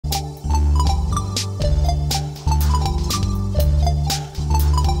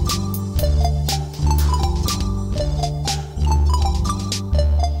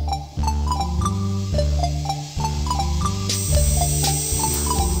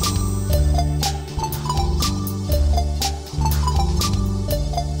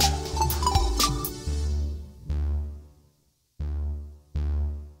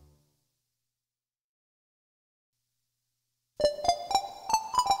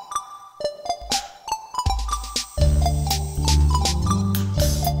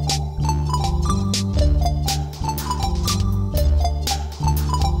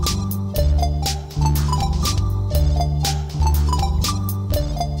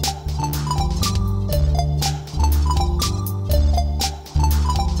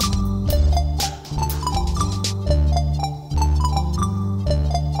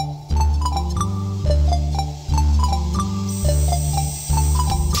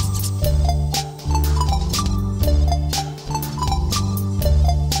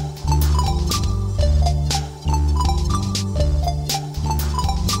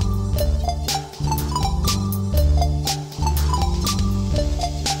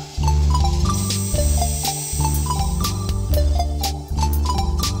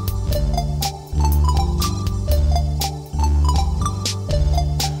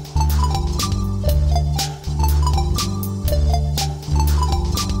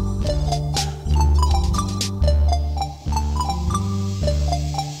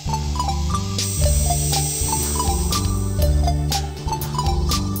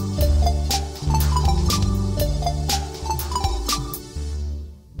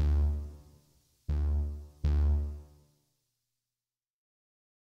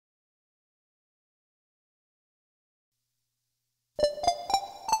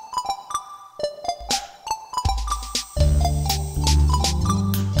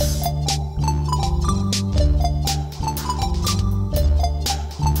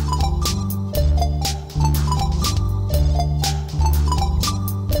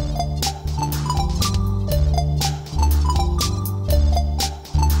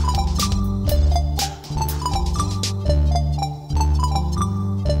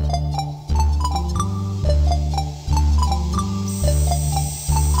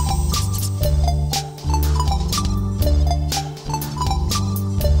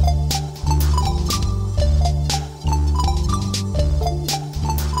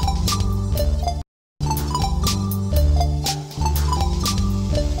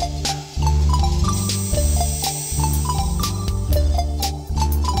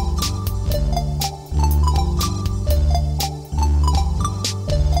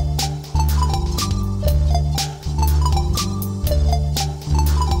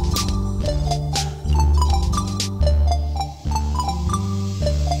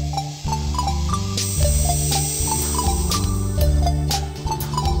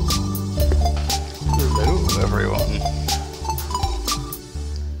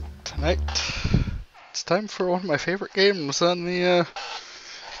time for one of my favorite games on the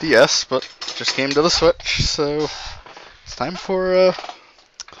DS, but just came to the Switch, so it's time for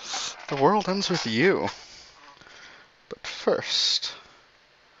The World Ends With You. But first,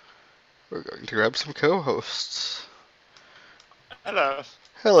 we're going to grab some co-hosts. Hello.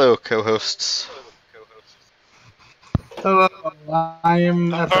 Hello, co-hosts. Hello, I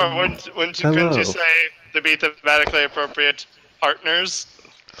am. Or wouldn't you say to be thematically appropriate partners?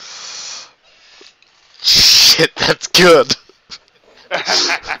 Shit, that's good.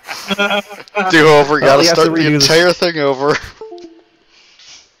 Do over, gotta start the entire thing over.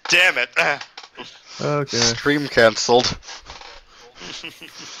 Damn it. Okay. Stream cancelled.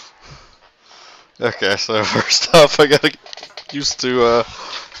 Okay, so first off, I gotta get used to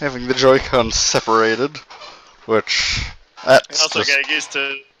having the Joy-Cons separated, which that's also just getting used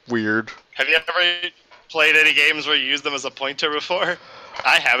to weird. Have you ever played any games where you used them as a pointer before?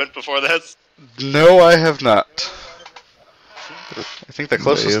 I haven't before this. No, I have not. I think the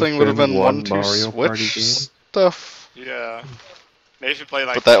closest thing would have been one 1-2 Mario Party Switch game. stuff. Yeah. Maybe if you play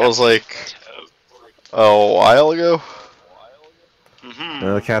like. But that was like a while ago.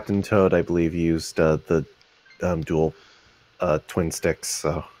 Captain Toad, I believe, used the dual twin sticks.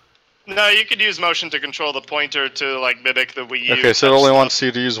 So. No, you could use motion to control the pointer to like mimic the Wii U. Okay, so it only wants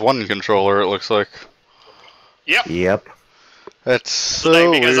you to use one controller. It looks like. Yep. That's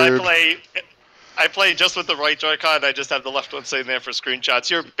so because weird. I play just with the right Joy-Con. I just have the left one sitting there for screenshots.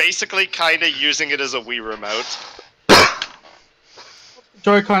 You're basically kind of using it as a Wii remote.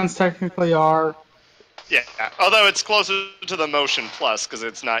 Joy-Cons technically are. Yeah, although it's closer to the Motion Plus because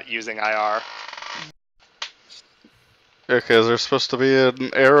it's not using IR. Okay, is there supposed to be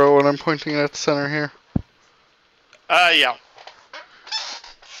an arrow when I'm pointing at the center here? Yeah.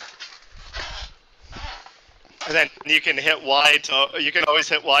 And then you can hit Y to. You can always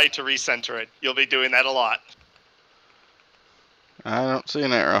hit Y to recenter it. You'll be doing that a lot. I don't see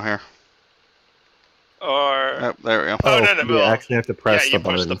an arrow here. Or. Oh, there we go. Oh, no, You actually have to press you the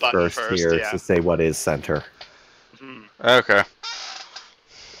push button, the button first here yeah. to say what is center. Okay.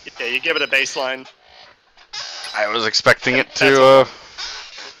 Yeah, you give it a baseline. I was expecting it to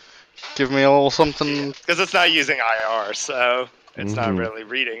give me a little something. Because it's not using IR, so it's not really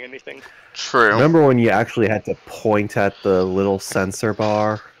reading anything. True. Remember when you actually had to point at the little sensor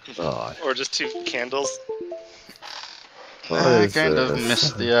bar? God. Or just two candles. I kind of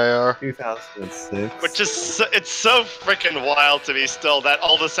missed the IR. 2006. Which is it's so freaking wild to me still that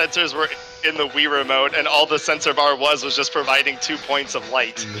all the sensors were in the Wii remote and all the sensor bar was just providing 2 points of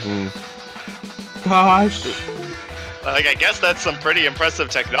light. Gosh. Like, I guess that's some pretty impressive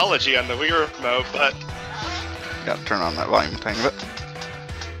technology on the Wii remote, but... Gotta turn on that volume tiny bit.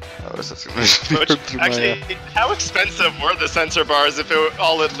 Oh, is this actually, how expensive were the sensor bars if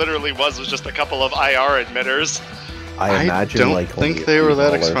all it literally was just a couple of IR emitters? I imagine don't like think they were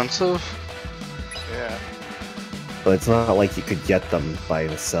that expensive. Yeah. But it's not like you could get them by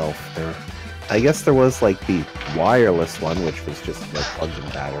itself. I guess there was like the wireless one, which was just like plugged in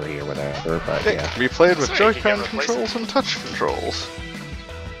battery or whatever. But It yeah, can be played with So you can Joy-Con get controls and touch controls.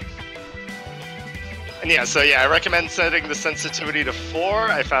 And yeah, so yeah, I recommend setting the sensitivity to 4.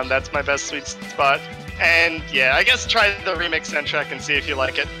 I found that's my best sweet spot. And yeah, I guess try the remix soundtrack and see if you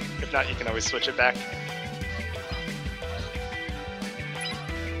like it. If not, you can always switch it back.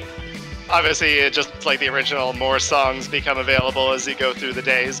 Obviously, just like the original, more songs become available as you go through the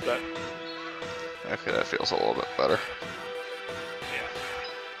days, but... Okay, that feels a little bit better.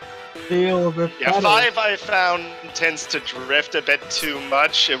 Feel a bit Yeah, better. 5 I found tends to drift a bit too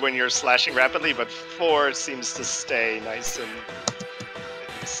much when you're slashing rapidly, but 4 seems to stay nice and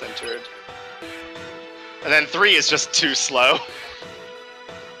centered. And then 3 is just too slow.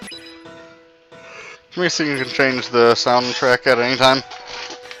 Let me see if you can change the soundtrack at any time.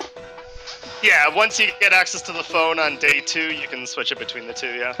 Yeah, once you get access to the phone on day 2, you can switch it between the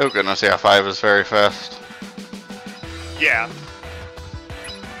two, yeah. Oh goodness, yeah, 5 is very fast. Yeah.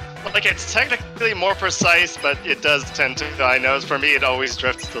 Like, it's technically more precise, but it does tend to, I know, for me, it always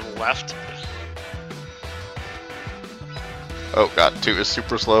drifts to the left. Oh god, 2 is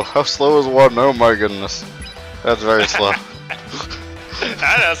super slow. How slow is 1? Oh my goodness. That's very slow.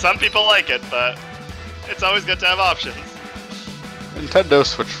 I know, some people like it, but it's always good to have options. Nintendo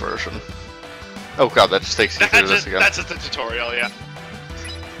Switch version. Oh god, that just takes you through this again. That's just the tutorial, yeah.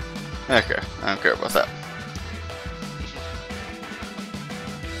 Okay, I don't care about that.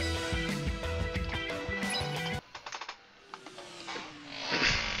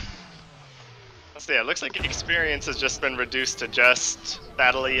 So yeah, it looks like experience has just been reduced to just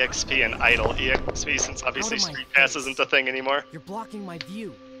Battle EXP and Idle EXP since obviously Street Pass isn't a thing anymore. You're blocking my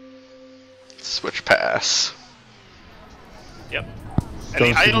view. Switch pass. Yep. And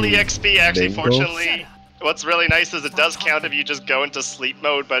the idle EXP actually, Bingo. fortunately, what's really nice is it does count if you just go into sleep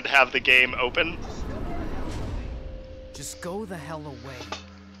mode but have the game open. Just go the hell away.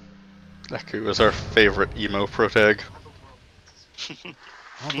 Neku is our favorite emo protag.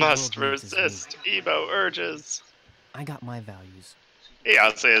 All the Must world needs is me. resist emo urges. I got my values.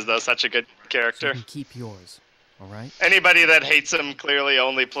 Beyonce is though such a good So you character. can keep yours. All right? Anybody that hates him clearly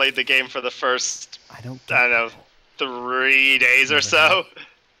only played the game for the first, I don't. I don't know, 3 days or so.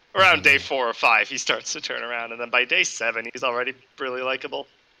 Around day 4 or 5, he starts to turn around, and then by day 7, he's already really likable.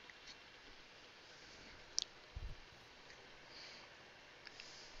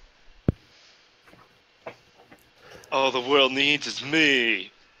 All the world needs is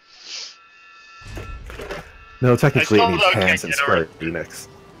me. No, technically I it needs still don't hands and get over Square Enix.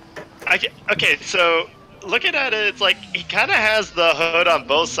 Okay, so looking at it, it's like he kind of has the hood on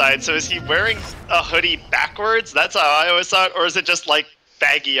both sides. So is he wearing a hoodie backwards? That's how I always thought, or is it just like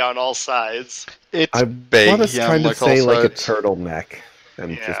baggy on all sides? It's I baggy want to on kind of like all say like a sides. turtleneck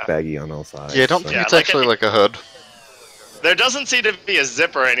and Yeah. just baggy on all sides. Yeah, I don't so- think Yeah, it's like actually a- like a hood. There doesn't seem to be a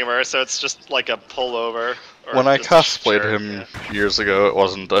zipper anywhere, so it's just like a pullover. or When I just a cosplayed shirt, him years ago, it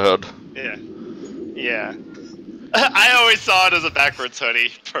wasn't a hood. Yeah. Yeah. I always saw it as a backwards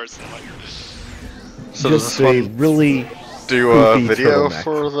hoodie, personally. So does just this a one really do a goofy video turtleneck.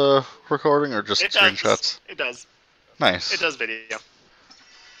 for the recording or just It does. screenshots? It does. Nice. It does video.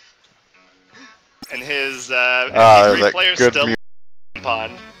 And his Ah, MP3 that player good still mu-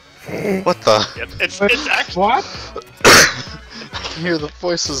 on. What the? Yep. It's actually What? I can hear the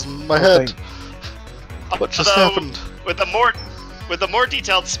voices in my head. What just although, happened? with the more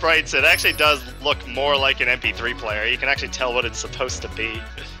detailed sprites, it actually does look more like an MP3 player. You can actually tell what it's supposed to be.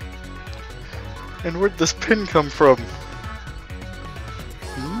 And where'd this pin come from?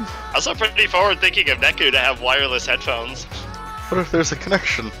 Hmm? Also pretty forward thinking of Neku to have wireless headphones. What if there's a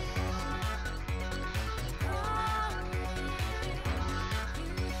connection?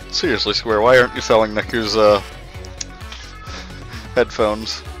 Seriously, Square, why aren't you selling Neku's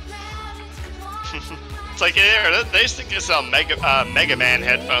headphones? It's like, yeah, they used to sell Mega Man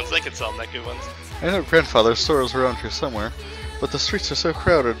headphones. They could sell Neku ones. I know grandfather's store is around here somewhere, but the streets are so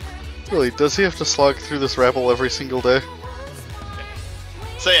crowded. Really, does he have to slog through this rabble every single day?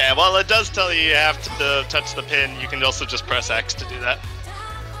 So yeah, while it does tell you have to touch the pin, you can also just press X to do that.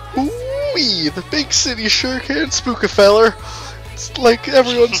 Ooh-wee, the big city sure can spook a feller. It's like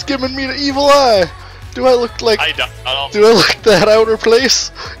everyone's giving me the evil eye. Do I look like... I don't. Do I look that out of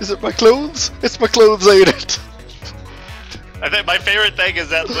place? Is it my clothes? It's my clothes, ain't it? I think my favorite thing is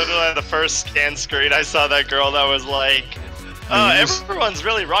that literally on the first scan screen, I saw that girl that was like, "Oh, Yes. everyone's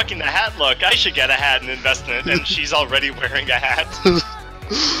really rocking the hat look. I should get a hat and invest in it." And she's already wearing a hat.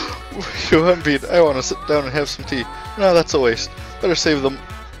 Yo, I'm beat. I want to sit down and have some tea. No, that's a waste. Better save the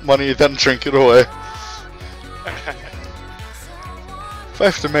money than drink it away. If I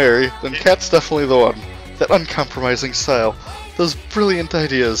have to marry, then Kat's definitely the one. That uncompromising style. Those brilliant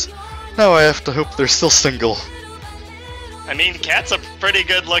ideas. Now I have to hope they're still single. I mean, Kat's a pretty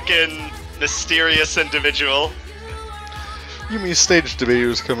good-looking, mysterious individual. Yumi's stage debut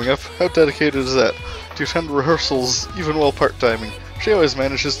is coming up. How dedicated is that? To attend rehearsals, even while part-timing. She always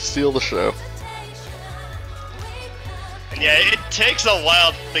manages to steal the show. And yeah, it takes a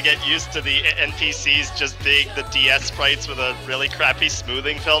while to get used to the NPCs just being the DS sprites with a really crappy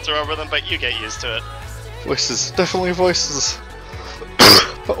smoothing filter over them, but you get used to it. Voices. Definitely voices.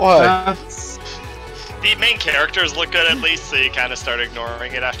 But why? That's The main characters look good at least, so you kind of start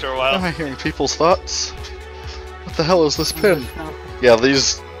ignoring it after a Am while. I hearing people's thoughts? What the hell is this pin? Yeah,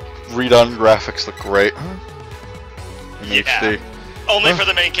 these redone graphics look great. In Yeah. HD. Only Huh? for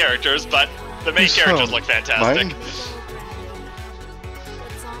the main characters, but the main Whose characters phone? look fantastic. Mine?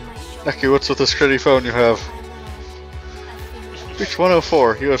 Neku, what's with this shitty phone you have? Reach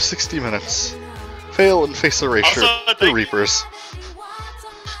 104, you have 60 minutes. Fail and face erasure. Also, I The think- Reapers.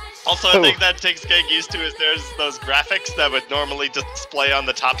 Also, Oh. I think that takes getting used to is there's those graphics that would normally display on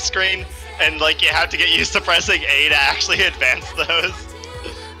the top screen, and like you have to get used to pressing A to actually advance those.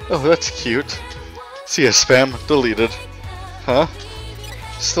 Oh, that's cute. See ya, spam. Deleted. Huh?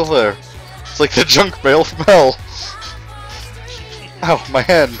 Still there. It's like the junk mail from hell. Ow, my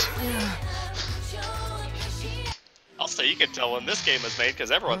hand. Also, you can tell when this game was made because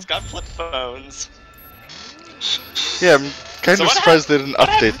everyone's got flip phones. Yeah, I'm kind So of what surprised they didn't what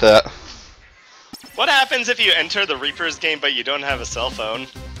update that. What happens if you enter the Reapers game but you don't have a cell phone?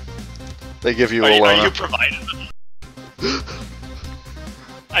 They give you Are a you loaner. provided them?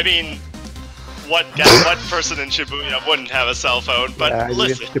 I mean, what person in Shibuya wouldn't have a cell phone? But yeah, I mean,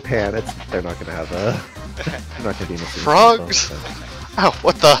 listen, it's Japan. They're not gonna have a. They're not gonna be missing Frogs? cell phones, Ow,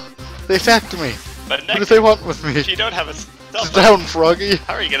 what the? They attacked me. but What do next, they want with me? if you don't have a cell Sit phone, down, Froggy.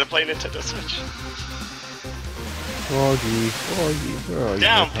 how are you gonna play Nintendo Switch? Froggy, where are you?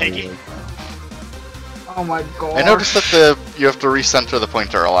 Down, How are you? Piggy. Oh my god. I noticed that you have to recenter the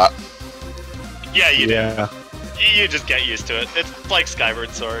pointer a lot. Yeah, you do. Yeah. You just get used to it. It's like Skyward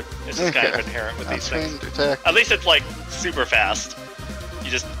Sword. It's just kind of Okay. inherent with these Train things. to attack. At least it's like super fast.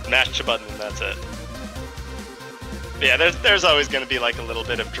 You just mash a button and that's it. But yeah, there's always going to be like a little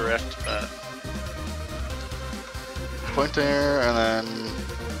bit of drift, but Pointer and then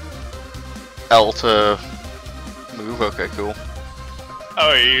L to move. Okay, cool.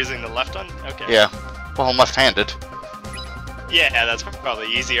 oh, you're using the left one? Okay. Yeah. Well, I'm left-handed. Yeah, that's probably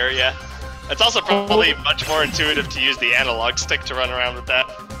easier. Yeah. It's also probably much more intuitive to use the analog stick to run around with that.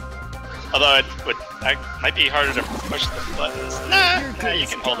 Although it might be harder to push the buttons. Nah, you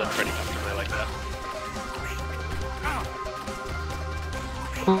can hold it pretty comfortably like that.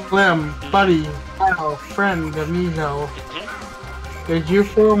 Clem, buddy, pal, friend, amigo. Did you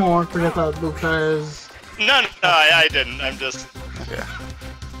for a moment forget that because No, I didn't. I'm just Yeah.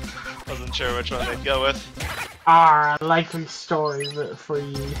 wasn't sure which one they'd go with. I like some stories for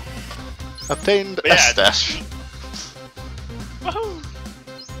you. Obtained But yeah, S-dash. Woohoo!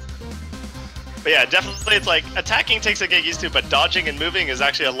 But yeah, definitely it's like attacking takes a get used to, but dodging and moving is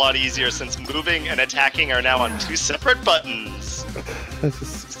actually a lot easier since moving and attacking are now on two separate buttons.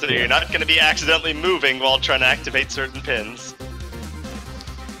 So you're not going to be accidentally moving while trying to activate certain pins.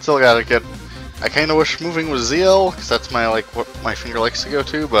 Still gotta get. I kinda wish moving was ZL, because that's what my finger likes to go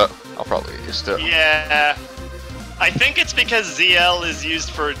to, but I'll probably get used to it. Yeah, I think it's because ZL is used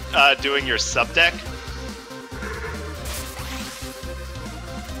for doing your sub deck.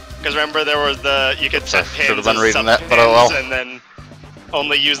 Because remember, there was you could set I pins should've been as reading sub that, but oh pins well. and then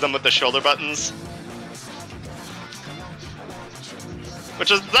only use them with the shoulder buttons. Which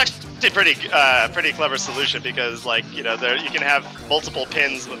is actually pretty clever solution because, you can have multiple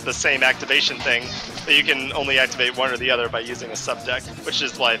pins with the same activation thing, but you can only activate one or the other by using a sub deck, which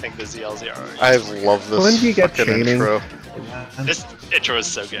is why I think the ZLs are. I love this When do you get fucking chaining? intro. This intro is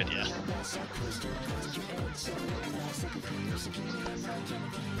so good, yeah.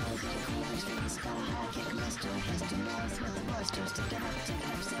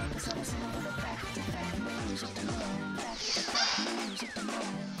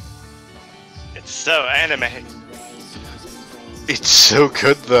 It's so anime. It's so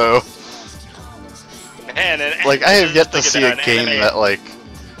good though. Man, and Like, I have yet to thinking see a about game anime. that,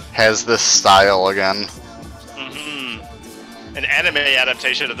 has this style again. An anime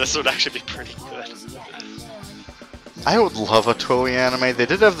adaptation of this would actually be pretty good. I would love a Toei anime. They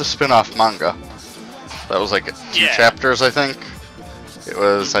did have the spin-off manga. That was 2 Yeah. chapters, I think. It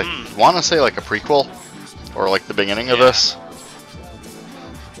was, I want to say, a prequel. Or, the beginning of Yeah. this.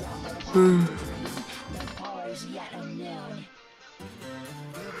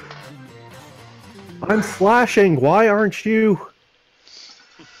 I'm slashing. Why aren't you?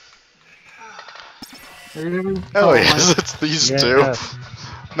 Oh, yes, it's these two. Yeah.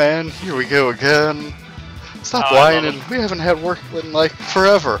 Man, here we go again. Stop Oh, I love whining. We haven't had work in,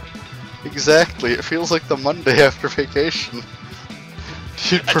 forever. Exactly. It feels like the Monday after vacation.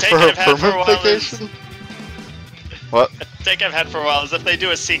 Do you I take prefer it a I've had for a permanent while is- vacation? What? The take I've had for a while is if they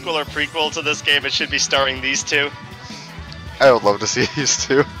do a sequel or prequel to this game, it should be starring these two. I would love to see these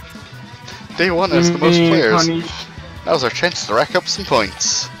two. Day 1 has the most players. Now's our chance to rack up some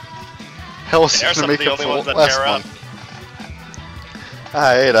points. Hell, They are to some of make the up only for ones that last pair one.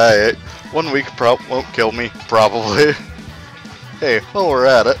 up. Alright. 1 week won't kill me, probably. Hey, while we're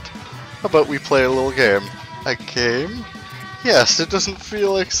at it, how about we play a little game? A game? Yes, it doesn't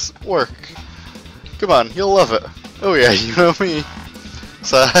feel like work. Come on, you'll love it. Oh yeah, you know me.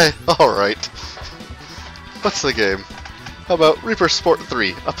 Sigh. Alright. What's the game? How about Reaper Sport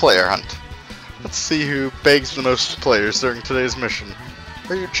 3, a player hunt? Let's see who bags the most players during today's mission.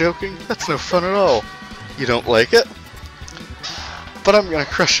 Are you joking? That's no fun at all. You don't like it? But I'm gonna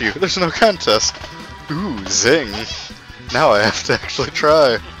crush you. There's no contest. Ooh, zing. Now I have to actually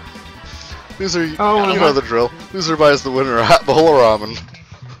try. Loser, you know the drill. Loser buys the winner a hot bowl of ramen.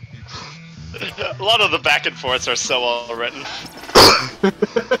 A lot of the back and forths are so well written.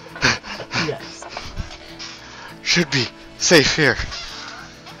 Yes. Should be safe here.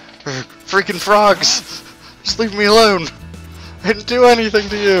 Freaking frogs! Just leave me alone. I didn't do anything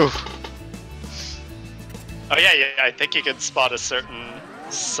to you. Oh yeah, I think you can spot a certain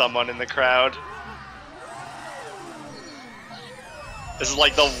someone in the crowd. This is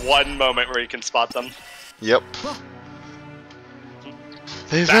like the one moment where you can spot them. Yep.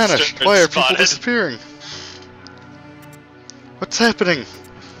 They Bastard vanished. Why are people spotted. disappearing? What's happening?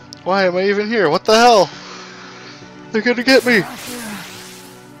 Why am I even here? What the hell? They're gonna get me.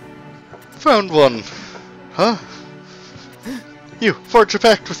 Found one. Huh? You, forge a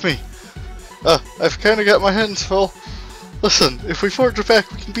pact with me. I've kinda got my hands full. Listen, if we forge a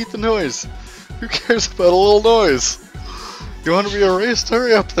pact, we can beat the noise. Who cares about a little noise? You want to be erased?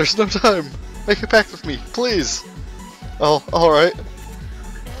 Hurry up, there's no time. Make a pact with me, please. Oh, alright.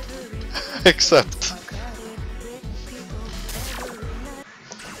 Accept.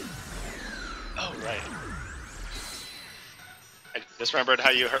 Oh, right. I just remembered how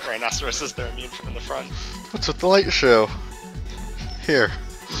you hurt rhinoceroses. They're immune from the front. What's with the light show? Here.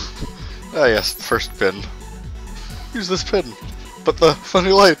 Ah yes, first pin. Use this pin. But the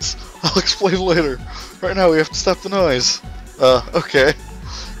funny lights, I'll explain later. Right now we have to stop the noise. Okay.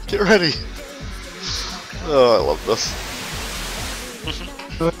 Get ready. Oh, I love this.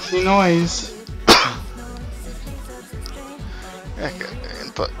 What's the noise? Okay,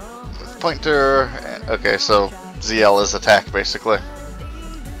 input. Pointer. Okay, so ZL is attack basically.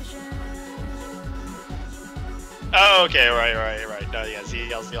 Oh, okay, right. No, yeah,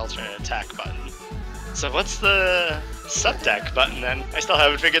 ZL's the alternate attack button. So what's the subdeck button then? I still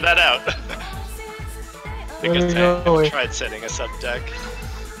haven't figured that out. Because I haven't tried setting a subdeck.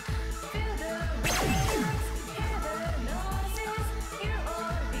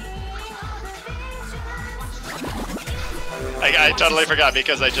 I totally forgot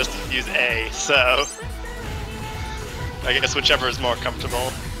because I just use A, so I guess whichever is more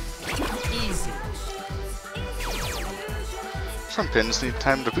comfortable. Some pins need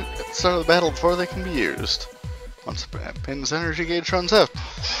time to boot at the start of the battle before they can be used. Once a pin's energy gauge runs out,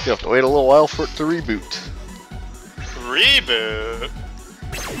 you'll have to wait a little while for it to reboot. Reboot?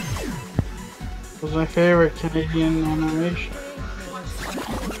 Was my favorite Canadian animation.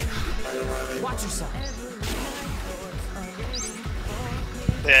 Watch yourself.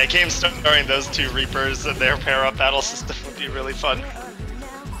 Yeah, a game starring those two Reapers and their pair-up battle system would be really fun.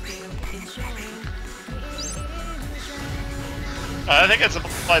 I think it's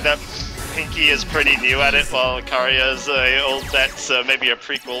implied that Pinky is pretty new at it, while Ikaria is a old vet, so maybe a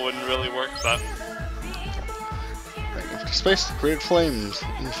prequel wouldn't really work, but... Bring into space, the created flames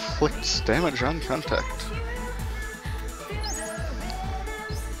inflicts damage on contact.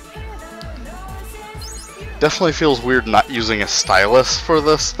 Definitely feels weird not using a stylus for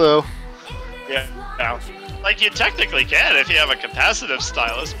this, though. Yeah, no. Like, you technically can if you have a capacitive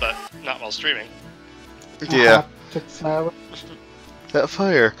stylus, but not while streaming. Yeah. Haptic stylus. That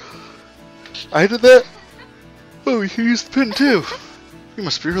fire. I did that? Oh, you can use the pin too. You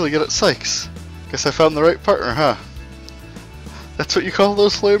must be really good at psychs. Guess I found the right partner, huh? That's what you call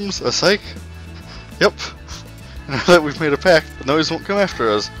those flames? A psych? Yep. Now that we've made a pact, the noise won't come after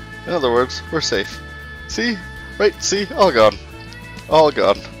us. In other words, we're safe. See? Right, see? All gone. All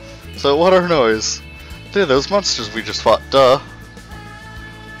gone. So what are noise? They're those monsters we just fought, duh.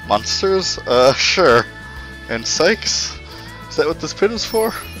 Monsters? Sure. And psychs? Is that what this pin is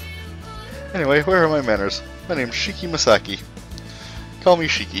for? Anyway, where are my manners? My name's Shiki Masaki. Call me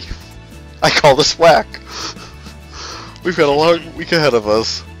Shiki. I call this whack. We've got a long week ahead of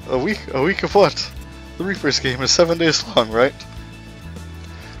us. A week? A week of what? The Reapers game is 7 days long, right?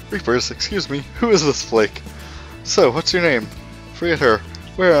 Reapers, excuse me, who is this flake? So, what's your name? Forget her.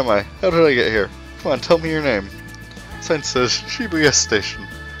 Where am I? How did I get here? Come on, tell me your name. Sign says Shibuya Station.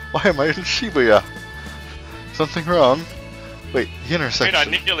 Why am I in Shibuya? Something wrong? Wait, the intersection. You're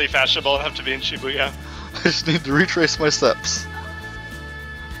not nearly fashionable enough to be in Shibuya. I just need to retrace my steps.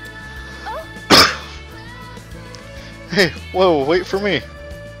 Hey, whoa, wait for me.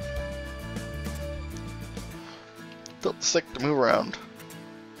 Tilt the stick to move around.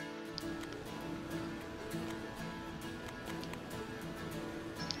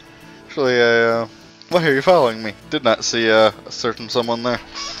 Actually, why are you following me? Did not see a certain someone there.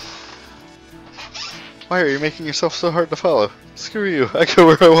 Why are you making yourself so hard to follow? Screw you, I go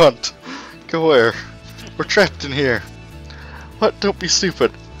where I want. Go where? We're trapped in here. What? Don't be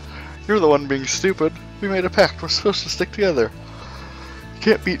stupid. You're the one being stupid. We made a pact, we're supposed to stick together. You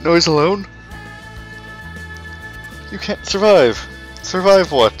can't beat noise alone. You can't survive.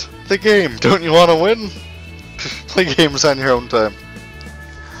 Survive what? The game. Don't you want to win? Play games on your own time.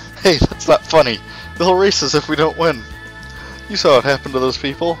 Hey, that's not funny. They'll race us if we don't win. You saw what happened to those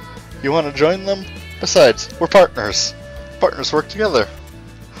people. You want to join them? Besides, we're partners. Partners work together.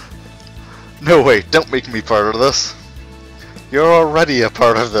 No way, don't make me part of this. You're already a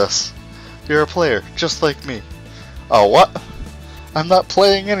part of this. You're a player, just like me. Oh, what? I'm not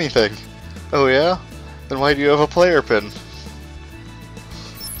playing anything. Oh yeah? Then why do you have a player pin?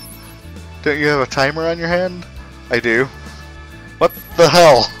 Don't you have a timer on your hand? I do. What the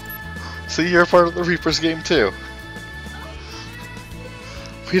hell? See, you're part of the Reaper's game too.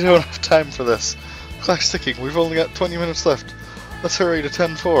 We don't have time for this. Clock's ticking. We've only got 20 minutes left. Let's hurry to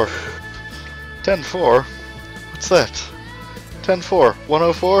 10-4. 10-4? What's that? 10-4.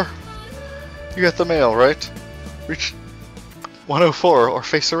 104? You got the mail, right? Reach 104 or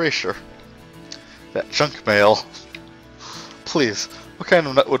face erasure. That junk mail. Please, what kind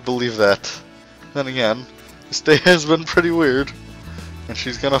of nut would believe that? Then again, this day has been pretty weird. And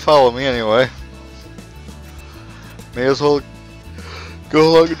she's gonna follow me anyway. May as well go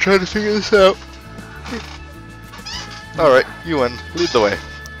along and try to figure this out. Alright, you win. Lead the way.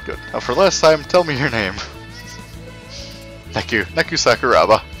 Good. Now for last time, tell me your name. Neku. Neku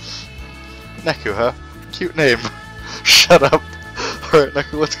Sakuraba. Neku, huh? Cute name. Shut up. Alright,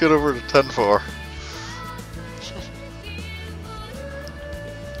 Neku, let's get over to 10-4.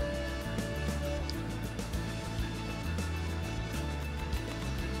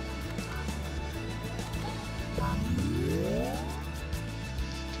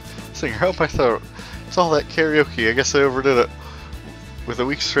 Singer, help my throat. It's all that karaoke. I guess I overdid it. With a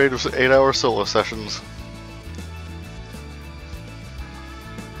week straight of 8-hour solo sessions.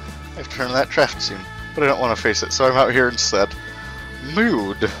 I have to turn that traffic soon, but I don't want to face it, so I'm out here instead.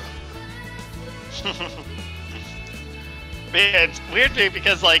 Mood. Man, it's weird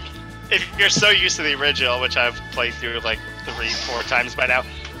because, like, if you're so used to the original, which I've played through like 3-4 times by now,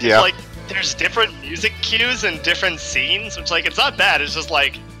 Yeah. it's like there's different music cues and different scenes, which, like, it's not bad. It's just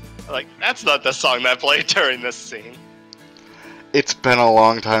like that's not the song that played during this scene. It's been a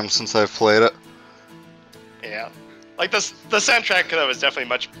long time since I've played it. Yeah. Like, the soundtrack, though, is definitely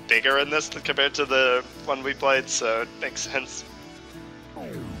much bigger in this compared to the one we played, so it makes sense.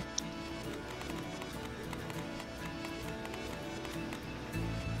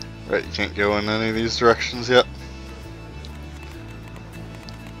 Right, you can't go in any of these directions yet.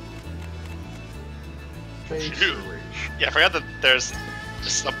 Yeah, I forgot that there's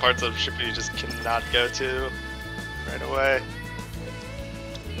just some parts of Shippuden you just cannot go to right away.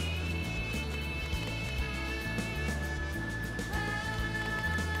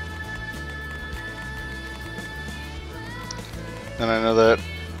 And I know that.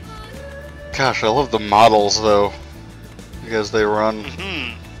 Gosh, I love the models though, because they run.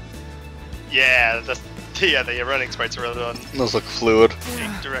 Yeah, the running sprites are really on Those look fluid.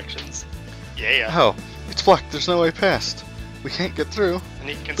 8 directions. Yeah. Oh, it's blocked. There's no way past. We can't get through. And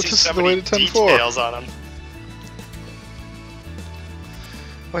you can But see this so is the many way to 10-4. details on them.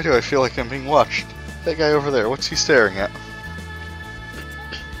 Why do I feel like I'm being watched? That guy over there, what's he staring at?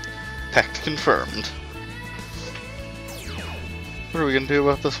 Pact confirmed. What are we gonna do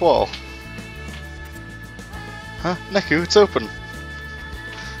about this wall? Huh? Neku, it's open.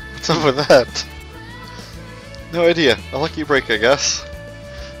 What's up with that? No idea. A lucky break, I guess.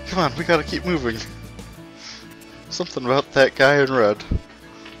 Come on, we gotta keep moving. Something about that guy in red.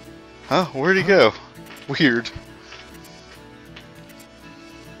 Huh? Where'd he go? Weird.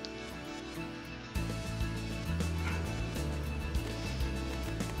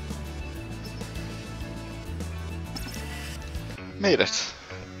 Made it.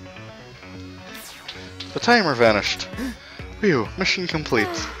 The timer vanished. Phew, mission complete.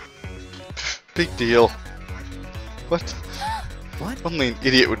 Pff, big deal. What? What? Only an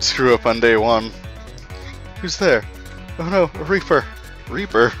idiot would screw up on day one. Who's there? Oh no, a Reaper.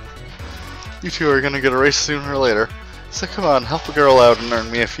 Reaper? You two are gonna get a race sooner or later. So come on, help a girl out and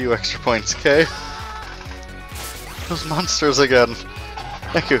earn me a few extra points, okay? Those monsters again.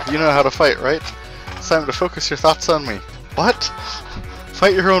 Neku, you know how to fight, right? It's time to focus your thoughts on me. What?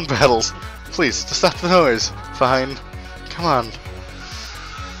 Fight your own battles. Please, to stop the noise. Fine. Come on.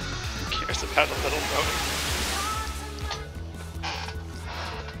 Who cares about a little note?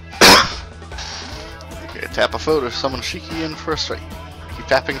 Okay, tap a photo, summon Shiki in for a strike. Keep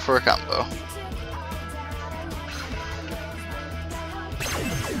tapping for a combo.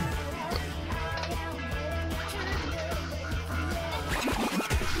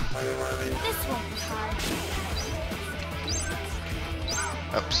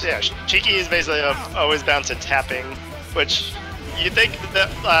 Oops. Yeah, Cheeky is basically always bound to tapping, which you think that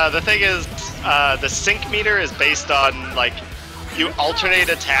the thing is, the sync meter is based on, like, you alternate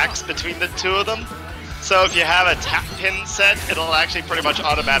attacks between the two of them. So if you have a tap pin set, it'll actually pretty much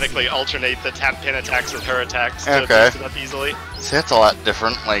automatically alternate the tap pin attacks with her attacks to Okay. mix it up easily. See, that's a lot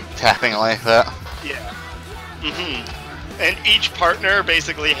different, like tapping like that. Yeah. And each partner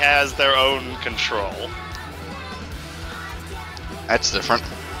basically has their own control. That's different.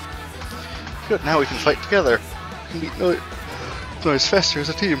 Good, now we can fight together. We can beat Noise faster as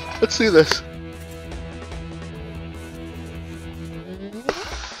a team. Let's do this.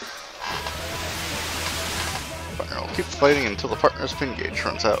 Partner will keep fighting until the partner's pin gauge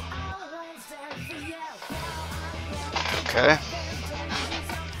runs out. Okay.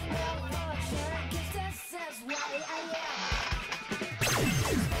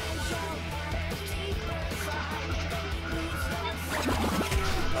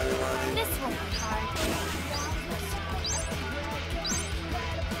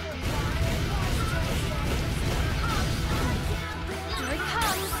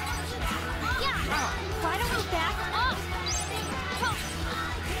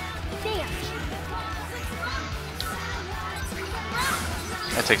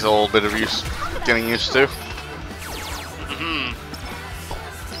 That takes a little bit of getting used to.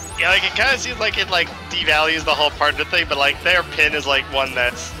 Yeah, like it kind of seems like it devalues the whole partner thing, but like their pin is like one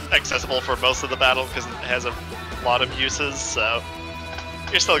that's accessible for most of the battle because it has a lot of uses. So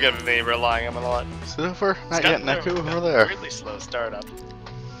you're still gonna be relying on it a lot. Is it over? Not yet, Neku. Over there. Really slow startup.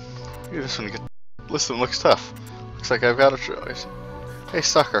 You just want to get. Listen, looks tough. Looks like I've got a choice. Hey,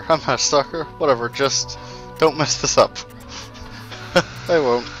 stalker. I'm not a stalker. Whatever. Just don't mess this up. I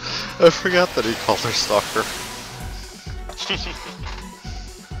won't. I forgot that he called her stalker.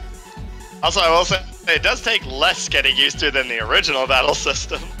 Also, I will say, it does take less getting used to than the original battle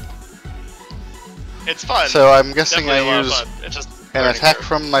system. It's fun. So I'm guessing Definitely a I lot of use fun. It's just an learning attack curve.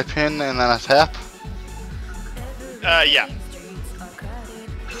 from my pin and then a tap. Yeah.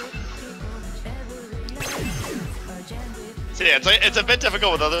 So yeah, it's a bit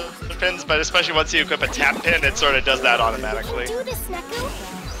difficult with other pins, but especially once you equip a tap pin, it sort of does that automatically. Do this, Neku.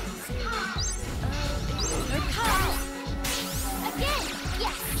 Again,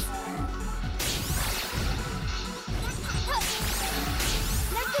 yes.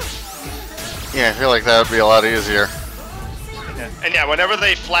 Neku. Yeah, I feel like that would be a lot easier. Yeah. And yeah, whenever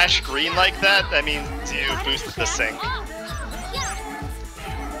they flash green like that, that means you boost the sync.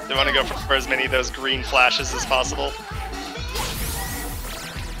 You want to go for as many of those green flashes as possible.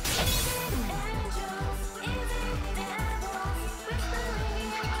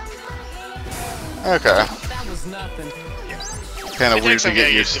 Okay. That was nothing. Kind It of weird takes some to get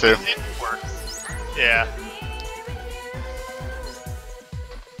getting used to. but it works. Yeah.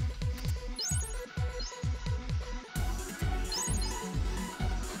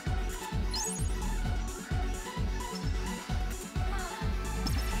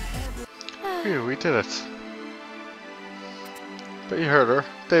 Phew, we did it. But you heard her.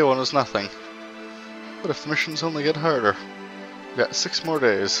 Day one was nothing. What if the missions only get harder? We've got 6 more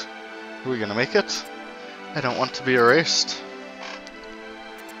days. Are we gonna make it? I don't want to be erased.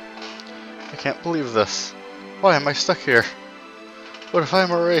 I can't believe this. Why am I stuck here? What if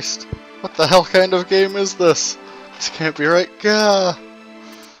I'm erased? What the hell kind of game is this? This can't be right. Gah!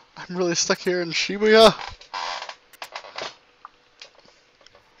 I'm really stuck here in Shibuya.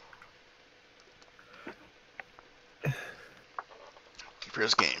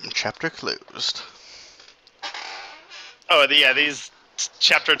 Keeper's Game, chapter closed. Oh, yeah, these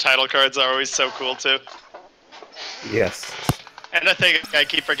chapter title cards are always so cool too. Yes. And the thing I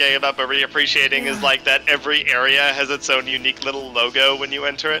keep forgetting about but reappreciating is like that every area has its own unique little logo when you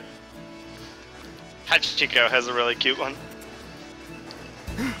enter it. Hachiko has a really cute one.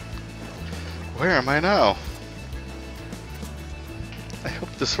 Where am I now? I hope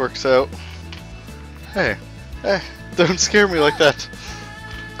this works out. Hey, don't scare me like that.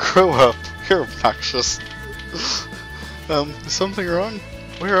 Grow up. You're obnoxious. Is something wrong?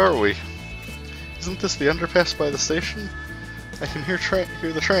 Where are we? Isn't this the underpass by the station? I can hear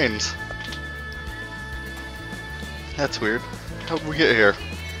the trains. That's weird. How'd we get here?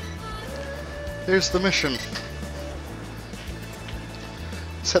 There's the mission.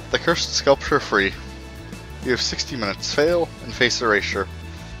 Set the cursed sculpture free. You have 60 minutes. Fail and face erasure.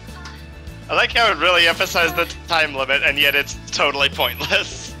 I like how it really emphasized the time limit, and yet it's totally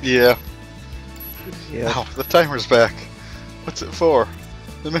pointless. Yeah. Yeah. Wow, the timer's back. What's it for?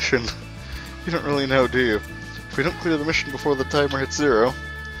 The mission. You don't really know, do you? If we don't clear the mission before the timer hits 0,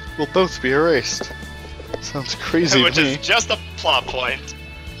 we'll both be erased. Sounds crazy Which to me. is just a plot point.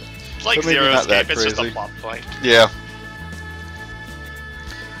 It's like But maybe Zero not that Escape, it's just a crazy. plot point. Yeah.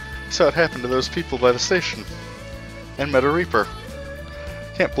 So it happened to those people by the station. And met a Reaper.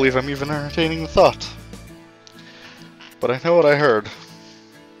 Can't believe I'm even entertaining the thought. But I know what I heard.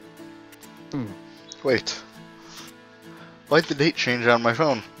 Wait. Why'd the date change on my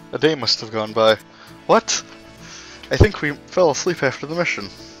phone? A day must have gone by. What? I think we fell asleep after the mission.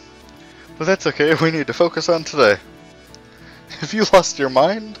 But that's okay, we need to focus on today. Have you lost your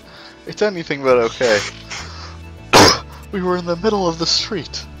mind? It's anything but okay. We were in the middle of the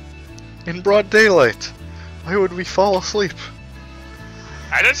street. In broad daylight. Why would we fall asleep?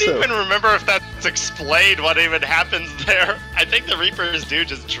 I don't So- even remember if that's explained what even happens there. I think the Reapers do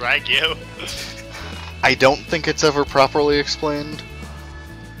just drag you. I don't think it's ever properly explained.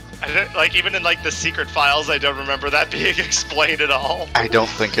 I don't, like, even in like the secret files, I don't remember that being explained at all. I don't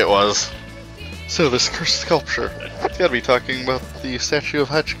think it was. So this cursed sculpture. It's gotta be talking about the statue of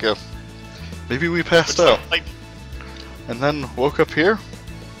Hachiko. Maybe we passed out. Like, And then woke up here?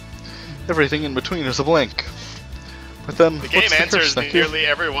 Everything in between is a blank. But then, the game what's the answers curse, Neku? nearly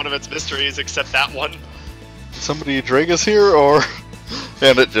every one of its mysteries except that one. Did somebody drag us here, or...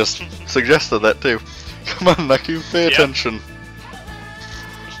 and it just suggested that too. Come on, Neku, pay Yep. attention.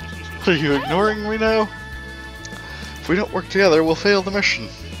 Are you ignoring me now? If we don't work together, we'll fail the mission.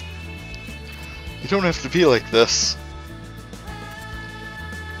 You don't have to be like this.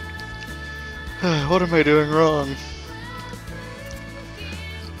 What am I doing wrong?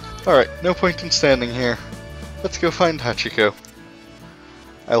 Alright, no point in standing here. Let's go find Hachiko.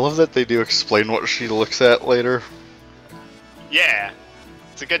 I love that they do explain what she looks at later. Yeah.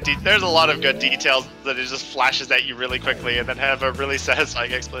 It's a good there's a lot of good details that it just flashes at you really quickly and then have a really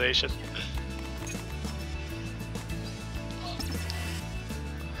satisfying explanation.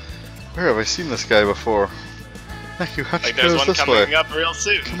 Where have I seen this guy before? Neku, Like there's Hachiko's one this coming way. up real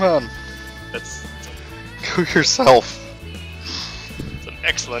soon. Come on, That's go yourself. it's an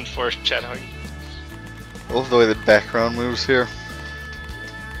excellent foreshadowing. I love the way the background moves here.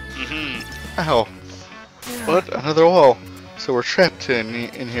 Ow. What? Another wall. So we're trapped in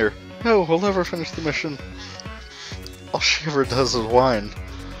here. No, we'll never finish the mission. All she ever does is whine.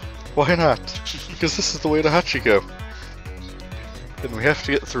 Why not? Because this is the way to Hachiko. Then we have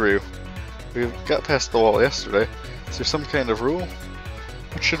to get through. We got past the wall yesterday. Is there some kind of rule?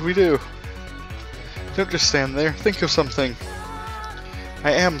 What should we do? Don't just stand there. Think of something.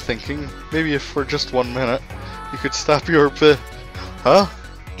 I am thinking. Maybe if for just 1 minute, you could stop your Huh?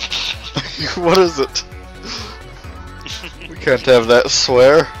 What is it? We can't have that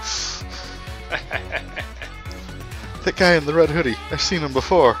swear. That guy in the red hoodie. I've seen him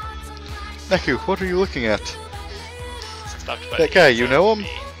before. Neku, what are you looking at? Stopped by That guy, you know him? me.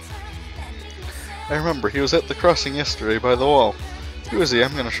 I remember, he was at the crossing yesterday by the wall. Who is he?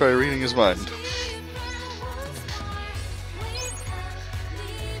 I'm gonna try reading his mind.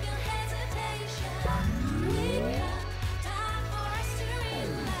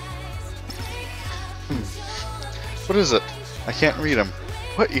 What is it? I can't read him.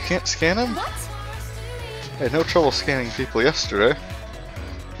 What, you can't scan him? What? I had no trouble scanning people yesterday.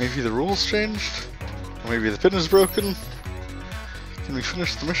 Maybe the rules changed? Or maybe the pin is broken? Can we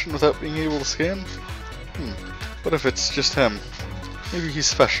finish the mission without being able to scan? What if it's just him? Maybe he's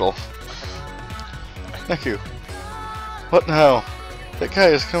special. Neku. What now? That guy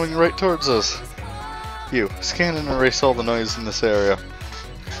is coming right towards us. You, scan and erase all the noise in this area.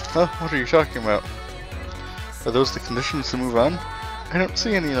 Huh? What are you talking about? Are those the conditions to move on? I don't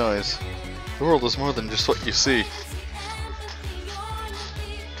see any noise. The world is more than just what you see.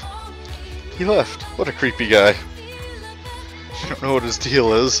 He left. What a creepy guy. I don't know what his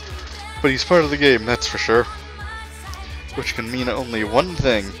deal is, but he's part of the game, that's for sure. Which can mean only one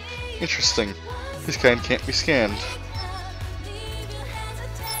thing. Interesting. His kind can't be scanned.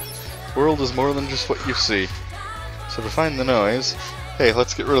 The world is more than just what you see. So to find the noise... Hey,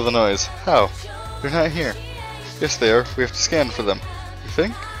 let's get rid of the noise. How? They're not here. Yes, they are. We have to scan for them. You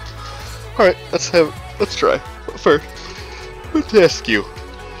think? Alright, let's try. But first, I want to ask you.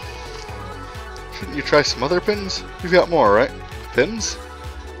 Shouldn't you try some other pins? You've got more, right? Pins?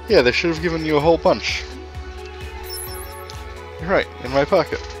 Yeah, they should have given you a whole bunch. You're right, in my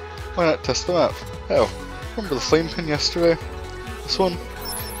pocket. Why not test them out? Oh, remember the flame pin yesterday? This one?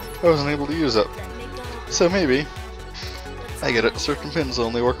 I wasn't able to use it. So maybe, I get it, certain pins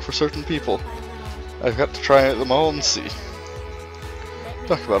only work for certain people. I've got to try them all and see.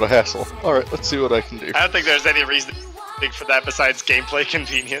 Talk about a hassle. Alright, let's see what I can do. I don't think there's any reason for that besides gameplay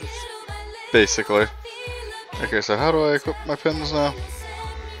convenience. Basically. Okay, so how do I equip my pins now?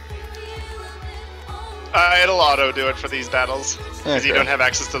 It'll auto do it for these battles, because you Okay. don't have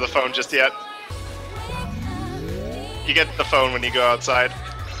access to the phone just yet. You get the phone when you go outside.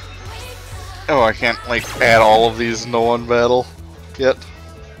 Oh, I can't, like, add all of these into one battle yet?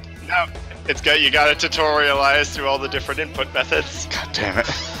 No, you got to tutorialize through all the different input methods. God damn it.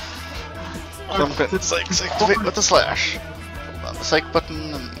 Some pins, like, activate with the slash. Hold on the psych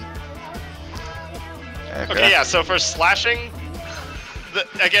button and... Okay, yeah, so for slashing,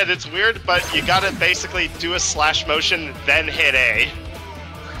 again, it's weird, but you gotta basically do a slash motion, then hit A.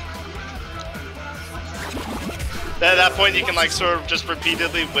 Then at that point, you can like sort of just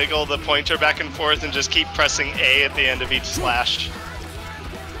repeatedly wiggle the pointer back and forth and just keep pressing A at the end of each slash.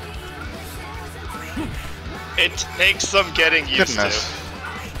 It takes some getting used to.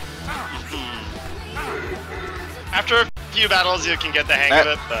 After a few battles, you can get the hang of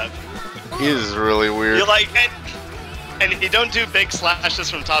it, but He is really weird. you like and you don't do big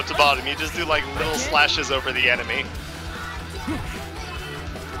slashes from top to bottom. You just do like little slashes over the enemy.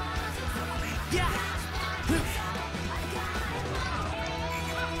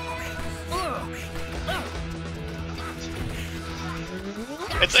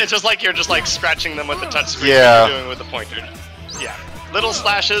 It's just like you're just like scratching them with the touchscreen. Yeah. You're doing with the pointer. Yeah. Little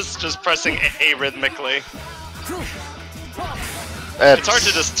slashes, just pressing A rhythmically. It's hard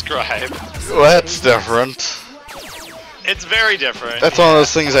to describe. Well, that's different. It's very different. That's one of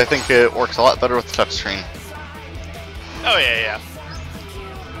those things I think it works a lot better with the touchscreen. Oh yeah.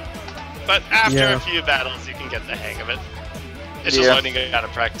 But after Yeah. a few battles, you can get the hang of it. It's Yeah. just one you gotta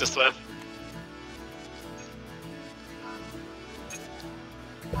practice with.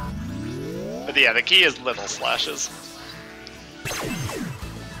 But yeah, the key is little slashes.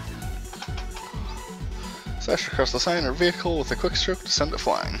 Slash across the sign or vehicle with a quick stroke to send it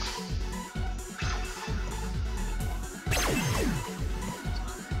flying.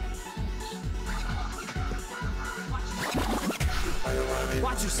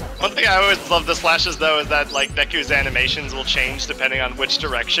 One thing I always love the slashes though is that like Deku's animations will change depending on which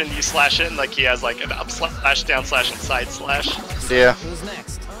direction you slash in. Like he has like an up slash, down slash, and side slash. Yeah, Who's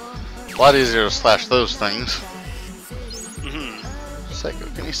next? a lot easier to slash those things. Mm-hmm.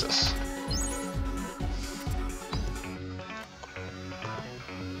 Psychokinesis.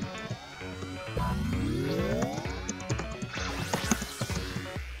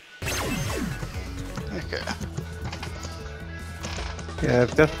 Okay. Yeah,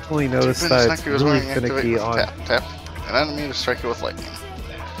 I've definitely noticed When that it's Snaki was really wearing activate finicky with on. tap an enemy to strike it with lightning.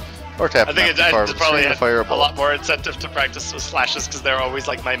 Or tap I think an empty part it's of the probably screen to fire a a bullet. lot more incentive to practice with slashes because they're always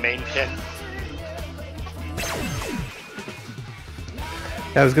like my main pin.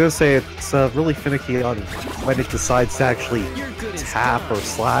 Yeah, I was gonna say it's really finicky on when it decides to actually tap or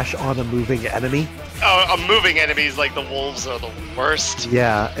slash on a moving enemy. Oh, moving enemies like the wolves are the worst.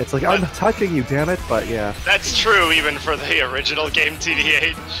 Yeah, it's like I'm touching you, damn it! But yeah, That's true even for the original game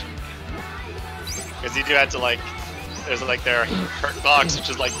TDH. Because you do have to like, there's like their hurt box, which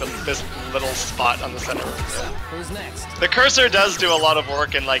is like this little spot on the center. Who's next? The cursor does do a lot of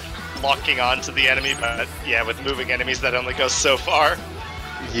work in like locking onto the enemy, but yeah, with moving enemies that only goes so far.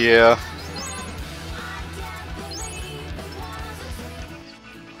 Yeah.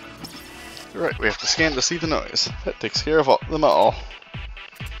 Right, we have to scan to see the noise. That takes care of them all.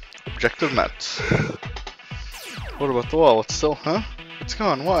 Objective met. What about the wall? It's still, huh? It's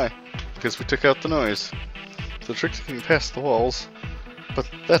gone, why? Because we took out the noise. The trick's getting past the walls. But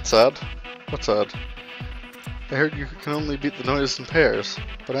that's odd. What's odd? I heard you can only beat the noise in pairs,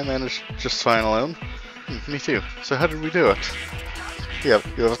 but I managed just fine alone. Me too. So how did we do it? You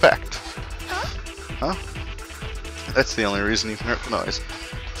have a pact. Huh? That's the only reason you can hurt the noise.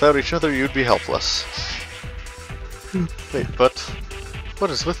 Without each other, you'd be helpless. Wait, but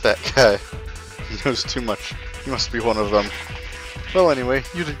what is with that guy? He knows too much. He must be one of them. Well, anyway,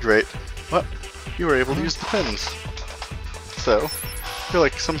 you did great. What? You were able to use the pins. So, you're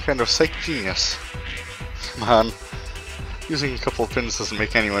like some kind of psych genius. Come on. Using a couple of pins doesn't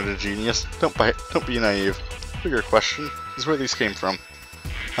make anyone a genius. Don't be naive. Bigger question is where these came from.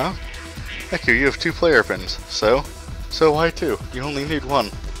 Huh? Deku, you have 2 player pins. So? So why 2? You only need 1.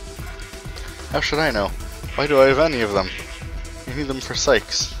 How should I know? Why do I have any of them? I need them for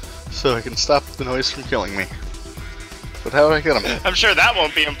psychs, so I can stop the noise from killing me. But how do I get them? I'm sure that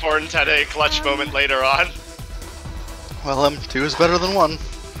won't be important at a clutch moment later on. Well, 2 is better than 1.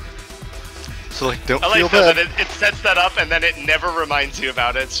 So, like, don't I feel like though bad. that it sets that up and then it never reminds you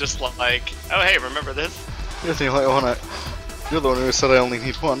about it. It's just like, oh hey, remember this? You're the one who said I only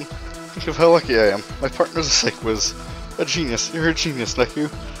need 1. Think of how lucky I am. My partner's a psych whiz. A genius. You're a genius,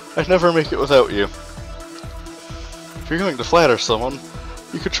 Deku. I'd never make it without you. If you're going to flatter someone,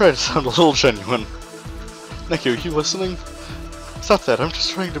 you could try to sound a little genuine. Deku, you listening? Stop that, I'm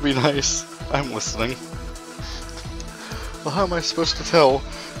just trying to be nice. I'm listening. Well, how am I supposed to tell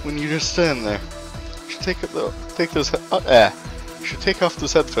when you just stand there? You should you should take off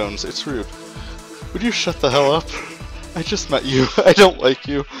those headphones, it's rude. Would you shut the hell up? I just met you. I don't like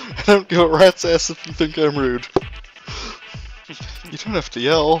you. I don't give a rat's ass if you think I'm rude. You don't have to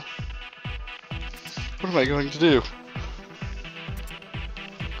yell. What am I going to do?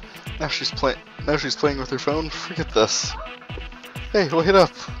 Now she's playing with her phone. Forget this. Hey, wait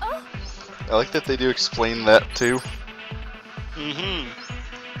up. I like that they do explain that too. Mm-hmm.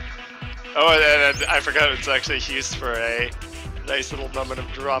 Oh, and I forgot it's actually used for a nice little moment of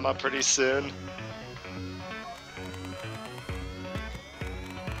drama pretty soon.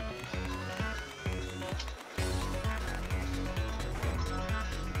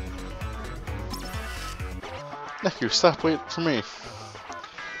 Neku, stop, wait for me.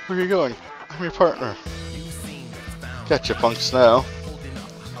 Where are you going? I'm your partner. Gotcha, punks now.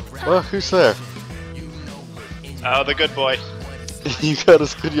 Well, who's there? Oh, the good boy. You got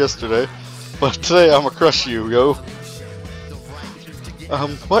us good yesterday, but today I'ma crush you, yo.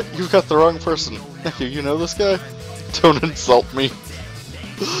 What? You've got the wrong person. Neku, you know this guy? Don't insult me.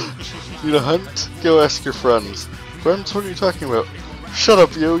 You know Hunt? Go ask your friends. Friends? What are you talking about? Shut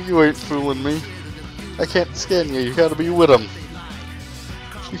up, yo, you ain't fooling me. I can't scan you, you gotta be with him.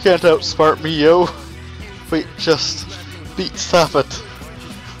 You can't outsmart me, yo. Wait, just... Beat, stop it.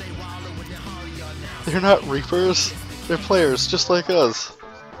 They're not Reapers. They're players, just like us.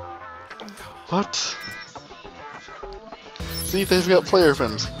 What? See, they've got player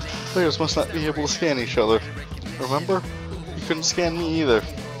fins. Players must not be able to scan each other. Remember? You couldn't scan me either.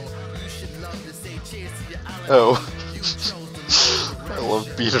 Oh. I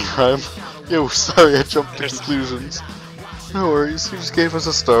love beat and rhyme. Yo, sorry I jumped to conclusions. No worries, you just gave us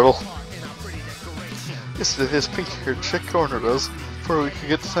a startle. Yesterday this pink-haired chick cornered us before we could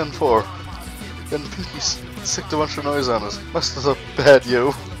get to 10-4. Then Pinky sicked a bunch of noise on us. Messed us up bad,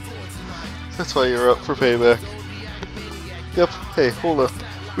 yo. That's why you're up for payback. Yep, hey, hold up.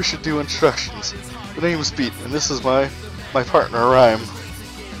 We should do introductions. The name's Beat, and this is my partner, Rhyme.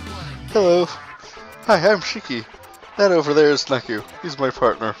 Hello. Hi, I'm Shiki. That over there is Neku. He's my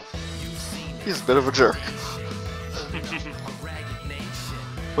partner. He's a bit of a jerk.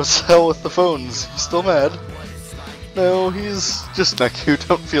 What's the hell with the phones? You still mad? No, he's just Neku.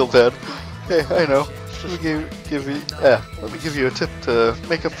 Don't feel bad. Hey, I know. Let me give you a tip to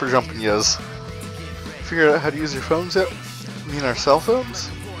make up for jumping yas. Figured out how to use your phones yet? You mean our cell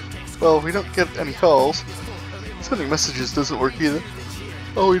phones? Well, we don't get any calls. Sending messages doesn't work either.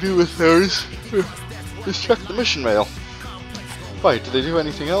 All we do with ours is check the mission mail. Why, did they do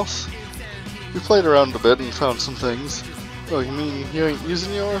anything else? We played around a bit and found some things. Oh, you mean you ain't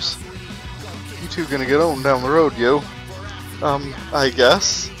using yours? You two gonna get owned down the road, yo. I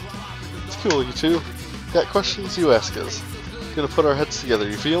guess. It's cool, you two. Got questions, you ask us. Gonna put our heads together,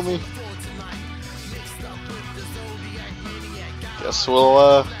 you feel me? Guess we'll,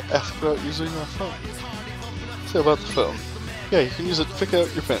 ask about using our phone. Say about the phone. Yeah, you can use it to pick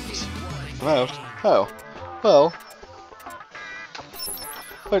out your pins. I'm out. How? Well...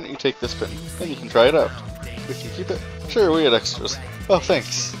 Why don't you take this pin? Then you can try it out. We can keep it? Sure, we had extras. Oh,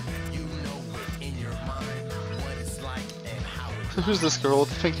 thanks. So who's this girl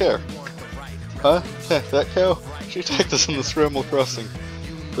with the pink hair? Huh? Heh, that cow? She attacked us in the Scramble Crossing.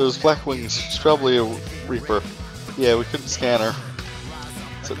 Those black wings, she's probably a Reaper. Yeah, we couldn't scan her.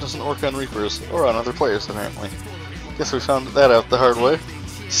 So it doesn't work on Reapers, or on other players apparently. Guess we found that out the hard way.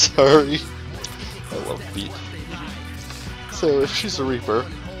 Sorry. I love Beat. So if she's a Reaper,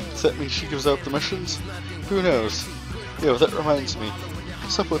 does that mean she gives out the missions? Who knows? Yo, that reminds me.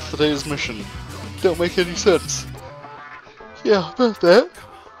 What's up with today's mission? Don't make any sense. Yeah, about that.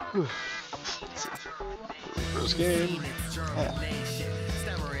 Let's see. Reaper's game. Yeah.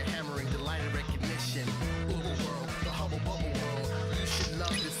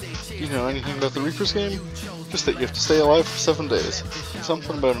 Do you know anything about the Reaper's game? Just that you have to stay alive for 7 days.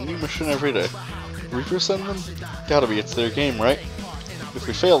 Something about a new mission every day. Reapers send them? Gotta be, it's their game, right? If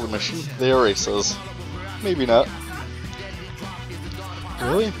we fail the mission, they erase us. Maybe not.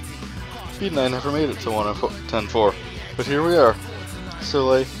 Really? Beat and I never made it to 10-4, but here we are. So,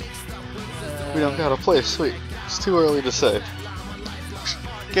 like, we don't got a place. Sweet. It's too early to say.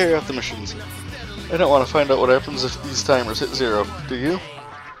 Carry out the missions. I don't want to find out what happens if these timers hit 0, do you?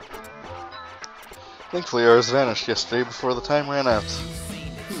 Thankfully ours vanished yesterday before the time ran out.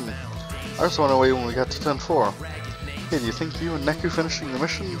 Ours went away when we got to 10-4. Hey, do you think you and Neku finishing the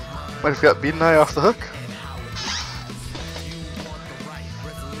mission might have got Beat and I off the hook?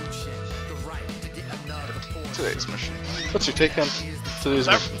 Today's mission. What's your take on today's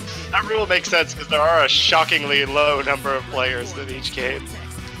mission? That rule makes sense because there are a shockingly low number of players in each game.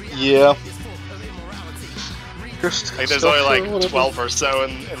 Yeah. Like there's only like 12 or so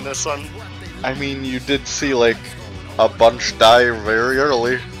in this one. I mean, you did see like a bunch die very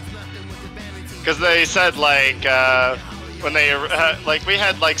early. Because they said like when they like we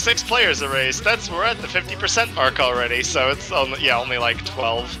had like 6 players erased. We're at the 50% mark already. So it's only like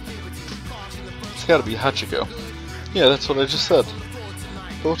 12. It's gotta be Hachiko. Yeah, that's what I just said.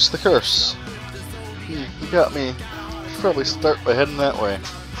 But what's the curse? You got me. I should probably start by heading that way.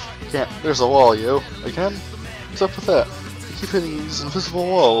 Can't. There's a wall, yo. Again? What's up with that? I keep hitting these invisible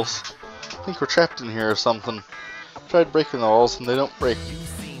walls. I think we're trapped in here or something. Tried breaking the walls and they don't break.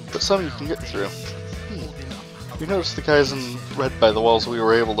 But some you can get through. You noticed the guys in red by the walls we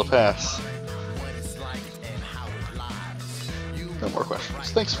were able to pass. No more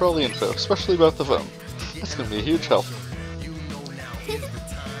questions. Thanks for all the info, especially about the phone. That's gonna be a huge help.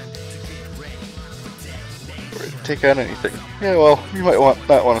 Ready to take on anything. Yeah, well, you might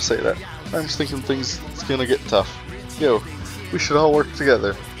not want to say that. I'm just thinking things it's gonna get tough. Yo, we should all work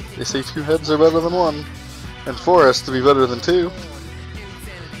together. They say 2 heads are better than 1, and 4 has to be better than 2.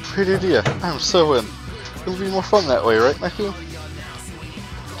 Great idea. I'm so in. It'll be more fun that way, right, Neku?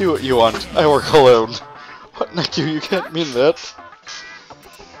 Do what you want. I work alone. What, Neku? You can't mean that.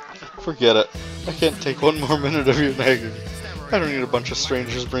 Forget it. I can't take 1 more minute of your nagging. I don't need a bunch of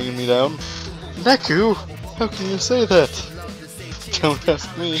strangers bringing me down. Neku! How can you say that? Don't ask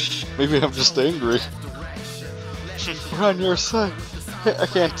me. Maybe I'm just angry. We're on your side. Hey, I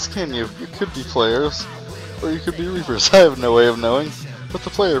can't scan you. You could be players. Or you could be Reapers. I have no way of knowing. But the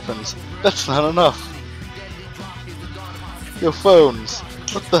player pins. That's not enough. Yo, phones.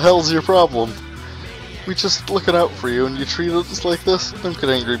 What the hell's your problem? We just looking out for you and you treat us like this? Don't get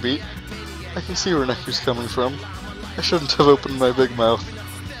angry, Beat. I can see where Neku's coming from. I shouldn't have opened my big mouth.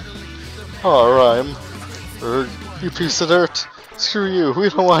 Aw, Rhyme. You piece of dirt. Screw you, we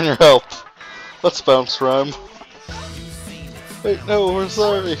don't want your help. Let's bounce, Rhyme. Wait, no, we're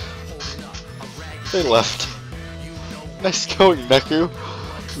sorry. They left. Nice going, Neku.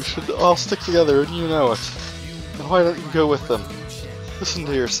 We should all stick together and you know it. Now why don't you go with them? Listen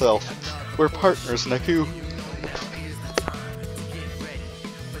to yourself. We're partners, Neku.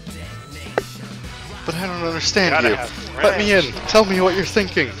 But I don't understand you. Let me in. Tell me what you're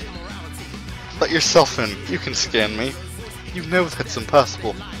thinking. Let yourself in. You can scan me. You know that's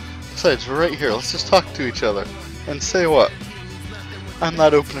impossible. Besides, we're right here. Let's just talk to each other. And say what? I'm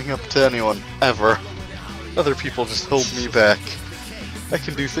not opening up to anyone. Ever. Other people just hold me back. I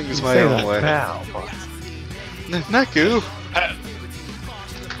can do things my own way. Neku!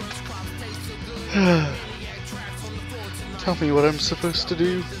 Tell me what I'm supposed to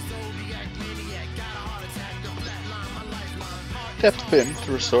do. Tap the pin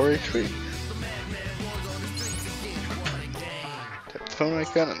to restore HP. Tap the phone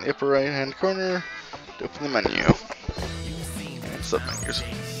icon in the upper right hand corner to open the menu. And sub-menus.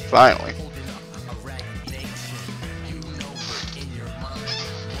 Finally.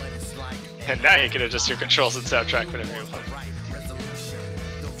 And now you can adjust your controls and soundtrack whenever you want.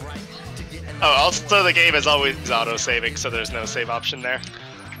 Oh, also the game is always auto-saving, so there's no save option there.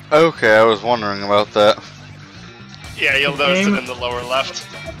 Okay, I was wondering about that. Yeah, you'll notice it in the lower left.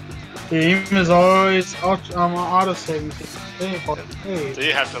 The game is always auto-saving. So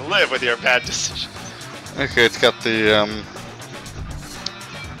you have to live with your bad decisions. Okay, it's got the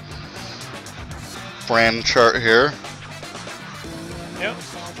brand chart here. Yep.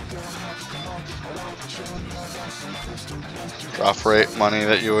 Drop rate, money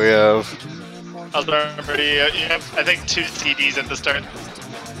that you have. Also, remember, you have, I think, 2 CDs at the start.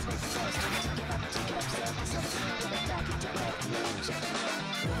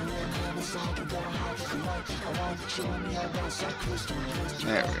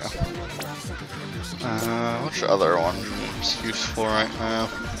 There we go. Which other one's useful right now?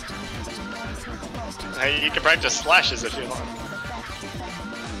 You can practice slashes if you want.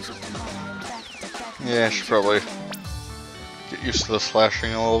 Yeah, I should probably get used to the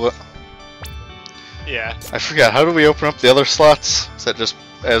slashing a little bit. Yeah. I forgot, how do we open up the other slots? Is that just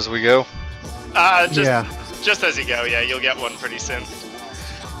as we go? Just as you go, yeah, you'll get one pretty soon.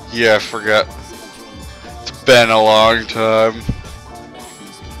 Yeah, I forgot. It's been a long time.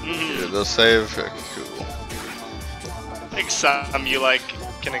 Yeah, the save, okay, cool. I think some you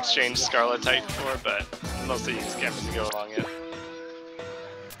can exchange Scarletite for, but mostly you just get to go along it.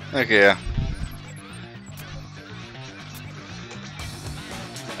 Okay, yeah.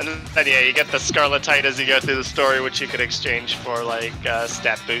 And then yeah, you get the Scarletite as you go through the story, which you could exchange for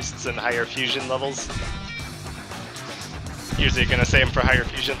stat boosts and higher fusion levels. Usually you're gonna save them for higher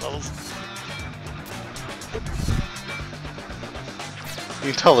fusion levels.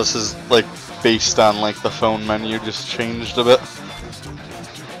 You can tell this is based on the phone menu just changed a bit.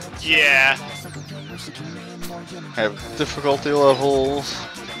 Yeah. I have difficulty levels.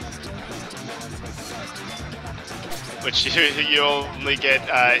 Which you only get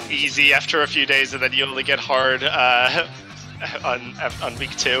easy after a few days, and then you only get hard on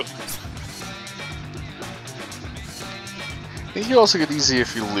week 2. I think you also get easy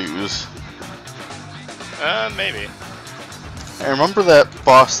if you lose. Maybe. I remember that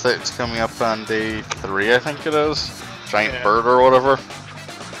boss that's coming up on day 3, I think it is. Giant Yeah. bird or whatever.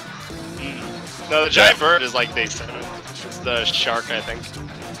 No, the giant bird is like day 7. It's the shark, I think.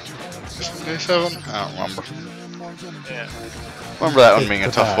 Day 7? I don't remember. Yeah. Remember that one being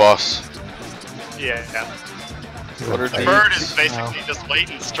a tough boss. Yeah. What are The the- bird is basically just wait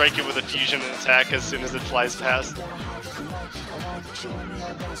and strike it with a fusion attack as soon as it flies past.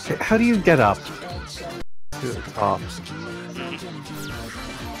 How do you get up to the top?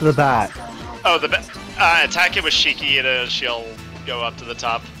 The bat. Oh, attack it with Shiki and she'll go up to the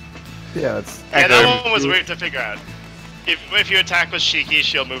top. Yeah, it's. Yeah, Okay. that one was weird to figure out. If you attack with Shiki,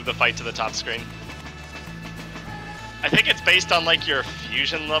 she'll move the fight to the top screen. I think it's based on like your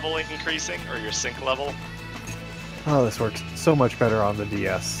fusion level increasing or your sync level. Oh, this works so much better on the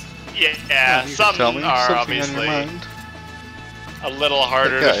DS. Yeah, You can some tell me are something obviously on your mind. a little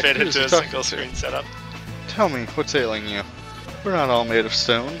harder Okay, to fit who's into he a talking single to? screen setup. Tell me, what's ailing you? We're not all made of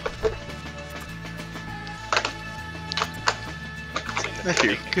stone. Thank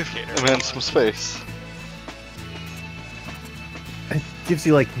you. Give a man some space. It gives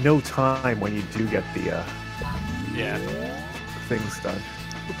you like no time when you do get the Yeah. things done.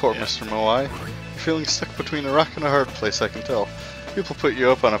 Poor Yeah. Mr. Moai. You're feeling stuck between a rock and a hard place, I can tell. People put you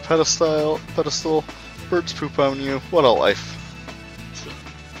up on a pedestal, birds poop on you. What a life.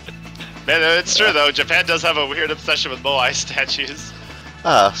 Man, it's true though. Japan does have a weird obsession with Moai statues.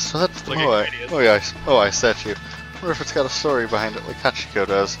 Ah, so that's the Looking Moai. radius. Moai statue. Wonder if it's got a story behind it like Hachiko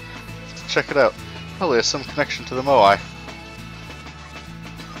does. Let's check it out. Probably has some connection to the Moai.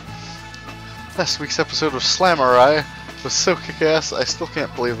 Last week's episode of Slamurai was so kick-ass, I still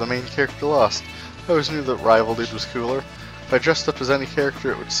can't believe the main character lost. I always knew that Rival Dude was cooler. If I dressed up as any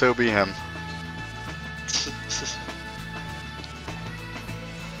character, it would so be him.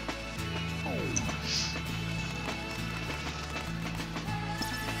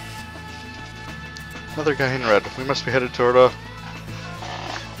 Another guy in red. We must be headed toward a...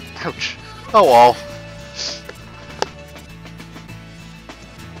 Ouch. Oh well.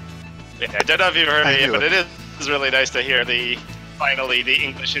 Yeah, I don't know if you've heard I it yet, do. but it is really nice to hear finally the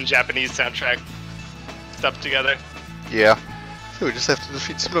English and Japanese soundtrack stuff together. Yeah. So we just have to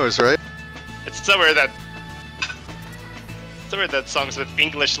defeat some noise, right? It's so weird that songs with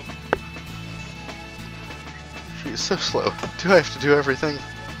English. She's so slow. Do I have to do everything?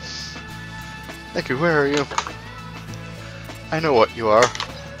 Neku, where are you? I know what you are.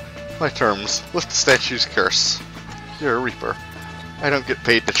 My terms. Lift the statue's curse. You're a reaper. I don't get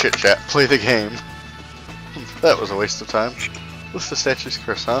paid to chit-chat. Play the game. That was a waste of time. Lift the statue's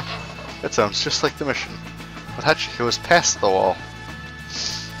curse, huh? That sounds just like the mission. But Hachiko is past the wall.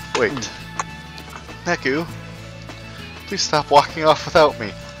 Wait. Neku? Please stop walking off without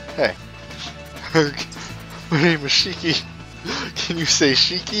me. Hey. My name is Shiki. Can you say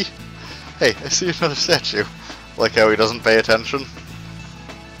Shiki? Hey, I see another statue. Like how he doesn't pay attention.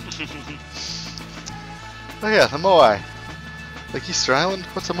 Oh yeah, the Moai. Like Easter Island?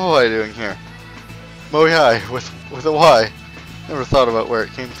 What's a Moai doing here? Moai with a Y. Never thought about where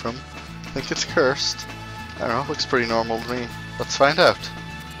it came from. Think it's cursed? I don't know, looks pretty normal to me. Let's find out.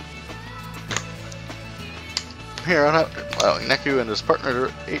 From here on out, allowing Neku and his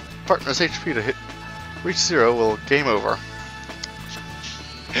partner's HP to reach 0 will game over.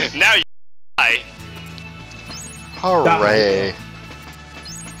 Now you die. Hooray!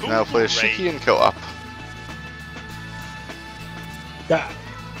 Now play Hooray. Shiki and co-op. That.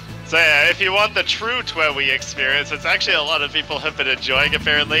 So yeah, if you want the true TWEWY experience, it's actually a lot of people have been enjoying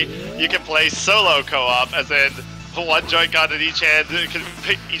apparently. You can play solo co-op, as in one Joy-Con in each hand,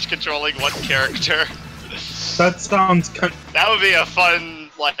 each controlling one character. That sounds kind. That would be a fun,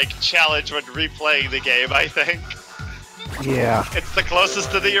 like, challenge when replaying the game, I think. Yeah. It's the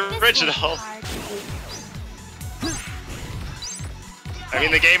closest to the original. I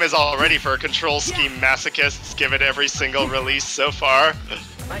mean, the game is all ready for control scheme masochists, given every single release so far.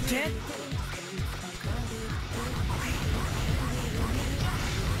 I can't.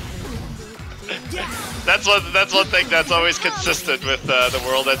 That's one thing that's always consistent with the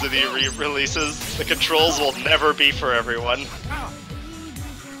World Entity re-releases. The controls will never be for everyone.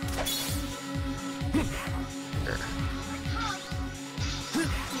 Here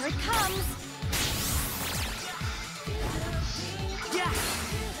it comes.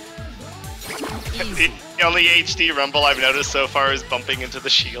 The only HD rumble I've noticed so far is bumping into the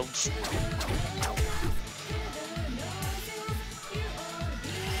shields.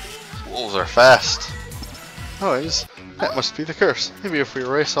 Wolves are fast. Noise? That must be the curse. Maybe if we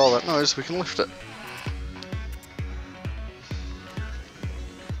erase all that noise, we can lift it.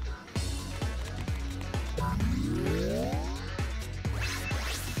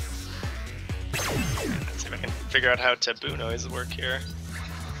 figure out how taboo noise work here.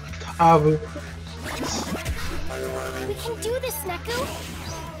 Abu. We can do this, Neku.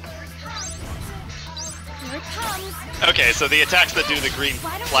 Here it comes. Okay, so the attacks that do the green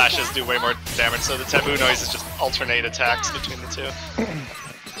flashes do way more damage, so the taboo noise is just alternate attacks between the two.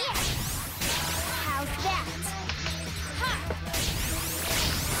 How's that?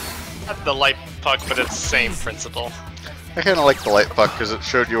 Not the light puck, but it's the same principle. I kind of like the light puck because it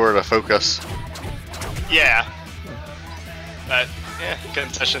showed you where to focus. Yeah. But, yeah,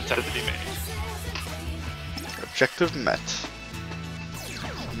 concessions have to be made. Objective met.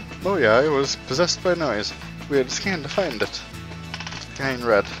 Oh yeah, I was possessed by noise. We had to scan to find it. Guy in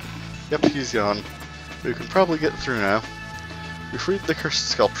red. Yep, he's gone. We can probably get through now. We freed the cursed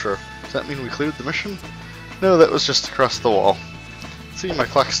sculpture. Does that mean we cleared the mission? No, that was just across the wall. See, my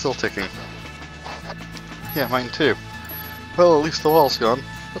clock's still ticking. Yeah, mine too. Well, at least the wall's gone.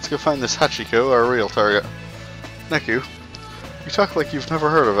 Let's go find this Hachiko, our real target. Neku, you talk like you've never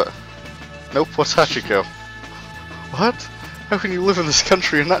heard of it. Nope, what's Hachiko? What? How can you live in this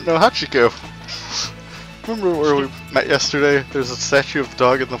country and not know Hachiko? Remember where we met yesterday? There's a statue of the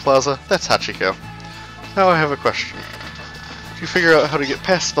dog in the plaza? That's Hachiko. Now I have a question. Did you figure out how to get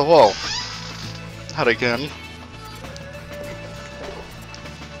past the wall? Not again.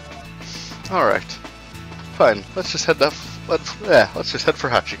 Alright. Fine, let's just head up. Let's just head for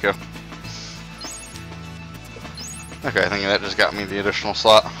Hachiko. Okay, I think that just got me the additional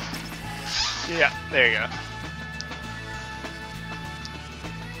slot. Yeah, there you go.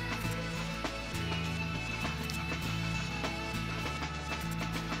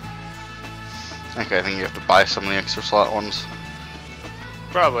 Okay, I think you have to buy some of the extra slot ones.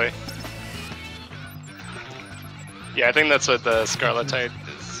 Probably. Yeah, I think that's what the Scarletite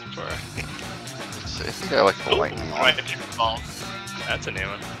is for. Let's see, I think I like the lightning one. Lightning Ball. That's a new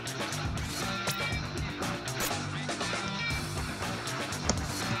one.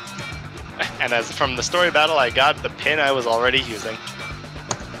 And as from the story battle, I got the pin I was already using.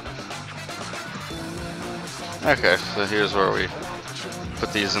 Okay, so here's where we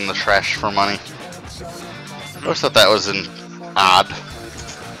put these in the trash for money. I always thought that was odd.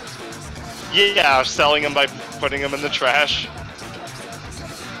 Yeah, selling them by putting them in the trash.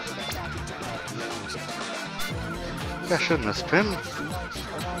 Cash in this pin.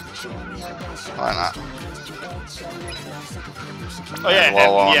 Why not? Oh yeah,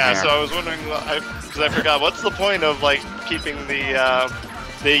 Well, and, on yeah. here. So I was wondering, because I forgot, what's the point of like keeping the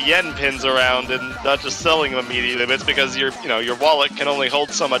yen pins around and not just selling them immediately? It's because your wallet can only hold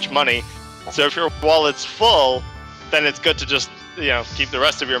so much money. So if your wallet's full, then it's good to just keep the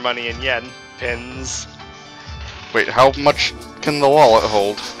rest of your money in yen pins. Wait, how much can the wallet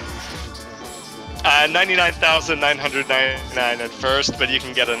hold? 99,999 at first, but you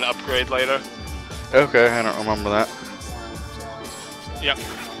can get an upgrade later. Okay, I don't remember that. Yep.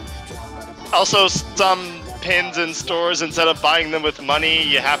 Also, some pins in stores, instead of buying them with money,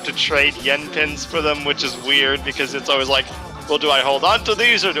 you have to trade yen pins for them, which is weird because it's always like, well, do I hold on to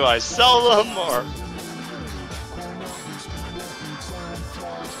these or do I sell them or?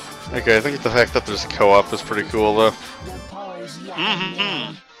 Okay, I think the fact that there's a co-op is pretty cool though.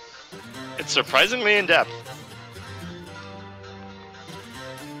 Mm-hmm. It's surprisingly in depth.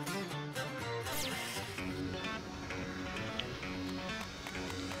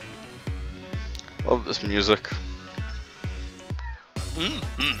 Love this music.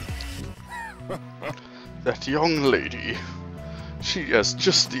 Mm-hmm. That young lady. She has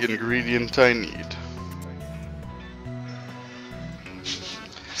just the ingredient I need.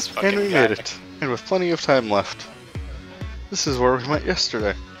 And we made it. And with plenty of time left. This is where we met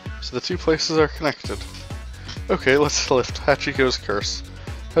yesterday. So the two places are connected. Okay, let's lift Hachiko's curse.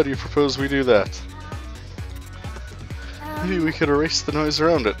 How do you propose we do that? Maybe we could erase the noise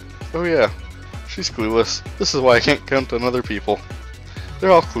around it. Oh yeah. She's clueless. This is why I can't count on other people. They're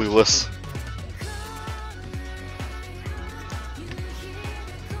all clueless.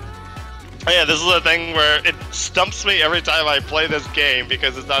 Oh yeah, this is a thing where it stumps me every time I play this game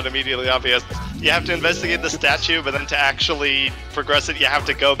because it's not immediately obvious. You have to investigate the statue, but then to actually progress it, you have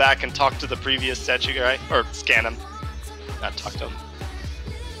to go back and talk to the previous statue guy, or scan him. Not talk to him.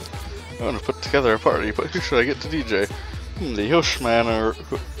 I want to put together a party, but who should I get to DJ? The Yoshman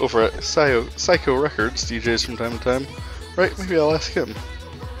over at Psycho Records DJs from time to time. Right, maybe I'll ask him.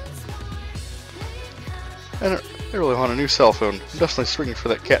 I really want a new cell phone. I'm definitely swinging for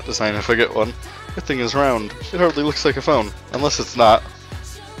that cat design if I get one. That thing is round. It hardly looks like a phone. Unless it's not.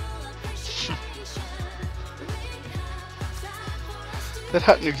 That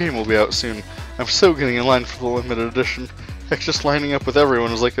hot new game will be out soon. I'm so getting in line for the limited edition. Heck, just lining up with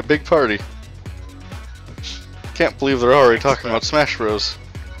everyone is like a big party. Can't believe they're already talking about Smash Bros.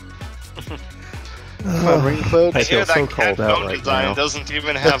 Come on, Rain Cloud. I I feel hear that so cat called out phone right design now. doesn't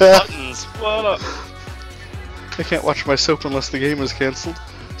even have buttons. What? I can't watch my soap unless the game is cancelled.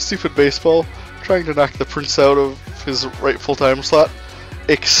 Stupid baseball, trying to knock the Prince out of his rightful time slot.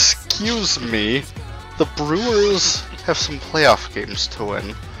 Excuse me, the Brewers have some playoff games to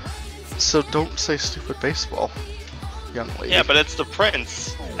win, so don't say stupid baseball, young lady. Yeah, but it's the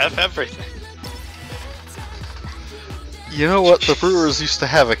Prince. F everything. You know what? The Brewers used to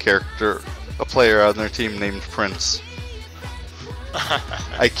have a player on their team named Prince.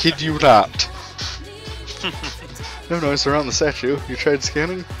 I kid you not. No noise around the statue. You tried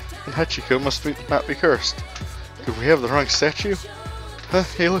scanning, and Hachiko must not be cursed. Could we have the wrong statue? Huh?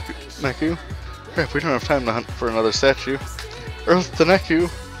 Hey, look, Neku. Crap, we don't have time to hunt for another statue. Earth to Neku.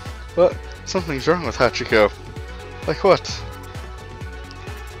 What? Something's wrong with Hachiko. Like what?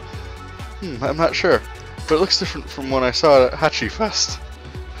 I'm not sure, but it looks different from when I saw it at Hachi Fest.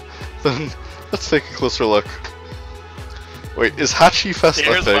 Then let's take a closer look. Wait, is Hachi Fest a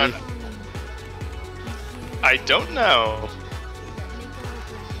Here's thing? one. I don't know.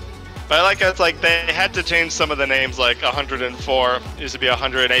 But I like it's like they had to change some of the names, like 104 used to be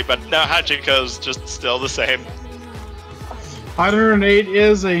 108, but now Hachiko's just still the same. 108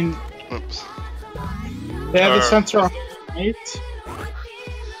 is a. Oops. They have the Or- sensor on 108.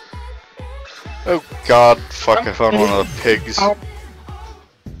 Oh god, fuck, I found one of the pigs. Oh.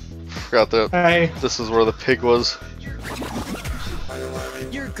 Forgot that Hey, this is where the pig was.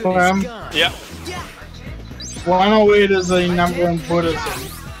 You're good Um, as gone. Yeah. 108 is a number in Buddhism.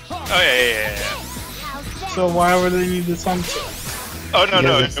 Oh yeah. So why would they need the sensor? Oh no,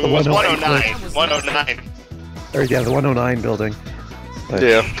 Yeah, it that's the was 109. 109. 109. Or yeah, the 109 building. But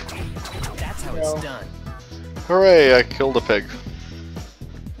Yeah. That's how No. it's done. Hooray, I killed a pig.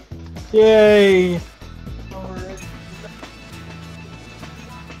 Yay!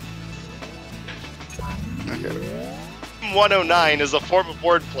 Okay, 109 is a form of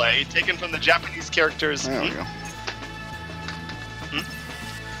wordplay taken from the Japanese characters. there we go.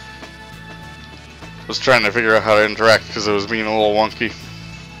 Was trying to figure out how to interact because it was being a little wonky.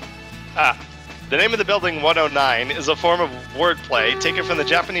 The name of the building 109 is a form of wordplay taken from the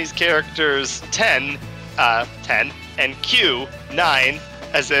Japanese characters 10, 10, and Q, 9,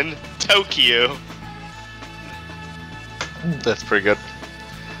 as in Tokyo. That's pretty good.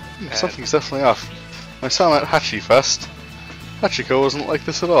 Something's definitely off. When I saw him at Hachi Fest, Hachiko wasn't like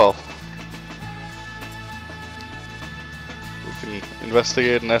this at all. We can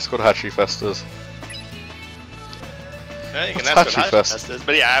investigate and ask what Hachi Fest is. Yeah, you can What's ask what Hachi Hachi Fest? Fest is,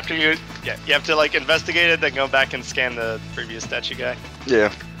 but yeah, after you have to like investigate it, then go back and scan the previous statue guy.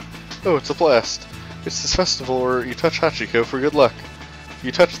 Yeah. Oh, it's a blast. It's this festival where you touch Hachiko for good luck. If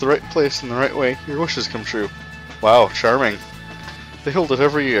you touch the right place in the right way, your wishes come true. Wow, charming. They hold it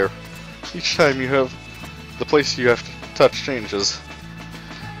every year. Each time you have the place you have to touch changes.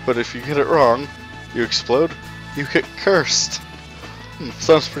 But if you get it wrong, you explode, you get cursed.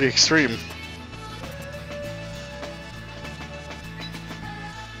 Sounds pretty extreme.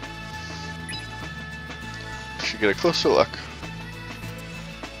 Should get a closer look.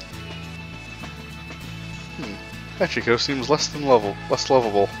 Hachiko seems less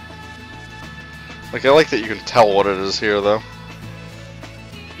lovable. Like, I like that you can tell what it is here, though.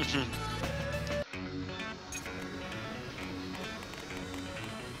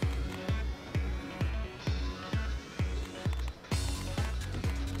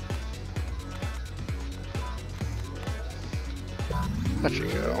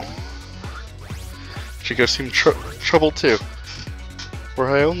 Hachiko. Hachiko seemed troubled too. Were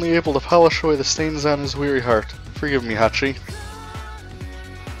I only able to polish away the stains on his weary heart. Forgive me, Hachi.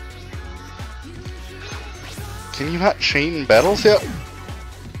 Can you not chain battles yet?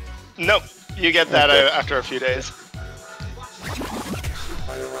 Nope, you get that Okay. after a few days.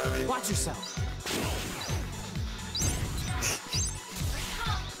 Watch yourself.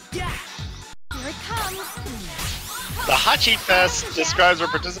 Here it comes. The Hachi Fest describes where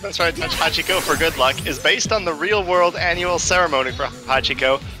participants try to touch Hachiko for good luck, is based on the real-world annual ceremony for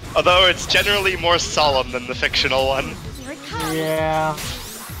Hachiko, although it's generally more solemn than the fictional one. Here it comes. Yeah.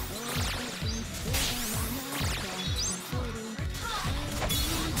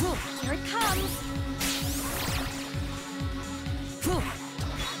 Here it comes.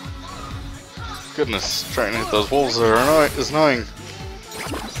 Goodness, trying to hit those wolves is annoying.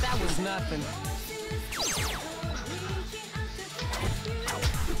 That was nothing.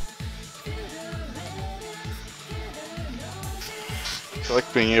 I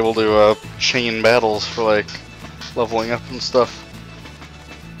like being able to chain battles for like leveling up and stuff.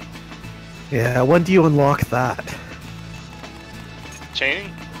 Yeah, when do you unlock that?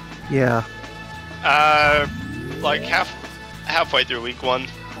 Chaining? Yeah. Like halfway through week 1.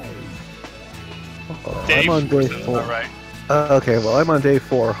 I'm on day 4. Alright. Okay, well, I'm on day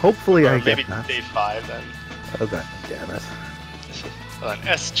 4. Hopefully Or I maybe get that. day 5 then. Oh, god damn it. Hold on,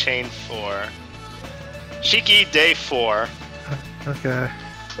 S chain 4. Shiki day 4. Okay.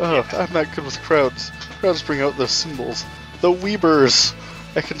 Oh, I'm not good with crowds. Crowds bring out the symbols. The Weebers!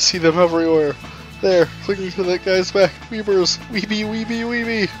 I can see them everywhere. There, clinging to that guy's back. Weebers! Weeby, weeby,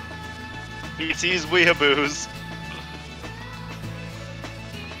 weeby! He sees weeaboos.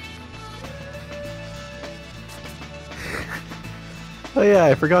 Oh yeah,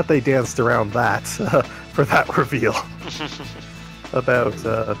 I forgot they danced around that for that reveal about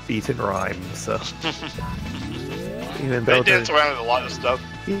beat and rhyme. So even They though dance around with a lot of stuff.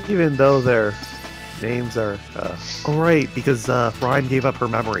 even though their names are oh right, because Rhyme gave up her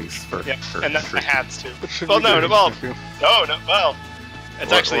memories for Yeah, her and that's the treat. hats too. What should Well, we no, do, well, Niku? no, well, it's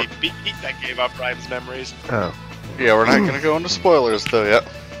What- actually Beat that gave up Rhyme's memories. Oh, Yeah, we're not gonna go into spoilers though yet.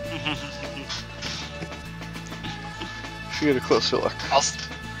 Should get a closer look.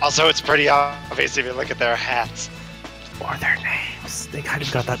 Also, it's pretty obvious if you look at their hats. or their names. They kind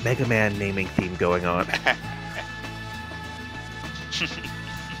of got that Mega Man naming theme going on.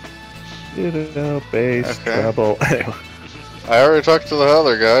 Bass, Okay. treble. I already talked to the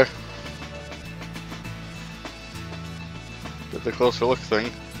other guy. Did the closer look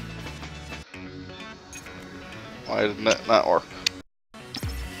thing. Why didn't that not work?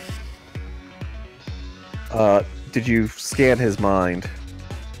 Did you scan his mind?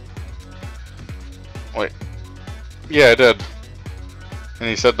 Wait. Yeah, I did. And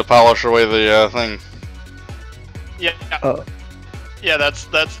he said to polish away the thing. Yeah, Oh, yeah, that's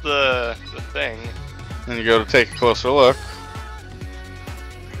the thing. Then you go to take a closer look.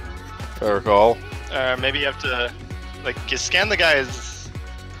 If I recall. Maybe you have to, like, you scan the guy's.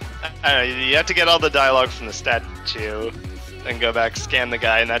 I don't know. You have to get all the dialogue from the statue, then go back, scan the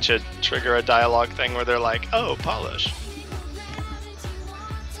guy, and that should trigger a dialogue thing where they're like, "Oh, polish."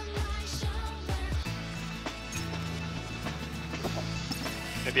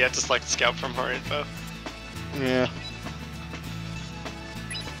 Maybe you have to select scout from her info, Yeah.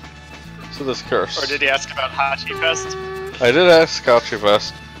 So this curse. or did he ask about Hachi Fest? I did ask Scotchy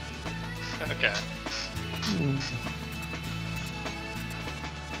Fest. Okay.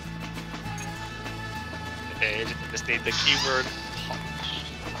 Okay, just need the keyword polish.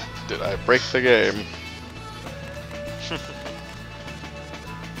 Did I break the game?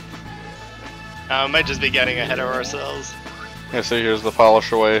 Might just be getting ahead of ourselves. Yeah, so here's the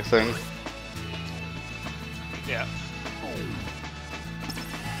polish away thing. Yeah.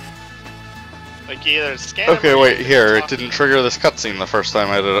 Like you either scan. Okay, or wait, you here. It talk- didn't trigger this cutscene the first time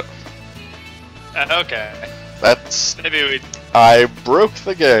I did it. Okay. That's... Maybe I broke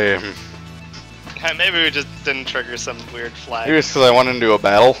the game. we just didn't trigger some weird flag. Maybe it's because I went into a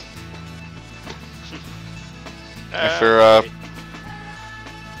battle. If you're, maybe.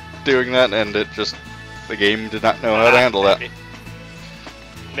 doing that and it just... The game did not know how to handle that. Maybe.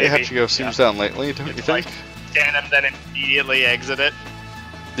 Hey, Hachiko seems down lately, don't you It's think? like scan and then immediately exit it.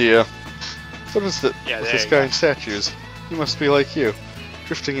 Yeah. What is it Yeah, with there this you guy go. in statues? He must be like you,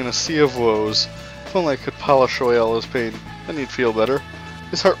 drifting in a sea of woes. If only I could polish away all his pain, then he'd feel better.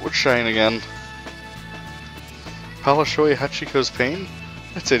 His heart would shine again. Polish away Hachiko's pain?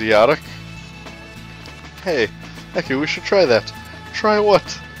 That's idiotic. Hey, Eku, we should try that. Try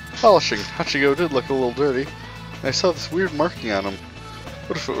what? Polishing. Hachiko did look a little dirty. I saw this weird marking on him.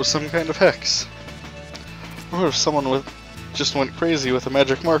 What if it was some kind of hex? Or what if someone just went crazy with a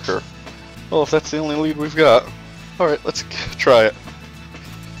magic marker? Well, if that's the only lead we've got. Alright, let's try it.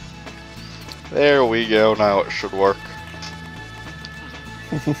 There we go, now it should work.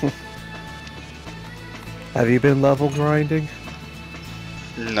 have you been level grinding?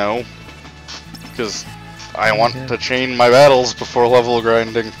 No. Because I want to chain my battles before level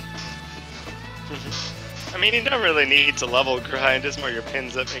grinding. I mean, you don't really need to level grind. It's more your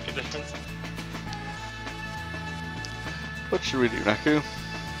pins that make a difference. What should we do, Neku?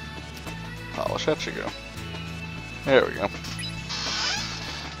 Polish Hachiko. There we go.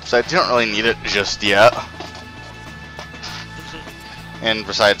 Besides, you don't really need it just yet. And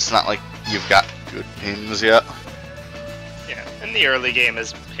besides, it's not like you've got good pins yet. Yeah, and the early game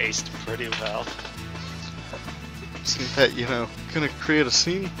is paced pretty well. Isn't that, gonna create a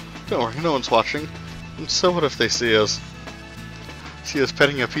scene? Don't worry, no one's watching. And so what if they see us? See us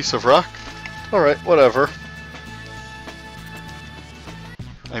petting a piece of rock? Alright, whatever.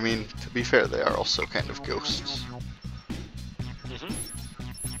 I mean, to be fair, they are also kind of ghosts.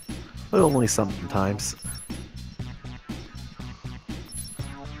 But only sometimes.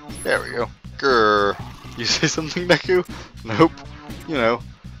 There we go. Grr. You say something, Neku? Nope. You know,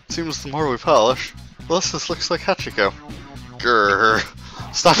 seems the more we polish, the less this looks like Hachiko. Grr.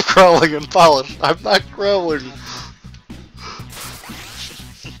 Stop crawling and polish. I'm not crawling.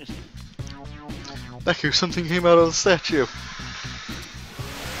 Neku, something came out of the statue.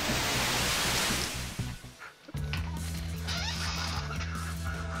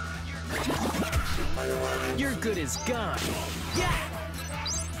 Your good is gone. Yeah.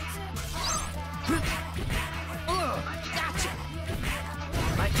 Gotcha.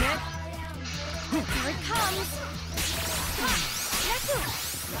 I can't. Here it comes. Neku.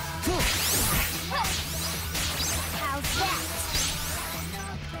 How's that?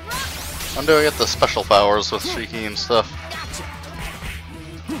 When do I get the special powers with Shiki and stuff?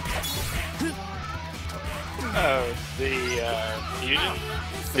 Oh, the fusion?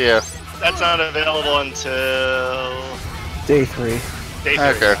 Yeah. That's not available until Day 3. day 3.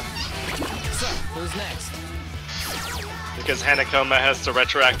 Okay. So, who's next? Because Hanakoma has to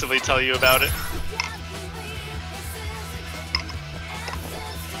retroactively tell you about it.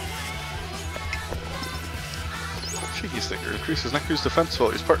 Shiki sticker increases Neku's defense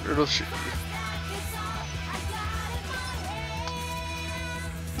while he's partnered with Shiki.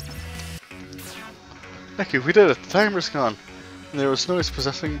 Neku, we did it. The timer's gone. And there was noise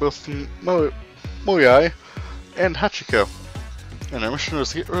possessing both Moyai and Hachiko. And our mission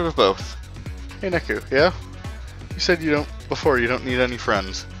was to get rid of both. Hey Neku, yeah? You said you don't need any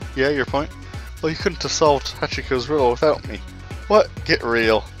friends. Yeah, your point? Well, you couldn't have solved Hachiko's riddle without me. What? Get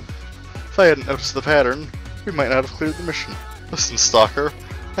real. If I hadn't noticed the pattern, we might not have cleared the mission. Listen, Stalker,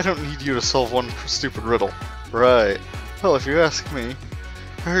 I don't need you to solve one stupid riddle. Right. Well, if you ask me.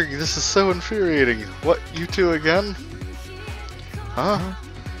 Herg, this is so infuriating. What, you two again? Huh?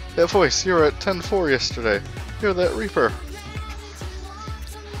 That voice, you were at 10-4 yesterday. You're that Reaper.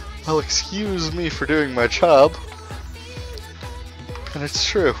 Well, excuse me for doing my job. And it's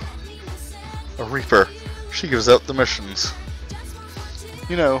true. A Reaper. She gives out the missions.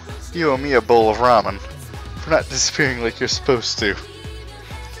 You know, you owe me a bowl of ramen for not disappearing like you're supposed to.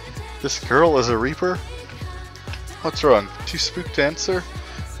 This girl is a Reaper? What's wrong? Too spooked to answer?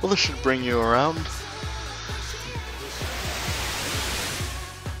 Well, this should bring you around.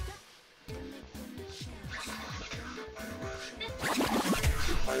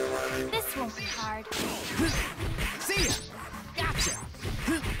 This won't be hard. See ya. Gotcha.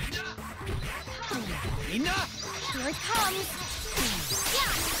 Enough. Here it comes.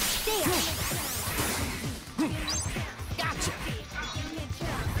 Yeah. There. Gotcha.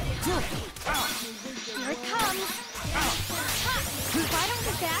 Here it comes. Why don't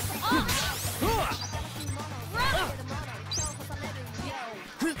you back off?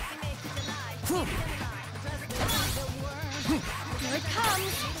 Here it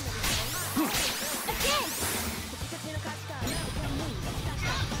comes. Again.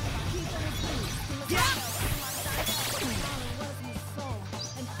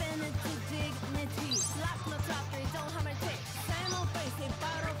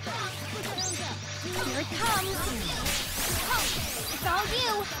 Here it comes. It's all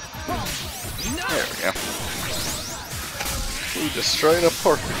you. There we go. We destroyed a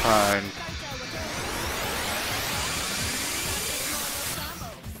porcupine.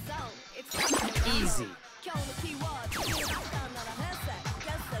 Easy.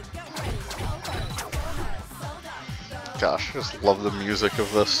 Gosh, I just love the music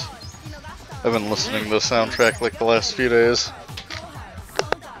of this. I've been listening to the soundtrack like the last few days.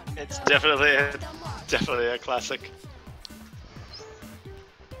 It's definitely a classic.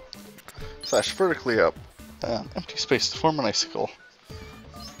 Slash vertically up. Empty space to form an icicle.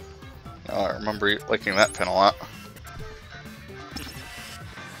 Oh, I remember liking that pin a lot.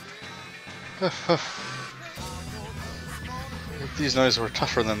 These noises were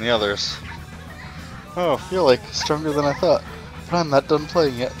tougher than the others. Oh, you're like stronger than I thought. But I'm not done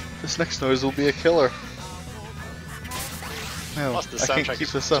playing yet. This next noise will be a killer. No, Plus the I can't soundtrack keep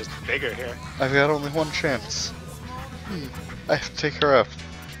is this up. just bigger here. I've got only one chance. I have to take her out.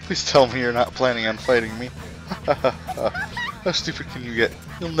 Please tell me you're not planning on fighting me. How stupid can you get?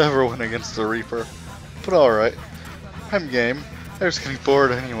 You'll never win against the Reaper. But alright. I'm game. I was getting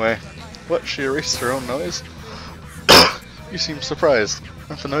bored anyway. What, she erased her own noise? You seem surprised.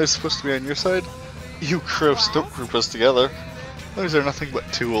 Aren't the noise supposed to be on your side? You crows don't group us together. Those are nothing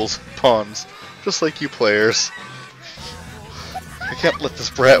but tools, pawns, just like you players. I can't let this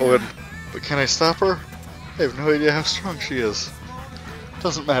brat win, but can I stop her? I have no idea how strong she is.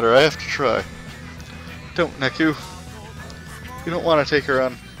 Doesn't matter, I have to try. Don't, Neku. You don't want to take her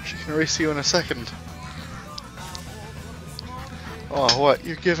on. She can erase you in a second. Oh, what?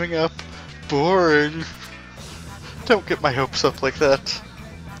 You're giving up? Boring. Don't get my hopes up like that.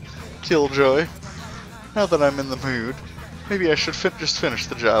 Killjoy. Now that I'm in the mood, maybe I should just finish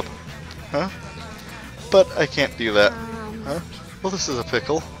the job. Huh? But I can't do that. Huh? Well, this is a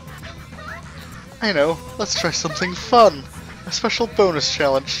pickle. I know. Let's try something fun. A special bonus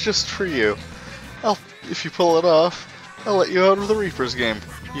challenge just for you. If you pull it off, I'll let you out of the Reapers game.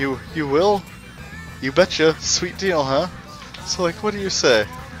 You will? You betcha. Sweet deal, huh? So, like, what do you say?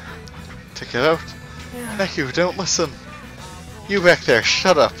 Take it out? Neku, don't listen. You back there,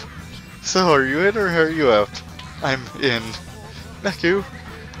 shut up. So, are you in or are you out? I'm in. Neku,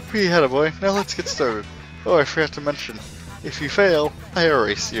 we had a boy. Now let's get started. Oh, I forgot to mention. If you fail, I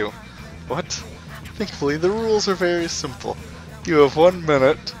erase you. What? Thankfully, the rules are very simple. You have 1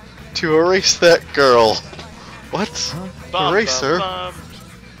 minute to erase that girl. What? Erase her?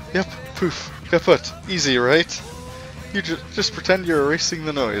 Yep, poof, kaput. Easy, right? You just pretend you're erasing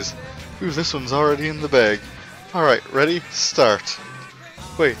the noise. Ooh, this one's already in the bag. Alright, ready? Start.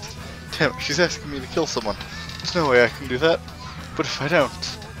 Wait, damn it, she's asking me to kill someone. There's no way I can do that. But if I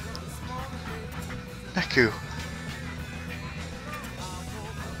don't... Neku.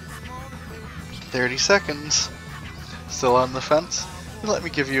 30 seconds. Still on the fence? Then let me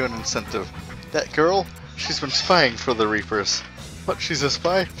give you an incentive. That girl, she's been spying for the Reapers. What, she's a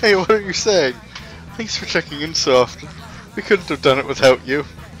spy? Hey, what are you saying? Thanks for checking in so often. We couldn't have done it without you.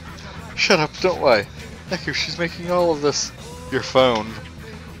 Shut up, don't lie. Neku, she's making all of this. Your phone.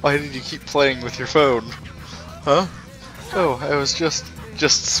 Why did you keep playing with your phone? Huh? Oh, I was just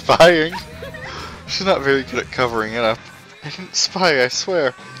spying. She's not very good at covering it up. I didn't spy, I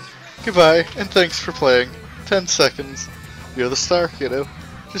swear. Goodbye, and thanks for playing. 10 seconds. You're the star, kiddo.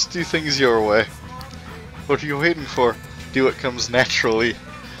 Just do things your way. What are you waiting for? Do what comes naturally.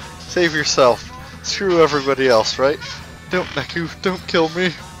 Save yourself. Screw everybody else, right? Don't, Neku, don't kill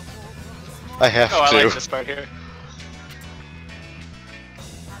me. I have to. I like this part here.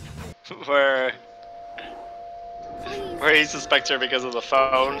 Where he suspects her because of the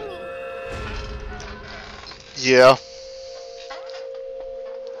phone. Yeah.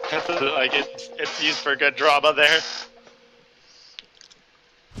 Like it's used for good drama there.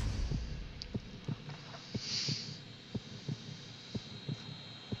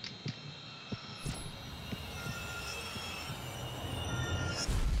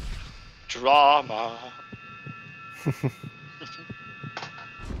 Drama.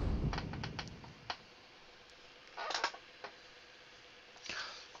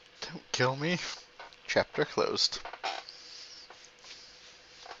 Don't kill me. Chapter closed.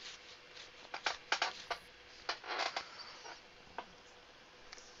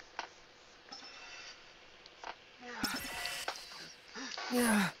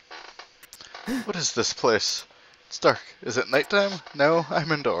 What is this place? It's dark. Is it nighttime? No,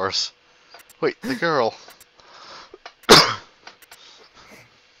 I'm indoors. Wait, the girl.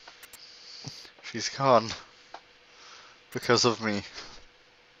 She's gone. Because of me.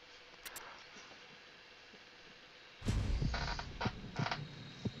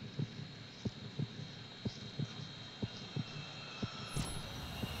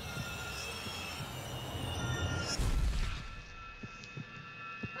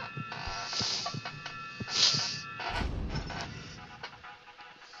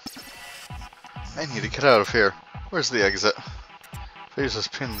 I need to get out of here. Where's the exit? There's this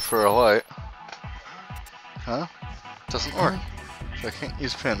pin for a light. Huh? Doesn't work. So I can't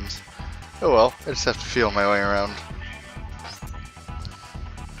use pins. Oh well, I just have to feel my way around.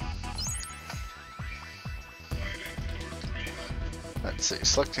 Let's see,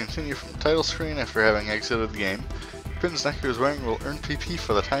 select continue from the title screen after having exited the game. Pins Neku is wearing will earn PP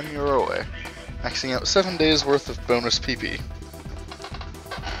for the time you are away, maxing out 7 days worth of bonus PP.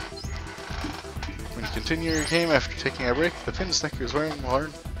 When you continue your game after taking a break, the pins Neku is wearing will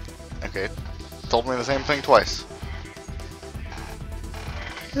earn... Okay, told me the same thing twice.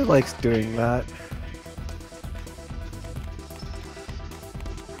 He likes doing that.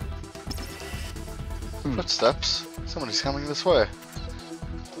 Footsteps. Somebody's coming this way.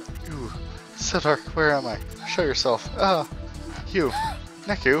 Ooh, so dark. Where am I? Show yourself. Ah, you,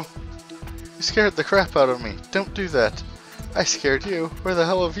 Neku. You scared the crap out of me. Don't do that. I scared you. Where the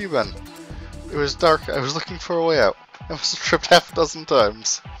hell have you been? It was dark. I was looking for a way out. I must have tripped half a dozen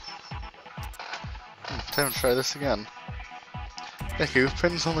times. Time to try this again. Neku,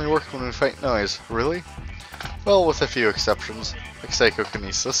 pins only work when we fight noise. Really? Well, with a few exceptions, like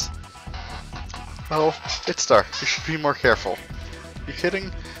psychokinesis. Well, it's dark. You should be more careful. You kidding?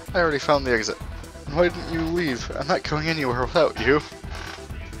 I already found the exit. And why didn't you leave? I'm not going anywhere without you.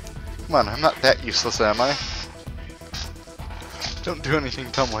 Come on, I'm not that useless, am I? Don't do anything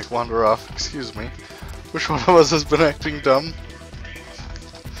dumb like wander off. Excuse me. Which one of us has been acting dumb?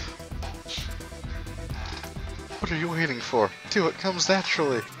 What are you waiting for? Do what comes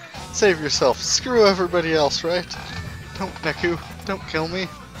naturally. Save yourself. Screw everybody else, right? Don't, Neku. Don't kill me.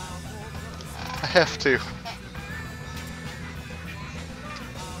 I have to.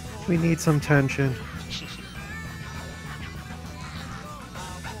 We need some tension.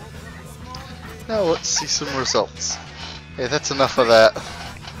 Now let's see some results. Hey, that's enough of that.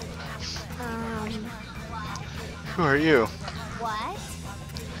 Who are you? What?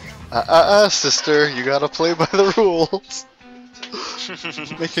 Sister, you gotta play by the rules.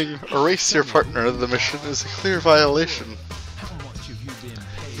 Making erase your partner of the mission is a clear violation.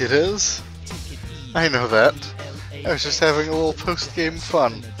 It is? I know that. I was just having a little post-game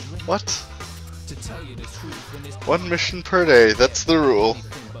fun. What? One mission per day, that's the rule.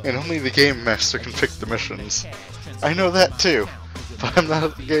 And only the Game Master can pick the missions. I know that too, but I'm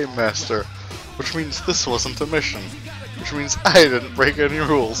not the Game Master. Which means this wasn't a mission. Which means I didn't break any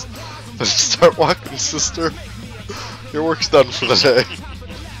rules. Let's start walking, sister. Your work's done for the day.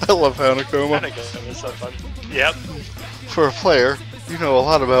 I love Hanakoma. Hanakoma is so fun. Yep. For a player, you know a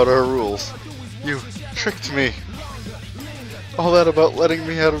lot about our rules. You tricked me. All that about letting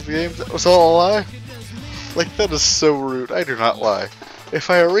me out of the game, that was all a lie? Like, that is so rude. I do not lie. If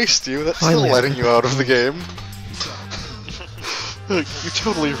I erased you, that's still letting you out of the game. You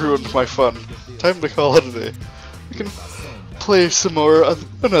totally ruined my fun. Time to call it a day. We can play some more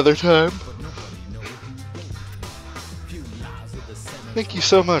another time. Thank you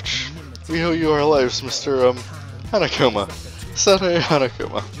so much. We owe you our lives, Mr. Hanakoma. Sane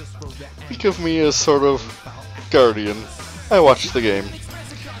Hanakoma. Think of me as sort of guardian. I watch the game.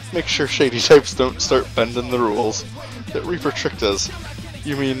 Make sure shady types don't start bending the rules. That Reaper tricked us.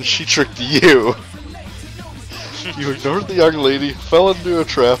 You mean she tricked you? You ignored the young lady, fell into a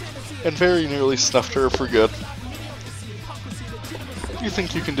trap, and very nearly snuffed her for good. You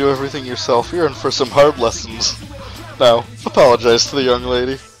think you can do everything yourself, you're in for some hard lessons. Now, apologize to the young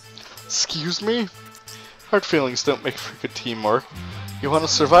lady. Excuse me? Hard feelings don't make for good teamwork. You want to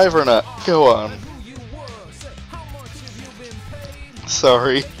survive or not? Go on.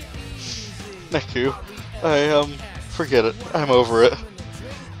 Sorry. Neku, forget it. I'm over it.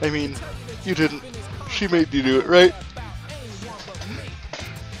 I mean, you didn't. She made you do it, right?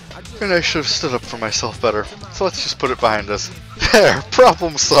 And I should have stood up for myself better. So let's just put it behind us. There!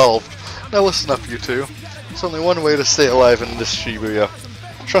 Problem solved! Now listen up, you two. There's only one way to stay alive in this Shibuya.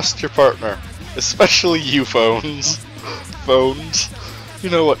 Trust your partner. Especially you, Phones. Phones. You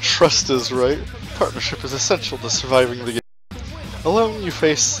know what trust is, right? Partnership is essential to surviving the game. Alone, you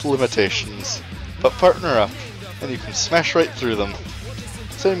face limitations. But partner up, and you can smash right through them.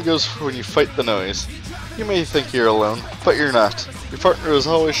 Same goes for when you fight the noise. You may think you're alone, but you're not. Your partner is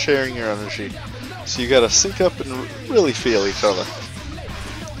always sharing your energy. So you gotta sync up and really feel each other.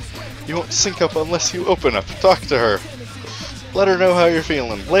 You won't sync up unless you open up, talk to her. Let her know how you're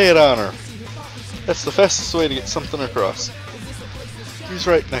feeling, lay it on her. That's the fastest way to get something across. He's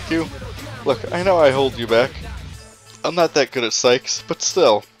right, Neku. Look, I know I hold you back. I'm not that good at psychs, but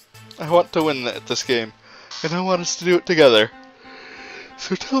still. I want to win at this game, and I want us to do it together.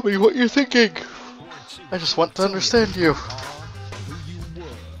 So tell me what you're thinking. I just want to understand you.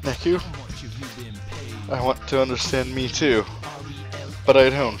 Neku, I want to understand me too. But I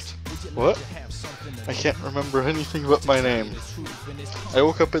don't. What? I can't remember anything but my name. I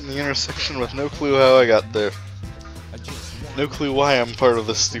woke up in the intersection with no clue how I got there. No clue why I'm part of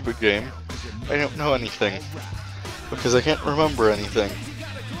this stupid game. I don't know anything. Because I can't remember anything.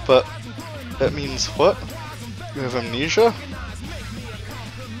 But that means what? You have amnesia?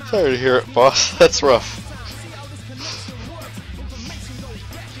 Sorry to hear it, boss. That's rough.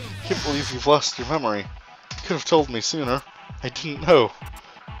 Can't believe you've lost your memory. You could have told me sooner. I didn't know.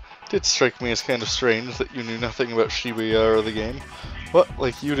 It did strike me as kind of strange that you knew nothing about Shibuya or the game. What,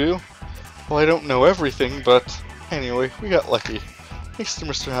 like you do? Well, I don't know everything, but anyway, we got lucky. Thanks to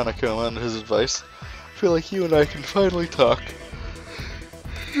Mr. Hanakoma and his advice. I feel like you and I can finally talk.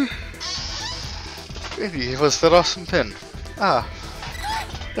 Maybe it was that awesome pin. Ah,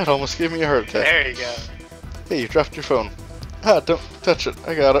 that almost gave me a heart attack. There you go. Hey, you dropped your phone. Ah, don't touch it.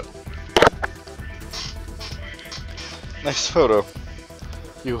 I got it. Nice photo.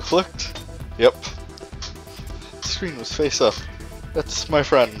 You flicked? Yep. The screen was face up. That's my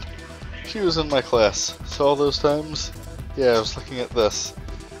friend. She was in my class, so all those times, yeah, I was looking at this.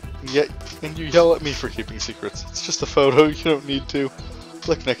 And you yell at me for keeping secrets. It's just a photo, you don't need to.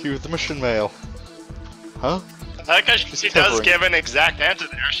 Look, Neku, the mission mail. Huh? Because she does covering. give an exact answer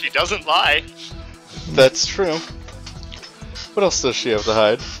there. She doesn't lie. That's true. What else does she have to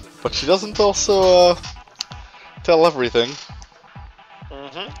hide? But she doesn't also tell everything.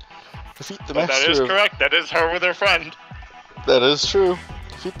 Mm-hmm. Defeat the But that master is of... correct. That is her with her friend. That is true.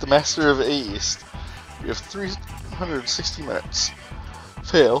 Defeat the master of A East. You have 360 minutes.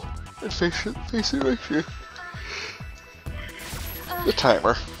 Fail and face it right here. The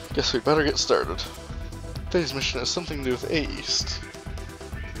timer. Guess we better get started. Today's mission has something to do with A East.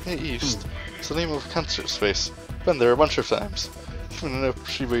 A East. It's the name of a concert space. Been there a bunch of times. Even know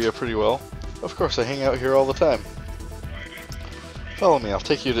Shibuya pretty well. Of course, I hang out here all the time. Follow me, I'll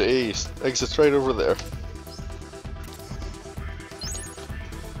take you to A East. Exit's right over there.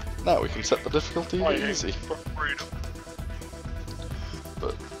 Now we can set the difficulty to easy.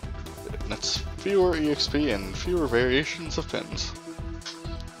 But it's fewer EXP and fewer variations of pins.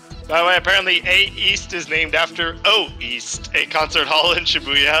 By the way, apparently A East is named after O East, a concert hall in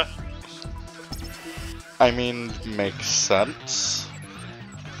Shibuya. I mean, makes sense.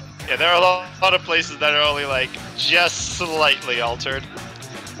 Yeah, there are a lot of places that are only like just slightly altered.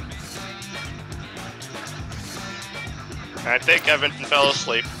 I think Evan fell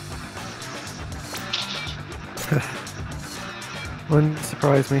asleep. Wouldn't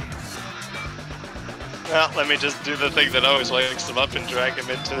surprise me. Well, let me just do the thing that always wakes him up and drag him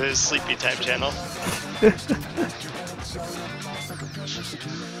into his sleepy time channel.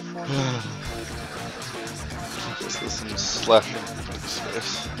 This is some slashing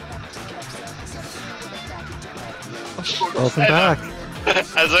space. Welcome back.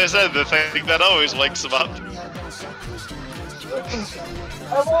 As I said, the thing that always wakes him up.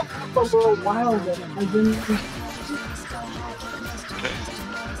 I woke up a little while ago. I didn't.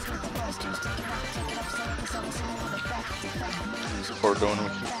 Before going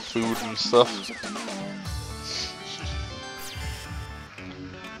with food and stuff.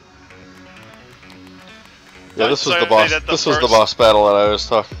 Yeah, this was the boss. This was the boss battle that I was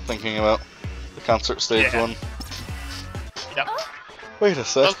thinking about. The concert stage one. Yep. Wait a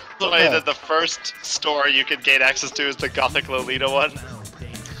sec. That's the way that the first store you could gain access to is the Gothic Lolita one.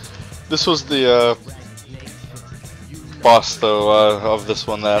 This was the boss though of this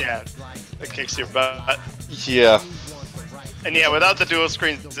one that. Yeah, that kicks your butt. Yeah. And yeah, without the dual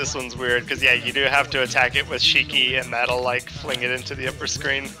screens, this one's weird because yeah, you do have to attack it with Shiki, and that'll like fling it into the upper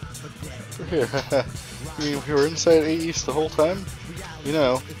screen. Here. You mean we were inside A East the whole time? You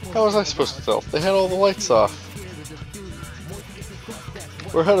know, how was I supposed to tell? They had all the lights off.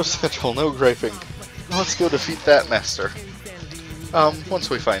 We're ahead of schedule, no griping. Now let's go defeat that master. Once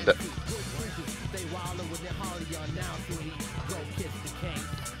we find it.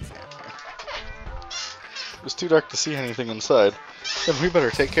 It was too dark to see anything inside. Then we better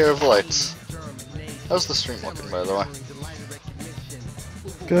take care of the lights. How's the stream looking, by the way?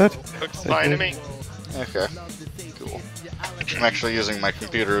 Good. Looks fine to me. Okay, cool. I'm actually using my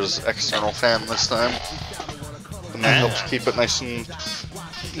computer's external fan this time. And that helps keep it nice and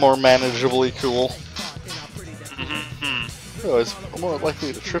more manageably cool. Otherwise, I'm more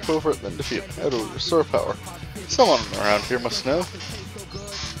likely to trip over it than defeat it. How do we restore power? Someone around here must know.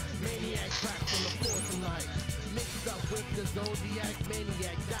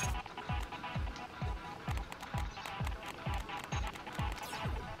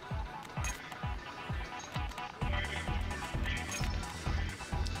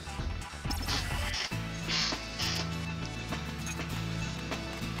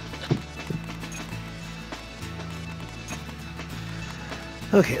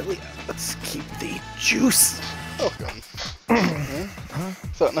 Okay, let's keep the juice. Welcome.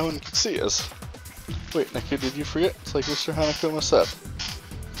 Thought no one could see us. Wait, Nicky, did you forget? It's like Mr. Hanakoma said.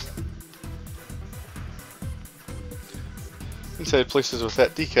 Inside places with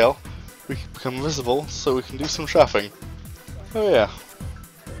that decal, we can become visible so we can do some shopping. Oh yeah.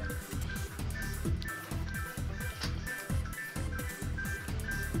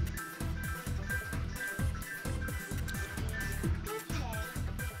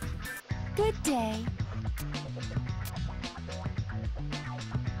 Good day.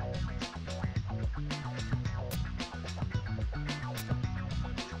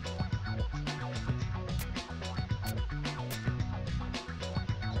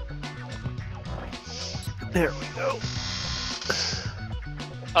 There we go.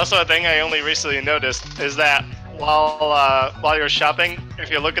 Also, a thing I only recently noticed is that while you're shopping,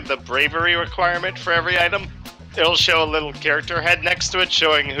 if you look at the bravery requirement for every item, it'll show a little character head next to it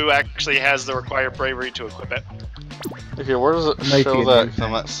showing who actually has the required bravery to equip it. Okay, where does it Might show be a that? new 'Cause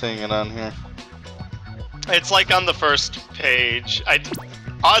I'm not seeing it on here. It's like on the first page.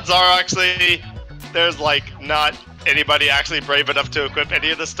 Odds are actually there's like not anybody actually brave enough to equip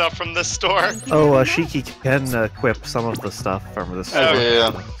any of the stuff from this store. Oh, Shiki can equip some of the stuff from the store. Okay,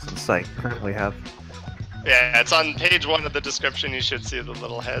 yeah. Since I currently have. Yeah, it's on page 1 of the description. You should see the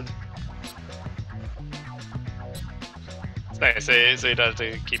little head. It's nice, so you don't have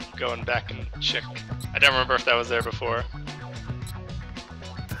to keep going back and check. I don't remember if that was there before.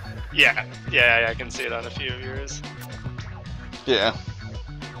 Yeah, I can see it on a few of yours. Yeah.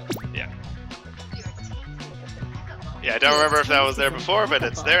 Yeah, I don't remember if that was there before, but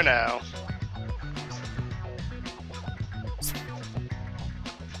it's there now.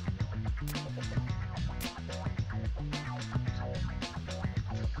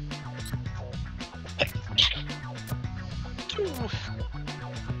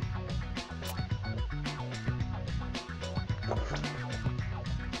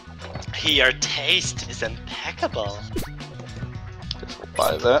 Your taste is impeccable. Guess we'll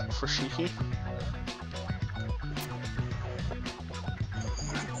buy that for Shiki.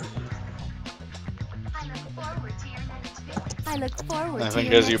 I look forward I to think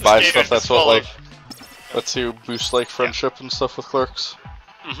your as you next buy This stuff, game that's is what full like of- lets you boost like friendship and stuff with clerks.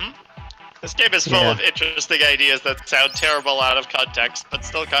 This game is full Yeah. of interesting ideas that sound terrible out of context, but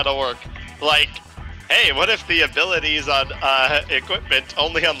still kind of work. Like, hey, what if the abilities on equipment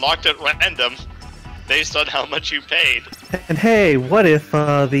only unlocked at random, based on how much you paid? And hey, what if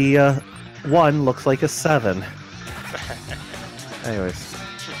the 1 looks like a 7? Anyways.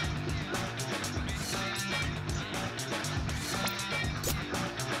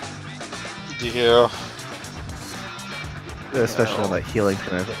 Yeah. Especially on that healing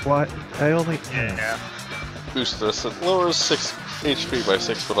thing. I was like, what? I only. Yeah. Boost this. It lowers 6 HP by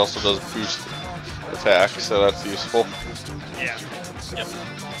 6, but also does boost attack, so that's useful. Yeah. Yep.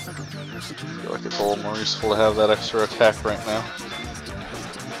 I feel like it's a little more useful to have that extra attack right now.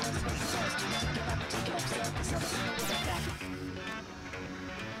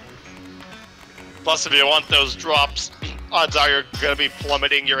 Plus, if you want those drops, odds are you're gonna be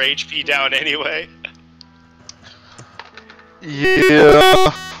plummeting your HP down anyway.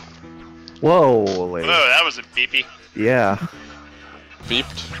 Yeah. Whoa, wait. Whoa, that was a beepy. Yeah.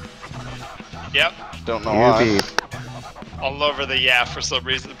 Beeped. Yep. Don't know You why. beep. All over the yeah for some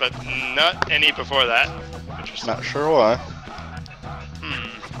reason, but not any before that. Interesting. Not sure why.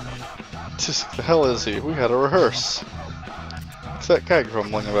 Hmm. Just the hell is he? We gotta rehearse. What's that guy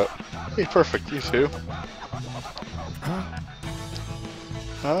grumbling about? Hey, perfect, you two.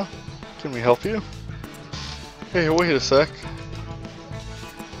 Huh? Can we help you? Hey, wait a sec.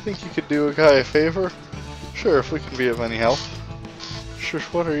 Think you could do a guy a favor? Sure, if we can be of any help. Sure,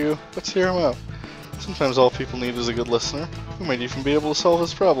 what are you? Let's hear him out. Sometimes all people need is a good listener. We might even be able to solve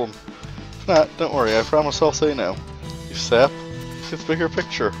his problem. If not, don't worry, I promise I'll say no. You sap. Get the bigger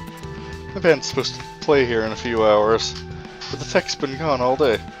picture. My band's supposed to play here in a few hours, but the tech's been gone all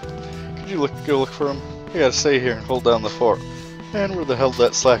day. Could you go look for him? I gotta stay here and hold down the fort. Man, where the hell did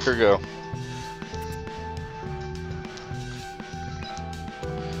that slacker go?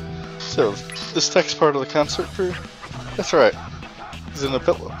 So, this tech's part of the concert crew? That's right. He's in a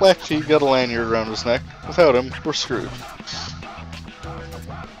black tee, got a lanyard around his neck. Without him, we're screwed.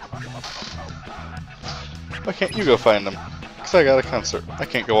 Why can't you go find him? 'Cause I got a concert. I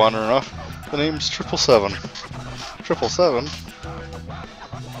can't go on or off. The name's 777. 777?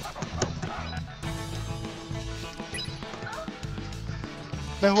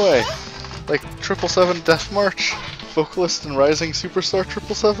 No way. Like 777 Death March? Vocalist and rising superstar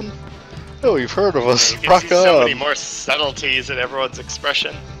 777? Oh, you've heard of us. You can Rock see so many on! more subtleties in everyone's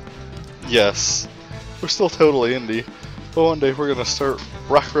expression. Yes. We're still totally indie, but one day we're gonna start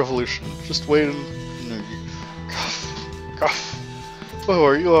Rock Revolution. Just wait and... Cough. Cough. Whoa,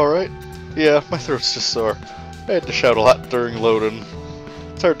 are you alright? Yeah, my throat's just sore. I had to shout a lot during load-in.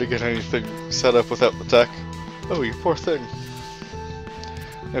 It's hard to get anything set up without the tech. Oh, you poor thing.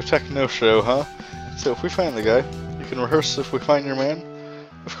 No tech, no show, huh? So if we find the guy, you can rehearse if we find your man?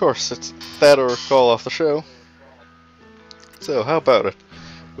 Of course, it's that or a call off the show. So, how about it?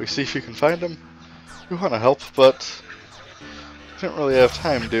 We see if you can find him? We want to help, but we don't really have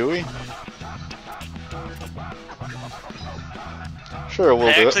time, do we? Sure, we'll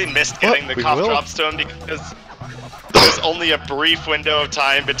I do actually it. missed getting What? the We cough will? drops to him because there's only a brief window of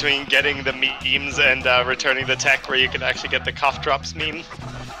time between getting the memes and returning the tech where you can actually get the cough drops meme.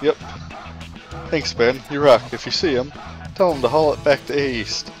 Yep. Thanks, Ben. You rock. If you see him, tell him to haul it back to A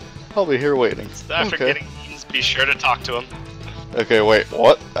East. I'll be here waiting. So after Okay. getting memes, be sure to talk to him. Okay, wait,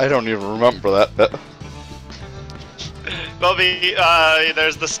 what? I don't even remember that bit. Well,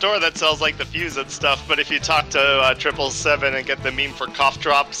 there's the store that sells like the fuse and stuff, but if you talk to 777 and get the meme for cough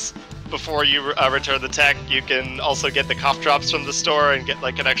drops, before you return the tech, you can also get the cough drops from the store and get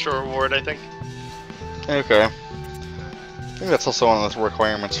like an extra reward, I think. Okay. I think that's also one of the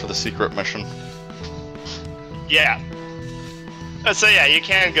requirements for the secret mission. Yeah. So yeah, you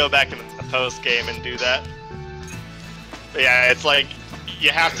can go back in the post game and do that. But yeah, it's like you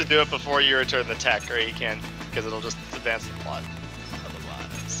have to do it before you return the tech, or you can't, because it'll just advance the plot.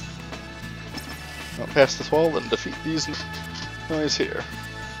 Otherwise. Not past this wall, then defeat these noise here.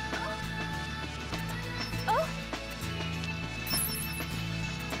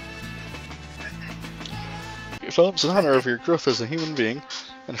 Phillips, in honor of your growth as a human being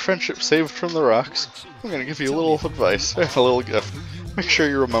and friendship saved from the rocks, I'm gonna give you a little advice, a little gift. Make sure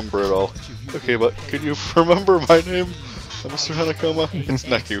you remember it all. Okay, but can you remember my name, Mr. Hanakoma? It's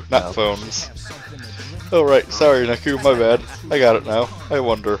Neku, not Phones. Oh right, sorry Neku, my bad. I got it now. I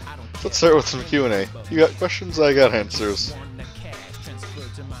wonder. Let's start with some Q&A. You got questions, I got answers.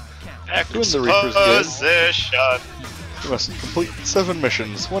 Doing the Reaper's game, you must complete 7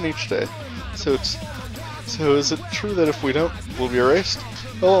 missions, 1 each day. So is it true that if we don't, we'll be erased?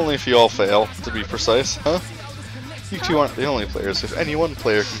 Well, only if you all fail, to be precise, huh? You two aren't the only players. If any one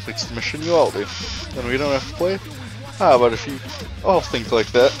player completes the mission, you all do. Then we don't have to play? Ah, but if you all think like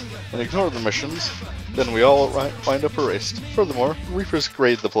that, and ignore the missions, then we all wind up erased. Furthermore, Reapers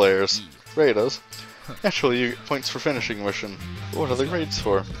grade the players. Grade us. Naturally, you get points for finishing the mission. But what are the grades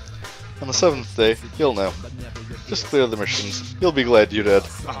for? On the 7th day, you'll know. Just clear the missions. You'll be glad you did.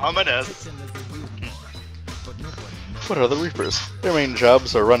 Ominous. What are the Reapers? Their main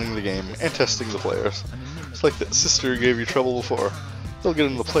jobs are running the game and testing the players. It's like that sister who gave you trouble before. They'll get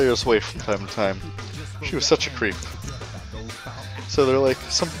in the players' way from time to time. She was such a creep. So they're like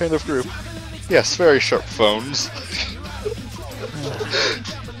some kind of group. Yes, very sharp Phones.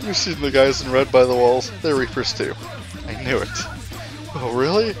 You've seen the guys in red by the walls. They're Reapers too. I knew it. Oh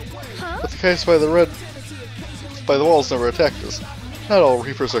really? But the guys by the walls never attacked us. Not all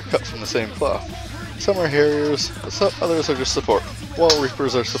Reapers are cut from the same cloth. Some are Harriers, but some others are just support. While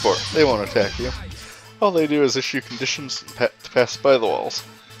Reapers are support, they won't attack you. All they do is issue conditions to pass by the walls,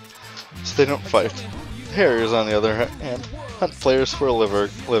 so they don't fight. The Harriers, on the other hand, hunt players for a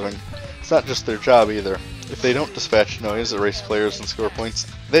living. It's not just their job either. If they don't dispatch noise, erase players, and score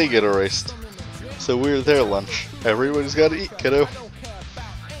points, they get erased. So we're their lunch. Everybody's gotta eat, kiddo.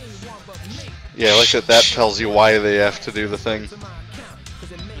 Yeah, I like that tells you why they have to do the thing.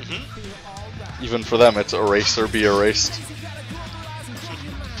 Even for them, it's erase or be erased.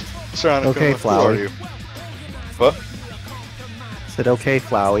 Mr. Hanakoma, Okay, who are Flowey. you? What? Said okay,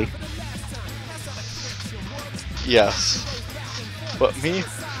 Flowey. Yes. But me?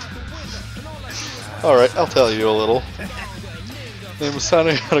 Alright, I'll tell you a little. Name is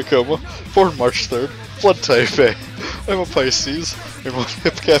Sane Hanakoma, born March 3rd, blood type A. I'm a Pisces, and one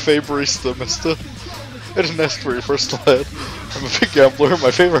hip cafe barista, mister. I didn't ask for your first lad. I'm a big gambler,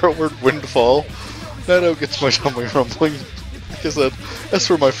 my favorite word, windfall. Nato gets my tummy rumbling. Like I said, as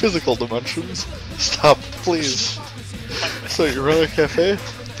for my physical dimensions, stop, please. So you run a cafe? I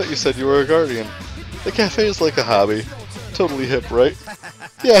thought you said you were a guardian. The cafe is like a hobby. Totally hip, right?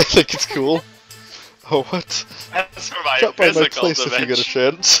 Yeah, I think it's cool. Oh, what? That's for my Drop by my physical place if you get a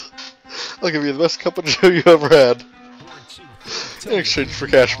dimension. chance. I'll give you the best cup of joe you ever had. In exchange for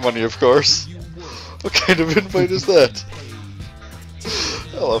cash money, of course. What kind of invite is that?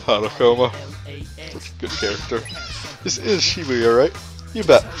 I love Hanakoma. Such a good character. This is Shibuya, right? You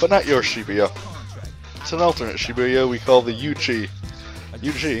bet, but not your Shibuya. It's an alternate Shibuya we call the UG.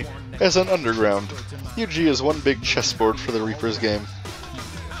 UG as an underground. UG is one big chessboard for the Reaper's game.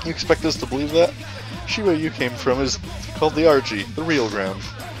 You expect us to believe that? Shibuya you came from is called the RG, the real ground.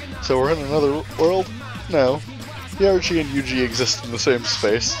 So we're in another world? No. The RG and UG exist in the same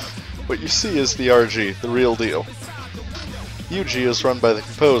space. What you see is the RG, the real deal. UG is run by the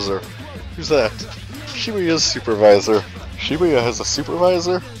composer. Who's that? Shibuya's supervisor. Shibuya has a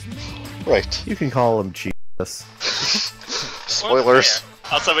supervisor? Right. You can call him Jesus. Spoilers.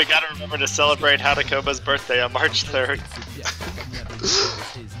 Yeah. Also, we gotta remember to celebrate Hanakoma's birthday on March 3rd.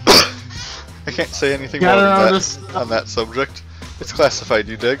 I can't say anything Yeah, more no, than this- that on that subject. It's classified,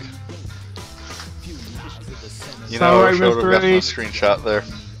 you dig? You So, know, I right, showed have Mr. got no A? screenshot there.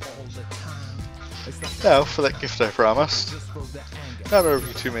 Now, for that gift I promised. Not are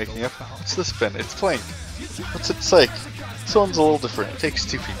you two making up. What's this pin? It's Plank. What's it psych? This one's a little different. It takes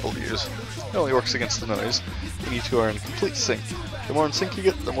 2 people to use. It only works against the noise. And you two are in complete sync. The more in sync you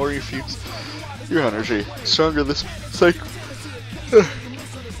get, the more you fuse your energy. The stronger this psych.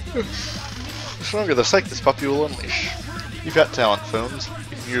 The stronger the psych this puppy will unleash. You've got talent, Phones.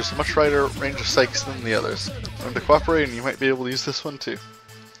 You can use a much wider range of psychs than the others. Learn to cooperate and you might be able to use this one too.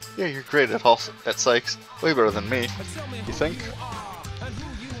 Yeah, you're great at Sykes. Way better than me. You think?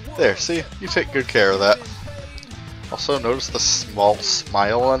 There, see? You take good care of that. Also, notice the small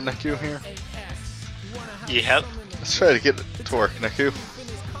smile on Neku here? Yep. Let's try to get it to work, Neku.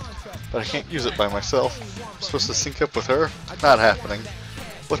 But I can't use it by myself. I'm supposed to sync up with her? Not happening.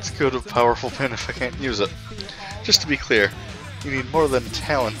 What's good of powerful pin if I can't use it? Just to be clear, you need more than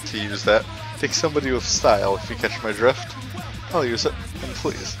talent to use that. Take somebody with style if you catch my drift. I'll use it, and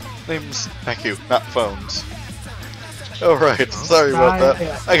please. Name's Neku, not Phones. Oh right, sorry about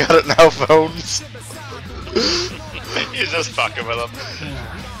that. I got it now, Phones. You're just fucking with him.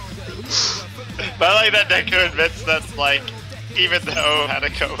 But I like that Neku admits that, like, even though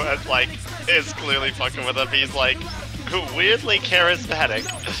Hanako is clearly fucking with him, he's like weirdly charismatic.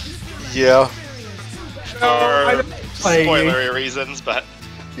 Yeah. For spoilery reasons, but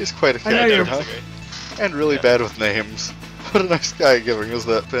He's quite a I know character, you're- huh? And really bad with names. What a nice guy giving us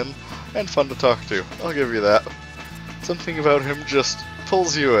that pin. And fun to talk to, I'll give you that. Something about him just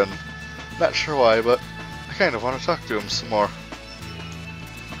pulls you in. Not sure why, but I kind of want to talk to him some more.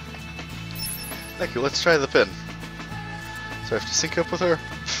 Neku, let's try the pin. So I have to sync up with her?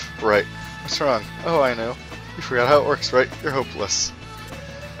 Right. What's wrong? Oh, I know. You forgot how it works, right? You're hopeless.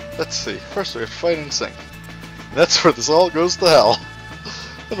 Let's see. First we have to fight in sync. And that's where this all goes to hell.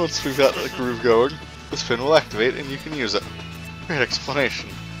 And once we've got the groove going, this pin will activate and you can use it. Great explanation.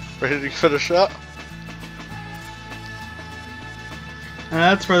 Ready to give it a shot? And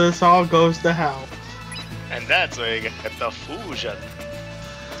that's where this all goes to hell. and that's where you get the fusion.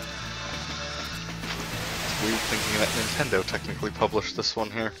 It's weird thinking that Nintendo technically published this one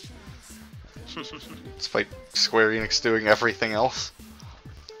here. Despite Square Enix doing everything else.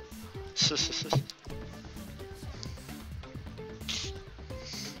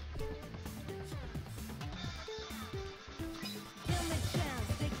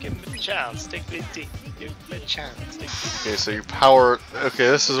 Give me a chance, take me deep. Give me a chance, take me Okay, so you power... Okay,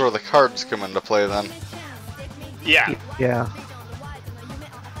 this is where the cards come into play then. Yeah. Yeah.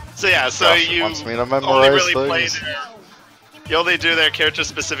 So yeah, so Josh you wants me to only memorize really play things. you only do their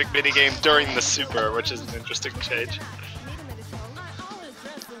character-specific minigame during the Super, which is an interesting change.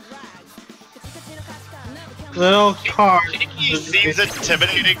 Little card. He seems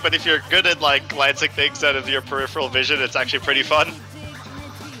intimidating, but if you're good at like glancing things out of your peripheral vision, it's actually pretty fun.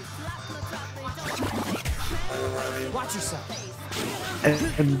 Watch yourself.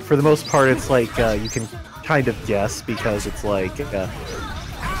 And for the most part, it's like you can kind of guess because it's like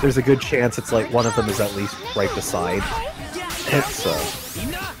there's a good chance it's like one of them is at least right beside it. So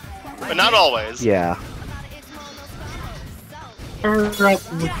But not always. yeah, I forgot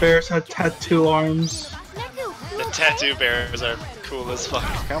that the bears had tattoo arms. The tattoo bears are cool as fuck.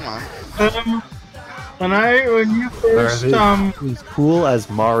 Come on. When you first he's cool as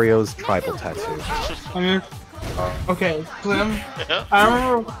Mario's tribal tattoo. okay, Slim. Yeah. I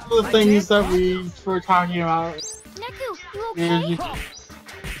remember one of the things that we were talking about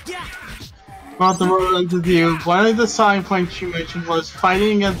about the road interview. One of the sign points you mentioned was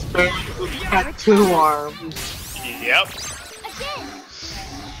fighting against bears with tattoo arms. Yep.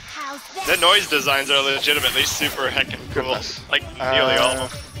 The noise designs are legitimately super heckin' cool. Goodness. Like nearly all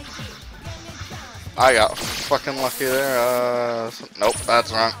of them. I got fucking lucky there. Nope,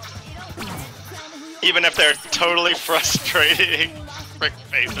 that's wrong. Even if they're totally frustrating frick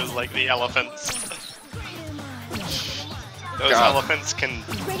faces like the elephants. Those God. elephants can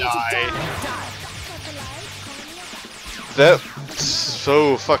die. That's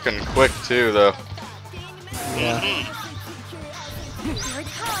so fucking quick too, though.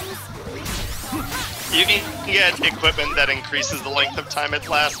 You can get equipment that increases the length of time it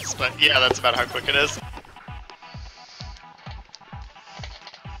lasts, but yeah, that's about how quick it is.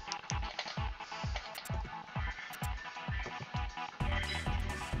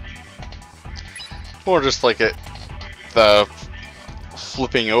 Or just like the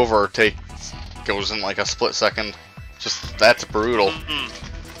flipping over goes in like a split second. Just that's brutal.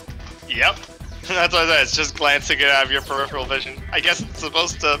 Yep. That's what I said, it's just glancing it out of your peripheral vision. I guess it's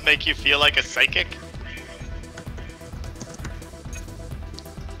supposed to make you feel like a psychic.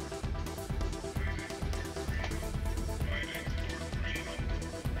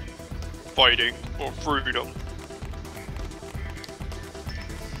 Fighting for freedom.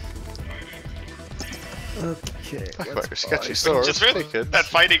 Okay. Quite a sketchy sword. Just really Take it. that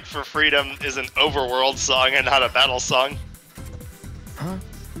fighting for freedom is an overworld song and not a battle song. Huh?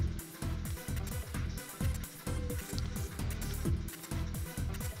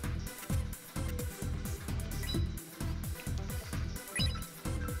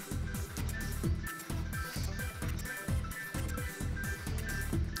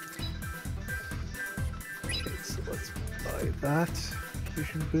 that.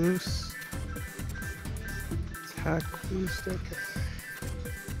 Fusion boost. Attack boost, okay.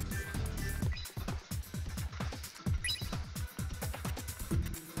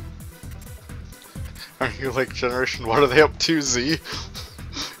 Are you like Generation, what are they up to, Z?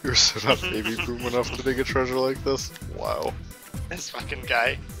 You're so not baby boom enough to dig a treasure like this? Wow. This fucking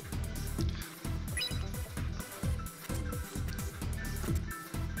guy.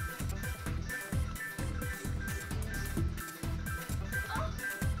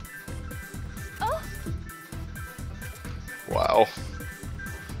 Wow.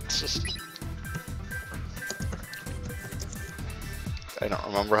 It's just... I don't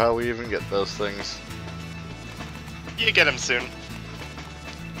remember how we even get those things. You get him soon.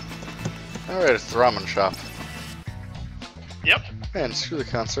 Alright, it's the ramen shop. Yep. Man, screw the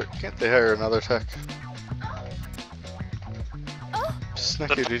concert. Can't they hire another tech? Snacky,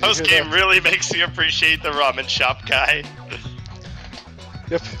 The did you post hear game that? really makes you appreciate the ramen shop guy.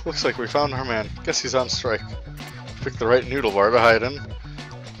 Yep, looks like we found our man. Guess he's on strike. Picked the right noodle bar to hide in.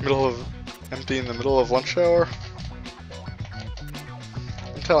 Empty in the middle of lunch hour.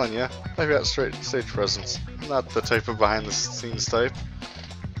 I'm telling you, I've got straight stage presence. I'm not the type of behind the scenes type.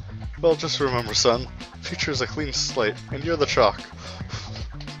 Well, just remember, son, future is a clean slate, and you're the chalk.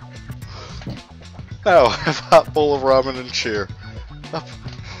 Now, have a hot bowl of ramen and cheer. Up.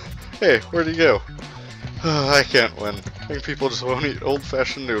 Hey, where'd he go? I can't win. I think people just won't eat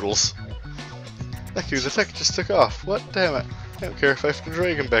old-fashioned noodles. Thank you, the tech just took off. What? Damn it. I don't care if I have to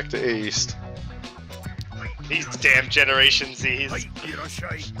drag him back to A East. These damn Generation Zs.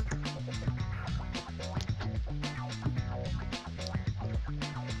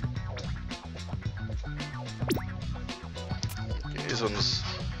 Okay, these ones...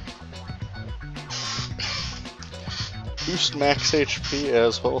 Boost max HP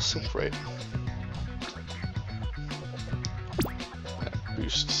as well as sync rate. That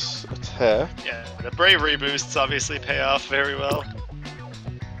boosts attack Yeah, the bravery boosts obviously pay off very well.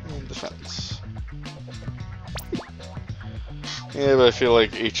 and defense. Yeah, but I feel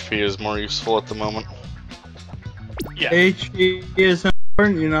like HP is more useful at the moment. Yeah, HP is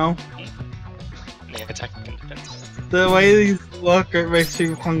important, you know. yeah, attack and defense. The way these look, it makes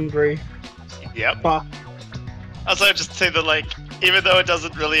you hungry. Yep. Fuck. Also, I'd just say that, like, even though it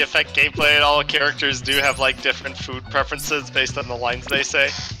doesn't really affect gameplay at all, characters do have, like, different food preferences based on the lines they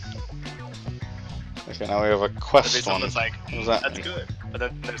say. Okay, now we have a Maybe quest one. someone's like, What does that that's mean? good. But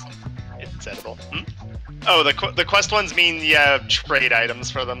then there's, it's edible. Hmm? Oh, the quest ones mean, yeah, trade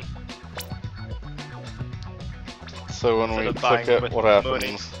items for them. So when Instead we of click buying it, with what money.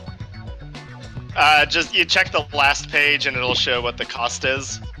 happens? Just, you check the last page and it'll show what the cost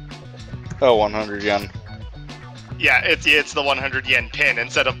is. Oh, 100 yen. Yeah, it's the 100 yen pin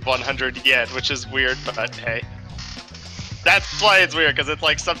instead of 100 yen, which is weird, but hey. That's why it's weird, because it's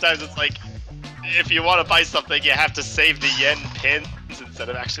like, sometimes it's like, if you want to buy something, you have to save the yen pins instead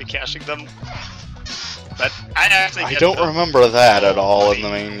of actually cashing them. But I actually I get don't the remember that at all in the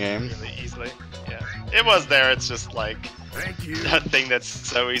money main game. really easily. Yeah, it was there. It's just like that thing that's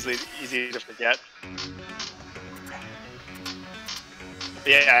so easy to forget.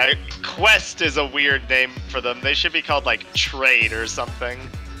 Yeah, quest is a weird name for them. They should be called like trade or something.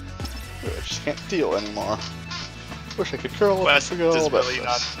 I just can't deal anymore. Wish I could curl up and Quest forget all is about really this.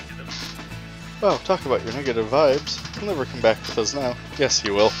 not. Wow, talk about your negative vibes. He'll never come back with us now. Yes,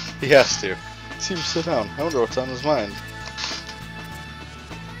 he will. He has to. See him sit down. I wonder what's on his mind.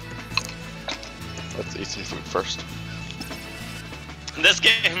 Let's eat some food first. This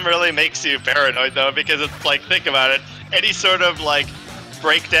game really makes you paranoid though, because it's like, think about it. Any sort of like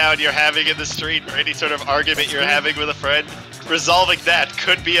breakdown you're having in the street, or any sort of argument you're having with a friend, resolving that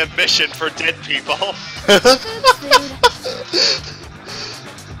could be a mission for dead people.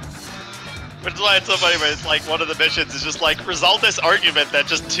 Which is why it's so funny, but it's like one of the missions is just like, resolve this argument that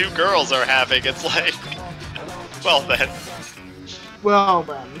just two girls are having. It's like, well then, Well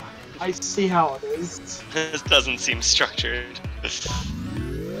then, I see how it is. this doesn't seem structured.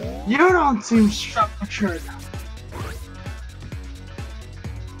 You don't seem structured.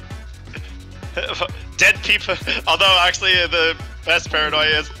 Dead people, although actually the best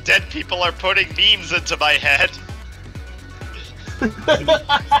paranoia is dead people are putting memes into my head.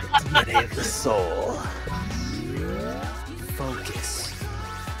 Unity of the soul. Focus.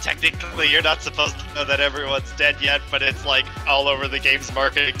 Technically, you're not supposed to know that everyone's dead yet, but it's like all over the game's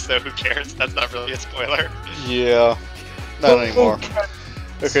marketing, so who cares? That's not really a spoiler. Yeah, not anymore.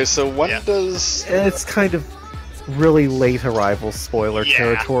 Okay, so when Yeah. does... It's kind of really late arrival spoiler Yeah.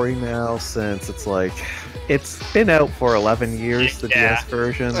 territory now, since it's like it's been out for 11 years, the Yeah. DS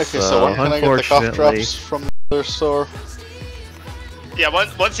version. Okay, so when can I get the cough unfortunately, drops from their store? Yeah,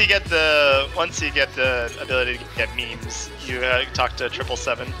 once you get the ability to get memes, you talk to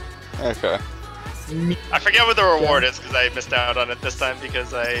 777. Okay. I forget what the reward is because I missed out on it this time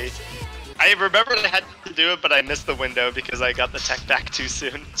because I remembered I had to do it, but I missed the window because I got the tech back too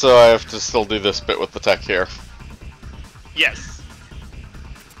soon. So I have to still do this bit with the tech here. Yes.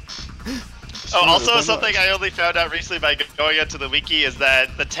 Oh, also something I only found out recently by going into the wiki is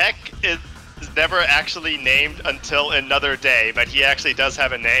that the tech is never actually named until another day, but he actually does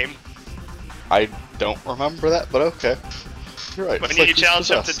have a name. I don't remember that, but okay. You're right. When it's you like he's challenge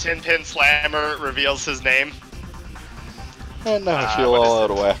him to possessed. Tin Pin Slammer, it reveals his name. And now I feel what all is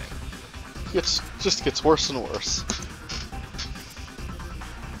out of whack. Just gets worse and worse.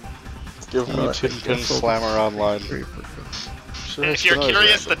 Give me I Tin Pin guess I'll Slammer online. If Sure, it's you're the noise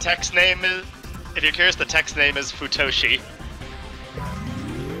curious, the random. text name is Futoshi.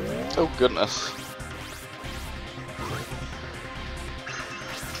 Oh goodness.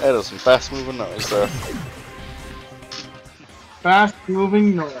 That is some fast moving noise there. Fast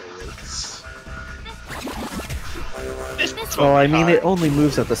moving noise. This Well, I mean, hard. it only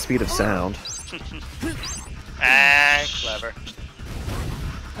moves at the speed of sound. Ah, clever.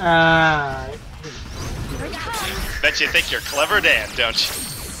 Bet you think you're clever, Dan, don't you?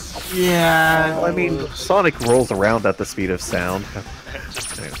 Yeah. Well, I mean, Sonic rolls around at the speed of sound.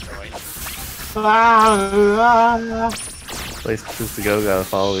 Just annoying. Places to go, gotta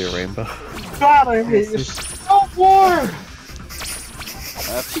follow your rainbow. God, I hate you so bored.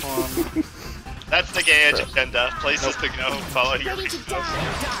 That's one. That's the gay agenda. Places to go, follow your Ready to rainbow.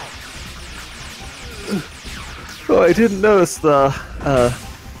 die. Oh, I didn't notice the,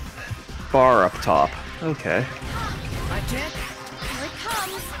 bar up top. Okay. Here it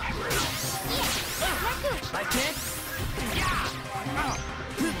comes.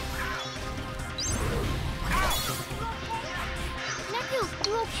 Neku,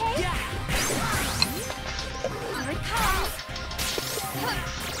 you okay? Here it comes.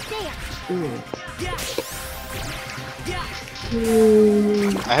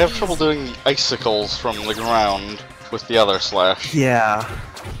 There. I have trouble doing icicles from the ground with the other slash. Yeah.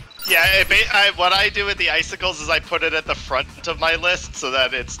 Yeah, what I do with the icicles is I put it at the front of my list so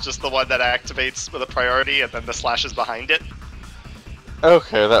that it's just the one that activates with a priority and then the slash is behind it.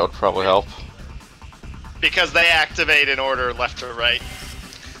 Okay, that would probably help. Because they activate in order left to right.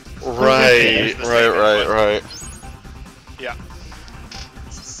 Right, the same right. Yeah.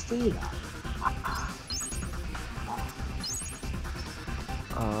 Stay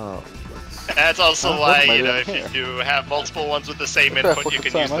That's also Oh, what why, am I you know, doing if here? you have multiple ones with the same Crap, input, look you at the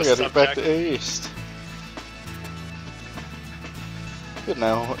can use time. I the gotta get back subject. to East. Good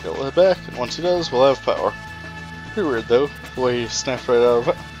now, he'll head back, and once he does, we'll have power. Pretty weird though, the way he snapped right out of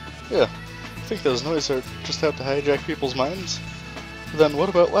it. Yeah, I think those noises are just out to hijack people's minds. But then what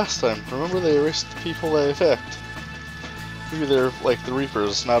about last time? Remember they erased the people they attacked? Maybe they're like the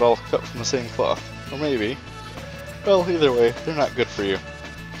Reapers, not all cut from the same cloth. Or maybe. Well, either way, they're not good for you.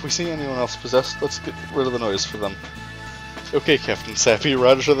 If we see anyone else possessed, let's get rid of the noise for them. Okay, Captain Sappy,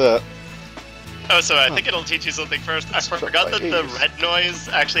 roger that. Oh, so I think it'll teach you something first. I Struck forgot by that the Ace. red noise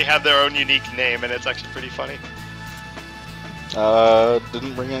actually have their own unique name, and it's actually pretty funny.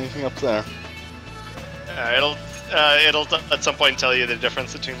 Didn't bring anything up there. It'll at some point tell you the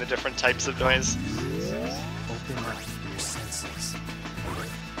difference between the different types of noise.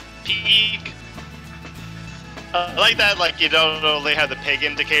 Pig. I like that, like, you don't only have the pig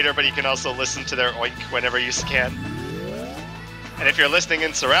indicator, but you can also listen to their oink whenever you can. And if you're listening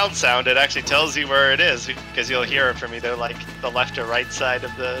in surround sound, it actually tells you where it is, because you'll hear it from either, like, the left or right side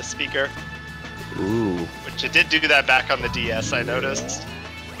of the speaker. Ooh. Which it did do that back on the DS, I noticed.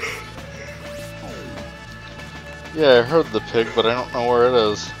 Yeah, I heard the pig, but I don't know where it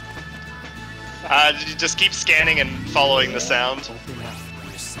is. You just keep scanning and following the sound.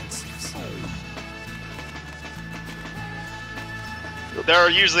 They're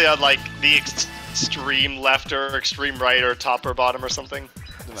usually on, like, the extreme left or extreme right or top or bottom or something.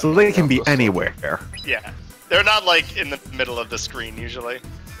 So they can be anywhere. Yeah. They're not, like, in the middle of the screen, usually.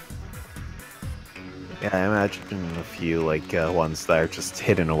 Yeah, I imagine a few, like, ones that are just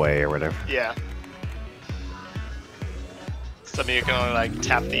hidden away or whatever. Yeah. Some of you can only, like,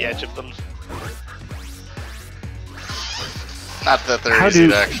 tap the edge of them. Not that they're How easy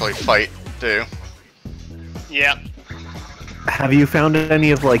do- to actually fight, too. Yeah. Have you found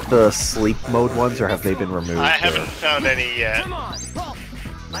any of, like, the sleep mode ones, or have they been removed? I haven't found any yet.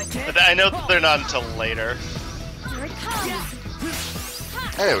 But I know they're not until later. Here it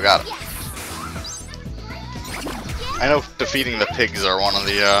comes. Hey, we got it. I know defeating the pigs are one of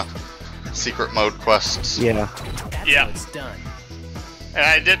the secret mode quests. Yeah. Yeah. And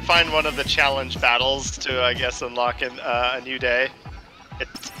I did find one of the challenge battles to, I guess, unlock in a new day.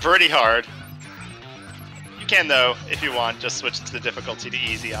 It's pretty hard. You can, though, if you want, just switch the difficulty to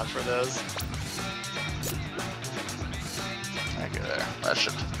easy on for those. Okay, there. That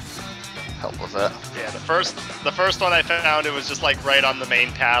should help with that. Yeah, the first one I found, it was just like right on the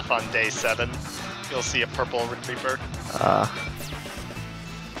main path on day 7. You'll see a purple Reaper.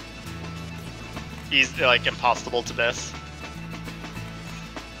 He's like impossible to miss.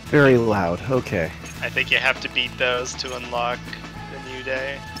 Very loud. Okay. I think you have to beat those to unlock the new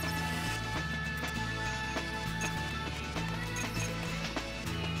day.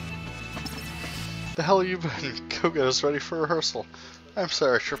 The hell you been? Go get us ready for rehearsal. I'm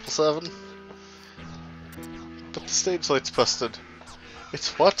sorry, 777. But the stage light's busted.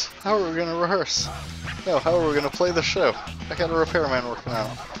 It's what? How are we gonna rehearse? No, how are we gonna play the show? I got a repairman working out.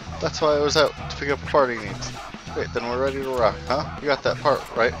 That's why I was out, to pick up party needs. Great, then we're ready to rock, huh? You got that part,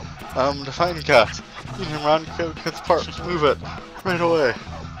 right? Define got. You can run, get the part, move it. Right away.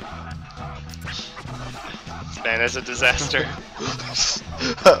 This man is a disaster.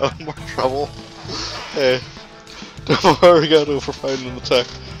 Uh-oh, more trouble. Hey, don't worry, got over finding an attack.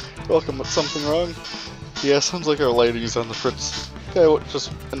 Welcome, but something wrong? Yeah, sounds like our lighting's on the fritz. Guy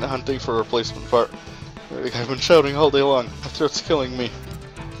just went hunting for a replacement part. I've been shouting all day long. My throat's killing me.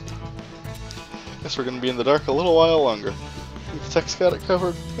 Guess we're gonna be in the dark a little while longer. If the tech's got it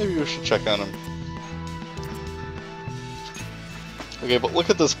covered, maybe we should check on him. Okay, but look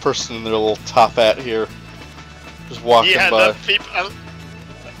at this person in their little top hat here. Just walking Yeah, by. the people.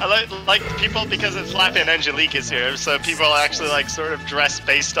 I like people because it's Lappy and Angelique is here, so people actually like sort of dress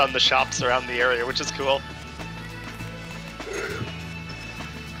based on the shops around the area, which is cool.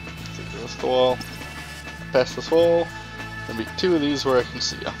 This the wall. Past this wall. There'll be 2 of these where I can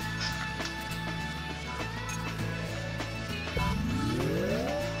see ya.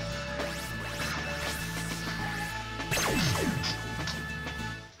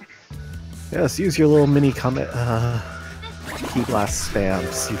 Yes, use your little mini comet. Key blast spam,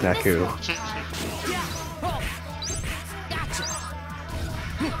 Suzaku.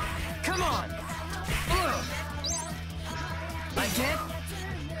 Come on. Again.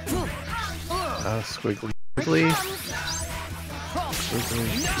 Squiggly, squiggly. Squiggly.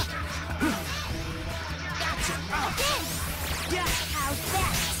 How's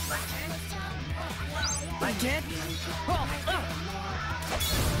that? Again.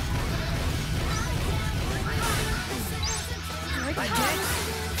 Again.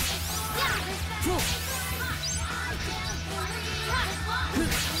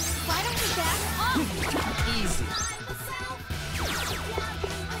 Why don't we back off? Easy.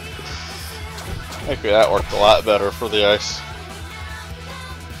 Maybe that worked a lot better for the ice.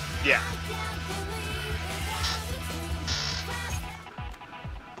 Yeah.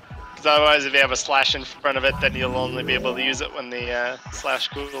 Because otherwise, if you have a slash in front of it, then you'll only be able to use it when the slash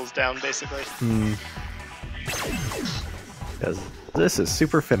cools down, basically. Yes, this is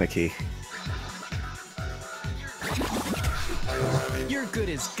super finicky. You're good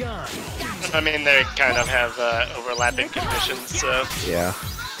as gone. I mean, they kind of have overlapping conditions, so. Yeah.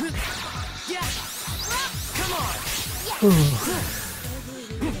 Come on.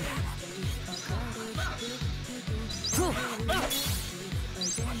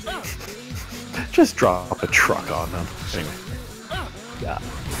 Just drop a truck on them. Anyway. Yeah.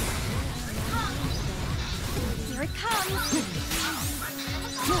 Here it comes.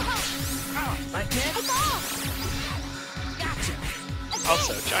 Again. It's off.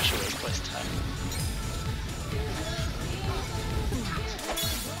 Also, Joshua's place time.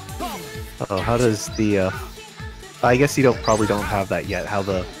 Oh, how does the? I guess you probably don't have that yet. How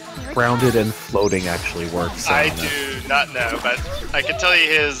the grounded and floating actually works. I on it. do not know, but I can tell you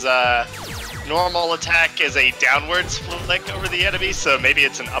his normal attack is a downwards flick over the enemy, so maybe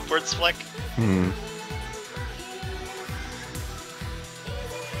it's an upwards flick.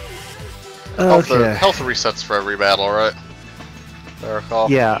 Okay. Health resets for every battle, right? I recall.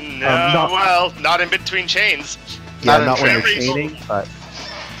 Yeah. No, well, not in between chains. Yeah, not not in when you're training. chaining,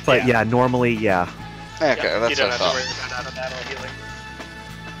 but yeah, normally, yeah. Okay, Yeah, that's you what I don't have to thought. worry about out-of-battle healing.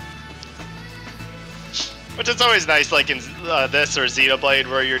 Which is always nice, like in this or Xenoblade,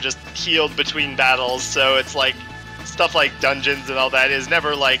 where you're just healed between battles, so it's like, stuff like dungeons and all that is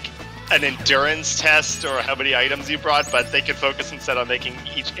never like an endurance test or how many items you brought, but they can focus instead on making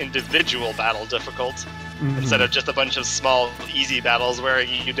each individual battle difficult, instead of just a bunch of small, easy battles wearing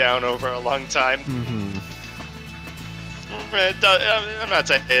you down over a long time. I'm not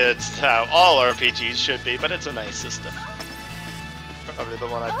saying it's how all RPGs should be, but it's a nice system. Probably the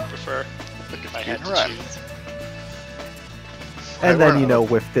one I prefer if I had to Right. choose. And Right, then, we're you know,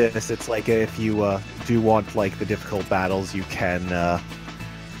 not- with this, it's like if you do want like the difficult battles, you can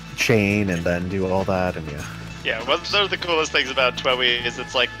chain and then do all that, and yeah. Yeah, one of the coolest things about TWEWY is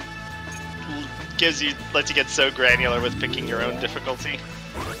it's like lets you get so granular with picking your own difficulty.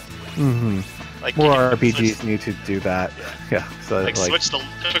 Mm-hmm. Like More you can RPGs switch, need to do that. Yeah. So like switch the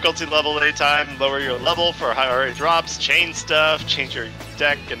difficulty level anytime, lower your level for higher drops, chain stuff, change your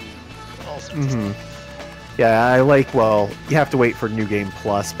deck, and all sorts of Mm-hmm. stuff. Yeah, I like. Well, you have to wait for New Game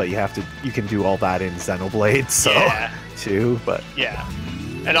Plus, but you can do all that in Xenoblade, so Yeah. too. But Yeah,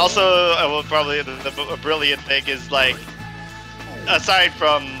 and also, well, probably the brilliant thing is like, aside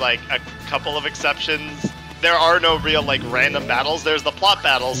from like a couple of exceptions, there are no real like random battles. There's the plot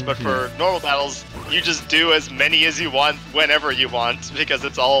battles, but for normal battles, you just do as many as you want whenever you want because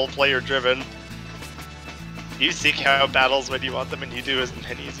it's all player driven. You seek out battles when you want them, and you do as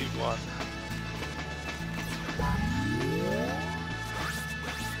many as you want.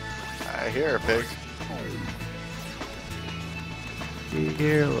 I hear a pig.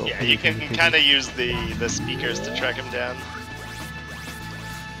 here, little Yeah, you piggy, can piggy. kind of use the speakers to track him down.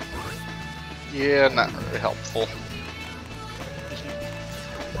 Yeah, not really helpful.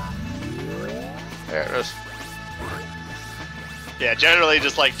 There it is. Yeah, generally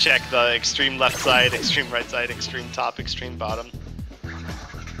just like check the extreme left side, extreme right side, extreme top, extreme bottom.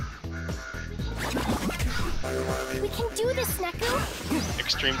 We can do this, Neku.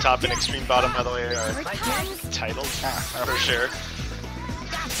 Extreme top and extreme bottom, by the way, are Here it comes. titles for sure.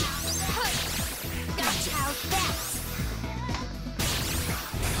 Gotcha. How's that?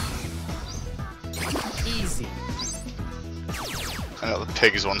 Easy. I know the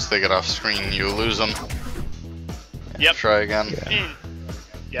pigs, once they get off screen, you lose them. Yep. Try again. Mm.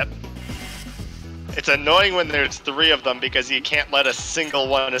 Yep. It's annoying when there's 3 of them because you can't let a single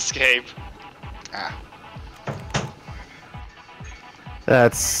one escape. Ah.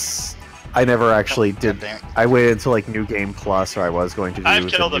 That's. I never actually did. damn it. I waited until like New Game Plus, or I was going to do. I've the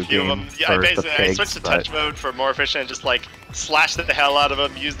killed a New few of Game them. Yeah, I for the basically I pigs, switched to but- touch mode for more efficient, just like slash the hell out of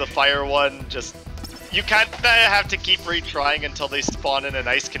them, use the fire one, just... You kind of have to keep retrying until they spawn in a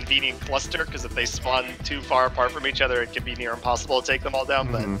nice convenient cluster, because if they spawn too far apart from each other, it can be near impossible to take them all down,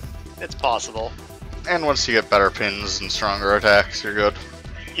 Mhm. but it's possible. And once you get better pins and stronger attacks, you're good.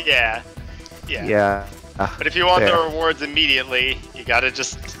 Yeah. Yeah. Yeah. But if you want the Fair. rewards immediately, you gotta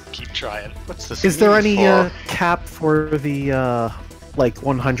just keep trying. What's this? Is there mean any for? cap for the like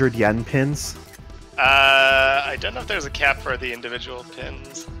 100 yen pins? I don't know if there's a cap for the individual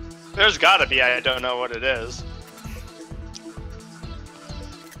pins. There's gotta be, I don't know what it is.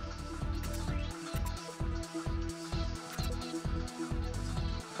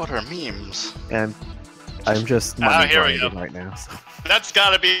 What are memes? And I'm just Oh, money here we grinding go. right now. So. That's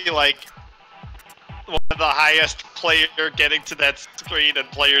gotta be like one of the highest player getting to that screen and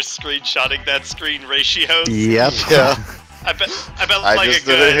players screenshotting that screen ratios. Yep. Yeah. I bet I like just a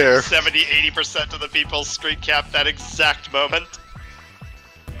did it here. good 70-80% of the people screen cap that exact moment.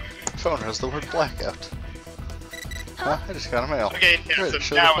 Phone has the word blackout. Huh? I just got a mail. Okay, yeah, Good, so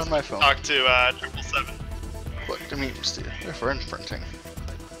showed now up it's on my phone. talk to 777. What do memes do? They're for imprinting.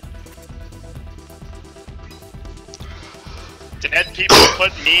 Dead people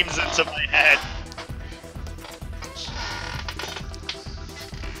put memes into my head.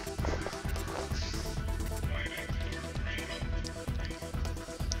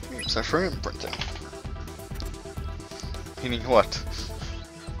 Memes are for imprinting. Meaning what?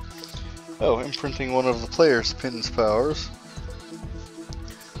 Oh, imprinting one of the player's pin's powers.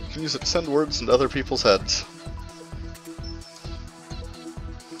 You can use it to send words into other people's heads.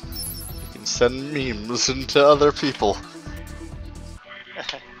 You can send memes into other people.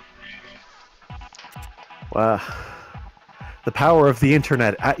 Wow. The power of the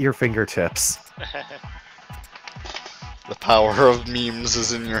internet at your fingertips. The power of memes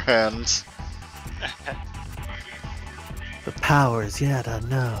is in your hands. The power is yet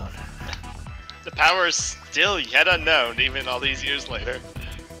unknown. The power is still yet unknown, even all these years later.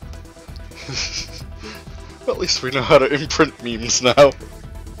 At least we know how to imprint memes now.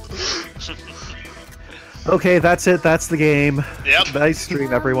 Okay, that's it. That's the game. Yep. Nice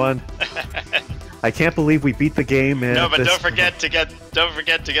stream, everyone. I can't believe we beat the game. No, but don't forget to get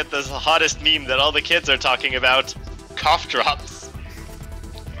this hottest meme that all the kids are talking about. Cough drops.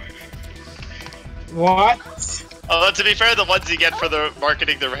 What? Although to be fair, the ones you get for the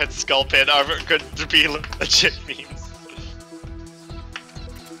marketing the Red Skull pin are good to be legit memes.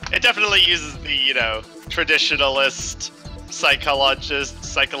 It definitely uses the, you know, traditionalist,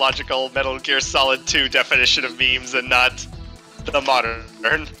 psychological Metal Gear Solid 2 definition of memes and not the modern.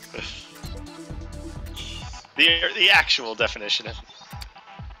 The actual definition of.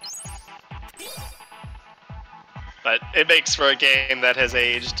 But it makes for a game that has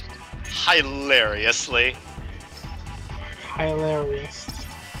aged hilariously. Hilarious.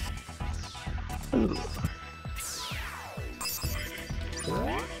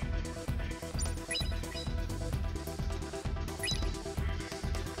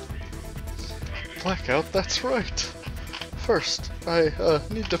 Blackout, that's right. First, I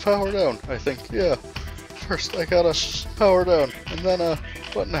need to power down, I think, yeah. First, I gotta power down, and then,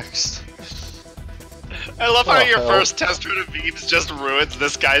 what next? I love how Oh, your hell. first test run of memes just ruins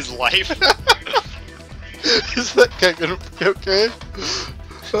this guy's life. Is that guy gonna be okay?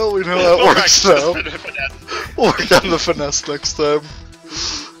 Well, we know how it works now. We'll work on the finesse next time.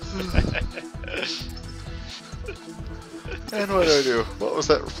 And what do I do? What was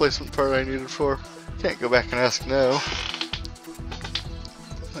that replacement part I needed for? Can't go back and ask now.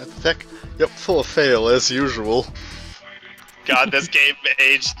 Heck, yep, full of fail as usual. God, this game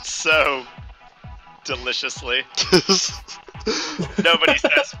aged so deliciously. Nobody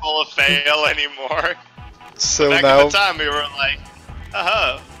says full of fail anymore. So Back now, at the time, we were like,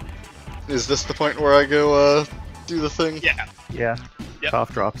 oh, is this the point where I go, do the thing? yeah. Yeah. Yep.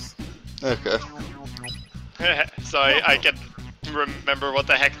 Cough drops. Okay. So I can remember what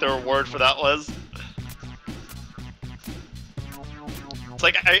the heck the reward for that was. It's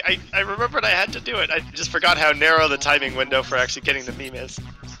like, I remembered I had to do it. I just forgot how narrow the timing window for actually getting the meme is.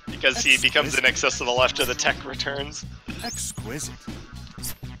 Because he becomes inaccessible after the tech returns. Exquisite.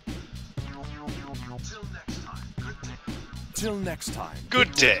 Till next time.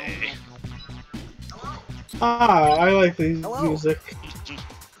 Good day. Ah, I like the Hello. music.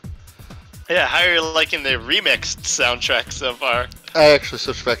 Yeah, how are you liking the remixed soundtrack so far? I actually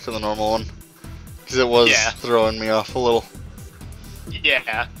switched back to the normal one. Because it was Yeah. throwing me off a little.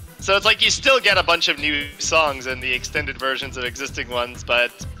 Yeah. So it's like you still get a bunch of new songs in the extended versions of existing ones,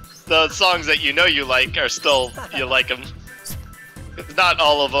 but the songs that you know you like are still, you like them. Not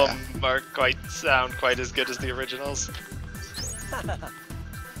all of them are sound quite as good as the originals.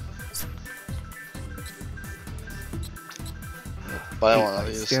 Buy one of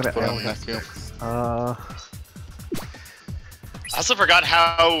these Damn to it, put I on only have Neku. six. I also forgot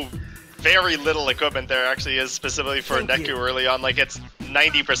how very little equipment there actually is specifically for Thank you. Neku early on. Like, it's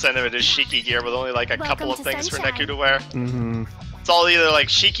 90% of it is Shiki gear with only like a couple Welcome of to things for Sunshine. Neku to wear. Mm-hmm. It's all either like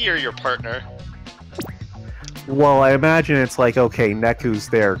Shiki or your partner. Well, I imagine it's like, okay, Neku's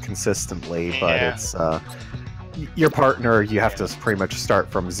there consistently, but Yeah. it's your partner. You have to pretty much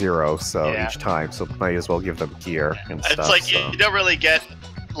start from zero, so Yeah. each time. So might as well give them gear and It's stuff. like so. you don't really get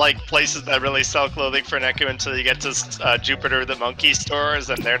like places that really sell clothing for Neku until you get to Jupiter the Monkey stores,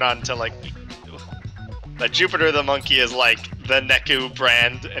 and they're not until like. But Jupiter the Monkey is like the Neku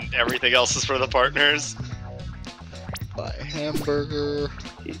brand, and everything else is for the partners. Buy a hamburger.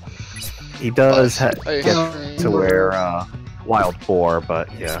 He does Buy get ice cream. to wear wild boar, but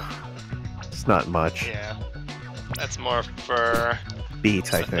yeah, it's not much. Yeah, that's more for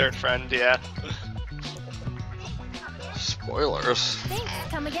Beat, I a third think. friend. Yeah. Spoilers. Thanks,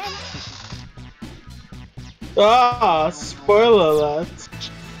 come again. Ah, spoiler alert.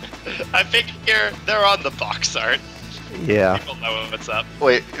 I figure they're on the box art. Yeah, People know what's up.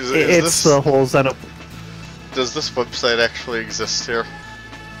 Wait, is it's this, the whole Xeno. does this website actually exist here?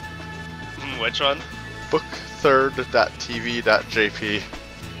 Which one? bookthird.tv.jp.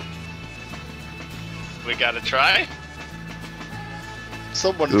 We gotta try.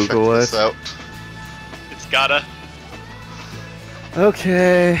 Someone Google check this it. out. It's gotta.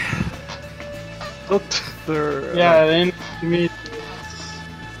 Okay. Book third. Yeah, then me.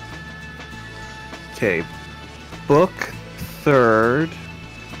 Okay. Book third.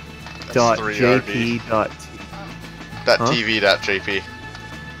 That's Dot 3RD. jp dot .tv.jp.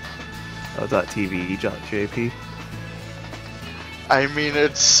 dot tv dot jp. I mean,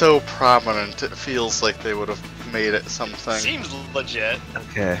 it's so prominent, it feels like they would have made it something. Seems legit.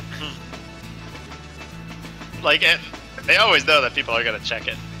 Okay. Like they always know that people are gonna check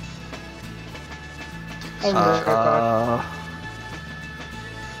it. I'm right back.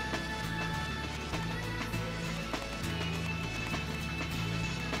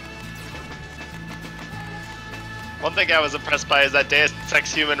 One thing I was impressed by is that Deus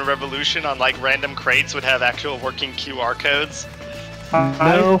Ex Human Revolution on like random crates would have actual working QR codes.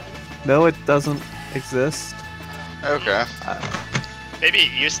 No, it doesn't exist. Okay. Maybe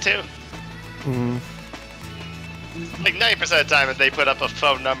it used to. Mm, Like 90% of the time, if they put up a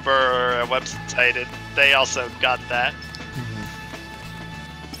phone number or a website, they also got that.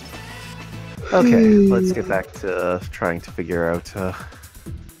 Okay, let's get back to trying to figure out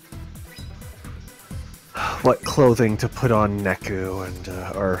what clothing to put on Neku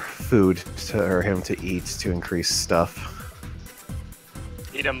and or food for him to eat to increase stuff.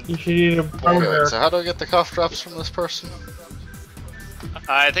 Eat him. You should eat a burger. Okay, so how do I get the cough drops from this person?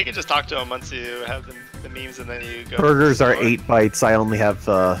 I think you just talk to him once you have the memes, and then you go. to the Burgers are store. 8 bites. I only have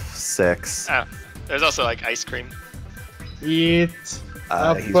 6. Ah, there's also like ice cream. Eat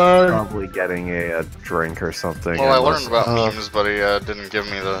a He's burger. probably getting a drink or something. Well, I unless- learned about memes, but he didn't give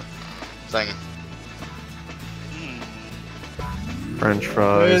me the thing. French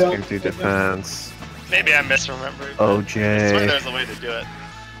fries, Yeah. gives you defense. Maybe I'm misremembering. I swear OJ, there's a way to do it.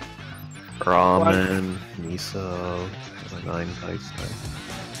 ramen, miso, 9 bites.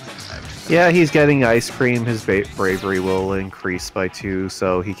 Yeah, he's getting ice cream. His bravery will increase by 2,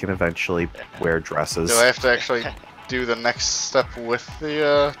 so he can eventually wear dresses. Do I have to actually do the next step with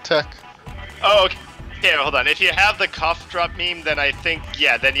the tech? Oh, okay. Yeah, hold on. If you have the cough drop meme, then I think,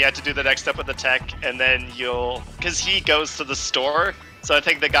 yeah, then you have to do the next step with the tech, and then you'll... Because he goes to the store, so I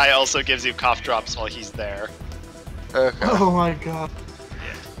think the guy also gives you cough drops while he's there. Okay. Oh my god.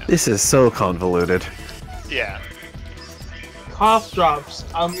 This is so convoluted. Yeah. Cough drops.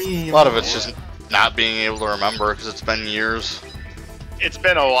 I mean, A lot of it's just not being able to remember because it's been years. It's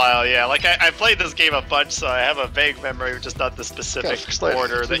been a while, yeah. Like, I played this game a bunch, so I have a vague memory of just not the specific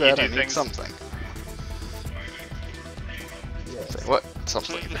order that you do I need things. something. Say, what?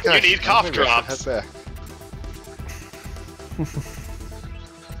 Something. You need cough maybe I should drops. head back.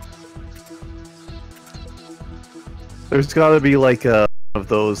 There's got to be like a of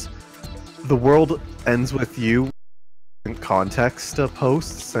those. The world ends with you. In context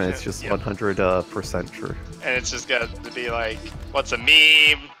posts, and it's just Yep. 100% true. And it's just got to be like, what's a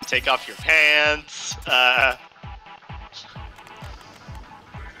meme? Take off your pants.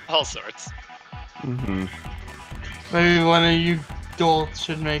 All sorts. Hmm maybe one of you adults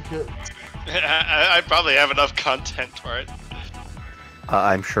should make it. I probably have enough content for it.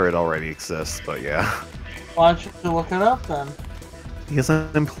 I'm sure it already exists, but yeah. Why don't you look it up then? Because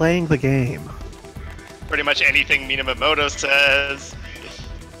I'm playing the game. Pretty much anything Minamoto says.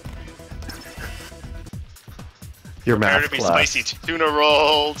 Your Prepare math to be class. spicy tuna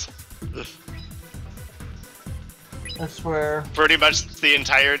rolled. I swear. Pretty much the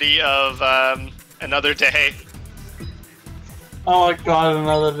entirety of Another Day. Oh my god,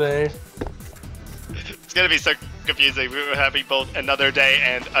 another day. It's gonna be so confusing. We were having both Another Day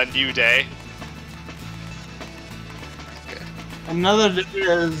and A New Day. Another day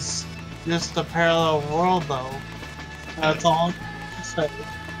is just a parallel world though. That's all I can say.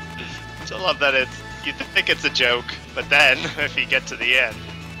 So I love that you think it's a joke, but then if you get to the end,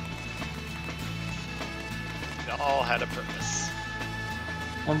 it all had a purpose.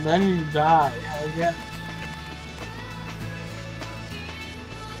 And then you die again.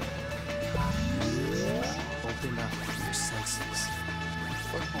 Open up your senses.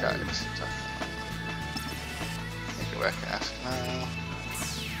 What guy is he talking about? Let me go back and ask now.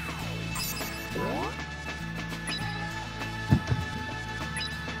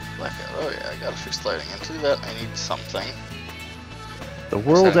 Blackout. Oh yeah, I gotta fix lighting. And to do that, I need something. The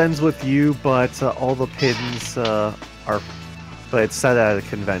world So- ends with you, but all the pins are. But it's set at a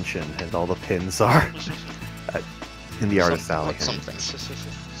convention, and all the pins are in the artist alley. Something.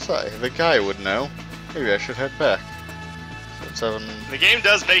 Say, the guy would know. Maybe I should head back. So it's 7. The game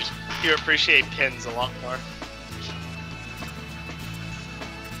does make you appreciate pins a lot more.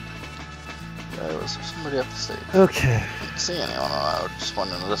 Was there somebody up the stage? Okay. I didn't see anyone. I just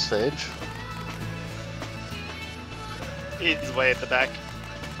went into the stage. He's way at the back.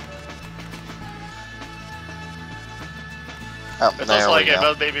 Oh, It's there also we like go. it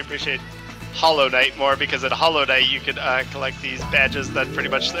does maybe appreciate Hollow Knight more because at Hollow Knight you could collect these badges that pretty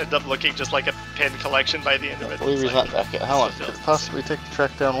much end up looking just like a pin collection by the end of I it. believe It's he's like- not back yet. How long still could it feels- possibly take to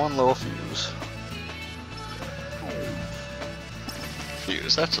track down one little fuse?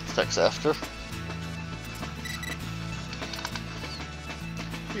 Fuse, that's what the tech's after.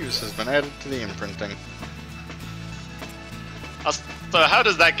 Fuse has been added to the imprinting. So how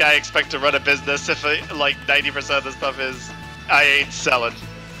does that guy expect to run a business if like 90% of the stuff is I ain't selling?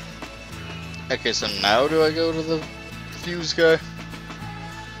 Okay, so now do I go to the fuse guy?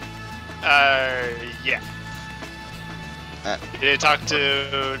 Yeah. Uh, Did you talk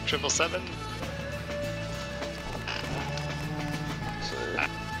to 777? So,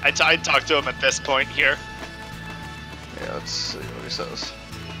 I'd talk to him at this point here. yeah, let's see what he says.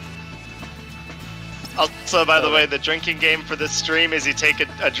 Also, by the way, the drinking game for this stream is you take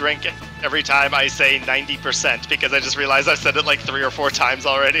a drink every time I say 90%, because I just realized I've said it like 3 or 4 times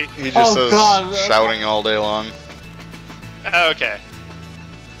already. He just Oh, says God. shouting all day long. Okay.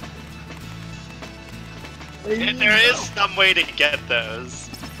 There is some way to get those.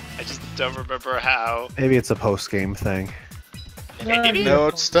 I just don't remember how. Maybe it's a post-game thing. Maybe? No,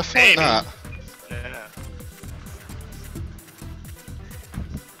 it's definitely Maybe. not. Yeah.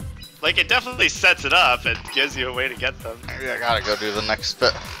 Like, it definitely sets it up and gives you a way to get them. Maybe I gotta go do the next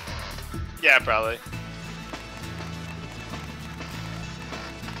bit. Yeah, probably.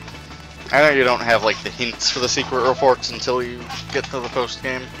 I know you don't have like the hints for the secret reports until you get to the post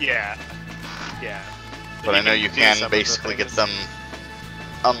game, Yeah. Yeah. but I know you do some can of the basically get things. them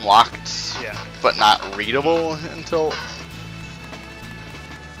unlocked, Yeah. but not readable until.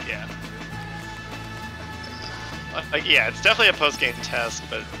 Yeah. Like, yeah, it's definitely a post-game test,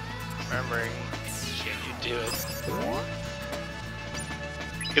 but remembering can you do it?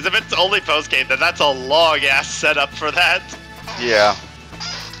 Because if it's only post-game, then that's a long-ass setup for that. Yeah.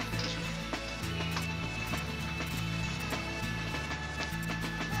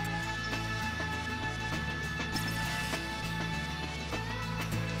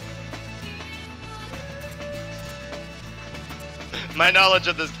 My knowledge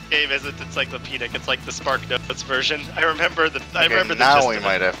of this game isn't encyclopedic. It's like the Spark Notes version. I remember the. I Okay, remember the now gist we of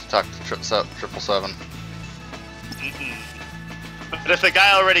might it. have to talk to 777. But if the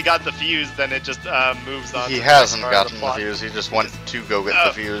guy already got the fuse, then it just moves on. He to the next hasn't part of gotten the plot. fuse. He just went to go get Oh.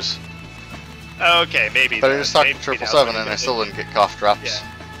 the fuse. Okay, maybe. But I then. just talked to Maybe now's 777 when and you I get still it. didn't get cough drops.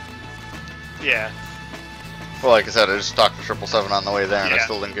 Yeah. Well, like I said, I just talked to 777 on the way there and I Yeah.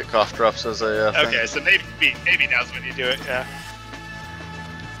 still didn't get cough drops as a thing. Okay, so maybe now's when you do it. Yeah.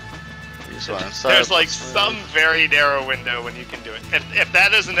 You just went inside, There's like that's some very narrow window when you can do it. If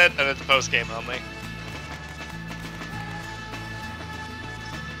that isn't it, then it's post game only.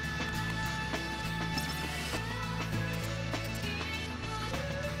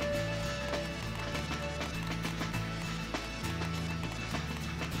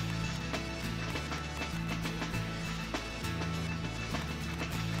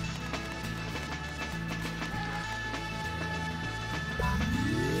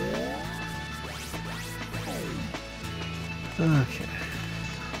 Okay.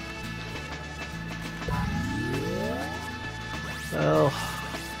 Well,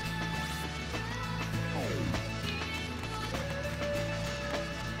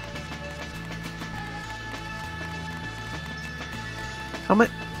 how much?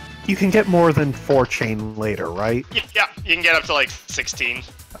 You can get more than 4 chain later, right? Yeah, you can get up to like 16,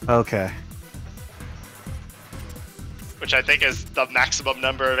 Okay. which I think is the maximum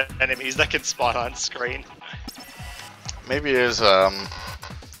number of enemies that can spawn on screen. Maybe it is Oh,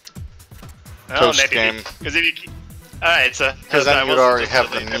 Post maybe game. because if you. Alright, so. because I then you'd wasn't already just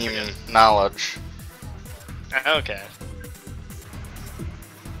have the really there meme for knowledge. it. Okay.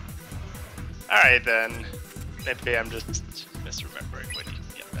 Alright then. Maybe I'm just misremembering when you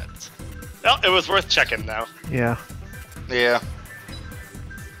can get that. Well, it was worth checking now. Yeah. Yeah.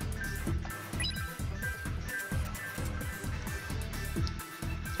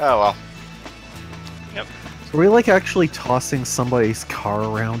 Oh well. Yep. Are we like actually tossing somebody's car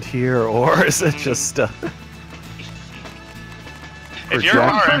around here, or is it just If your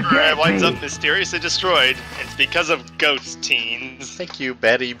Jack- car ever winds up mysteriously destroyed, it's because of ghost teens. Thank you,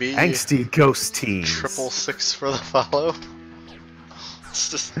 Betty B. angsty ghost teens? 666 for the follow. It's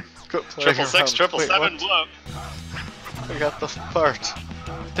just Quit playing 666, around. 777, Wait, blow. I got the part.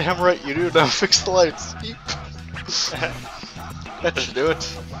 Damn right you do. Now fix the lights. Beep. That should do it.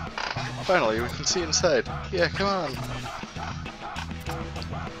 Finally, we can see inside. Yeah, come on.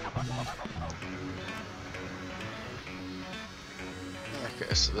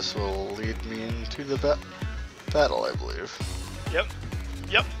 Okay, so this will lead me into the battle, I believe. Yep.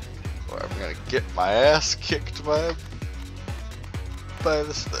 Yep. Where I'm gonna get my ass kicked by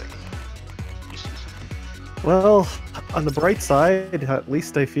this thing. Well, on the bright side, at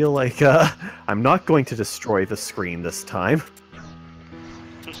least I feel like I'm not going to destroy the screen this time.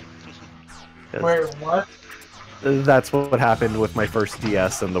 'Cause Wait, what? That's what happened with my first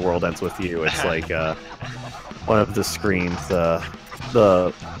DS and The World Ends With You. It's like one of the screens,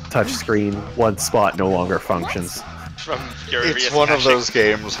 the touch screen, one spot no longer functions. From furious It's one of smashing. those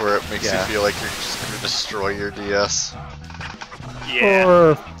games where it makes Yeah. you feel like you're just gonna destroy your DS. Yeah.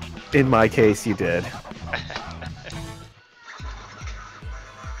 Or, in my case, you did.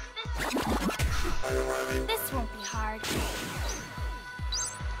 This won't be hard.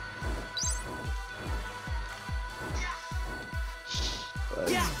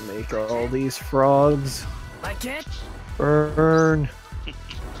 Let's make all these frogs Like it? burn.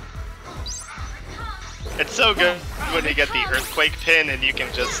 It's so good when you get the earthquake pin and you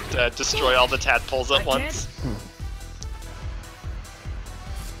can just destroy all the tadpoles at once.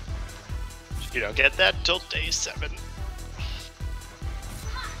 You don't get that till day 7.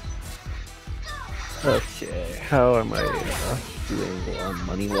 Okay, how am I doing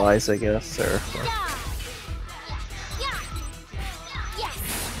money-wise, I guess, or...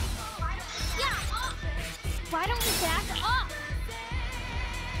 Why don't we back up?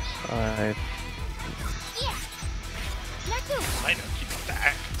 Why don't you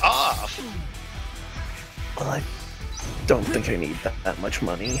back off? Well, I don't think I need that much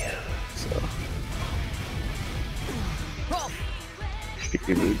money, so...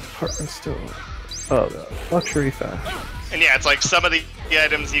 You need partner still. Oh, no. Luxury fashion. And yeah, it's like some of the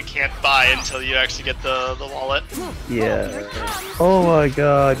items you can't buy until you actually get the wallet. Yeah. Oh my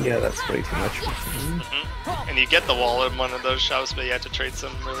god, yeah, that's way too much. And you get the wallet in one of those shops, but you have to trade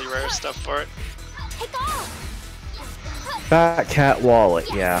some really rare stuff for it. Fat cat wallet,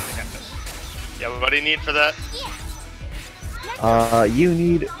 yeah. Yeah, what do you need for that? You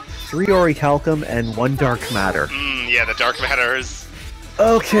need 3 orichalcum and 1 dark matter. Yeah, the dark matter is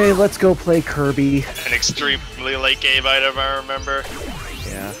Okay, let's go play Kirby. an extremely late game item, I remember.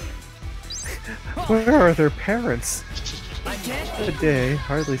 Yeah. Where are their parents? A day,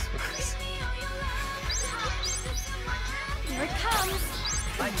 hardly surprised. Here it comes.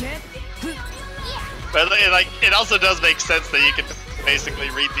 But it also does make sense that you can basically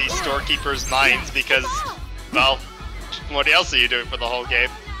read these storekeepers' minds because, well, what else are you doing for the whole game?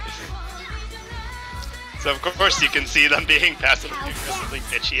 So of course you can see them being passively aggressively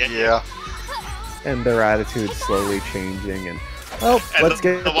bitchy at you. Yeah. And their attitude slowly changing, and oh, And let's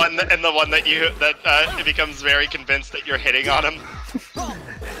the, get the one and the one that it becomes very convinced that you're hitting on him.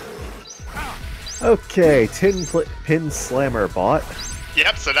 Okay, pin slammer bot.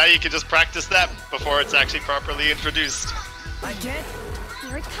 Yep. So now you can just practice that before it's actually properly introduced, Here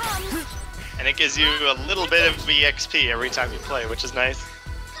it comes. and it gives you a little bit of EXP every time you play, which is nice.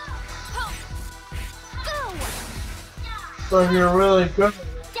 Go. So if you're really good,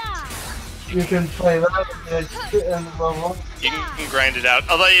 Die. you can play that in the level. You can grind it out,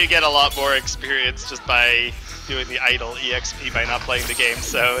 although you get a lot more experience just by doing the idle EXP by not playing the game,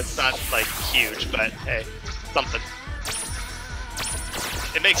 so it's not like huge, but hey, something.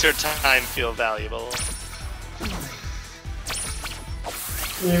 It makes your time feel valuable.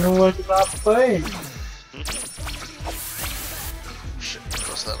 Even when you're not playing. Shit,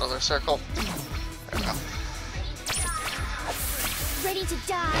 what's that other circle? There we go. Ready to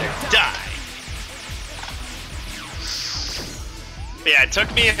die. Die! But yeah, it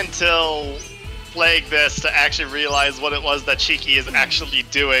took me until playing this to actually realize what it was that Shiki is actually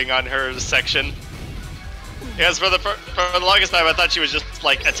doing on her section. Because for the longest time I thought she was just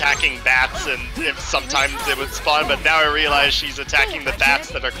like attacking bats, and if sometimes it would spawn, but now I realize she's attacking the bats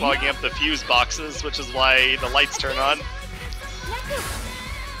that are clogging up the fuse boxes, which is why the lights turn on.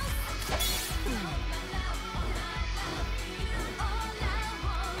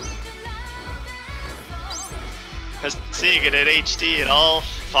 Because seeing it in HD, it all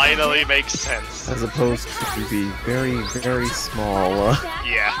finally makes sense. As opposed to the very, very small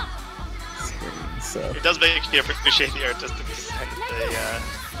Yeah, screen, so... it does make you appreciate the artistic design of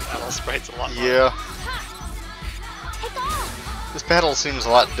the battle sprites a lot more. Yeah. This battle seems a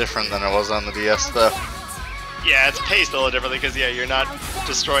lot different than it was on the DS, though. Yeah, it's paced a little differently because yeah, you're not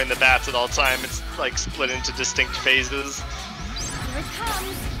destroying the bats at all time. It's like split into distinct phases. Here it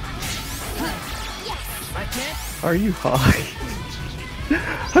comes. Are you high?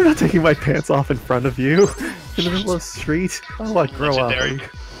 I'm not taking my pants off in front of you in the middle of the street. I want to grow up. Legendary.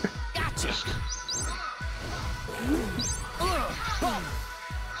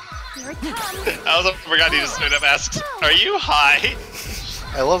 Here it comes. I also forgot he just straight up asks, "Are you high?"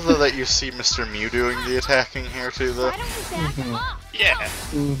 I love though that you see Mr. Mew doing the attacking here too, though. Why don't we back up? Yeah.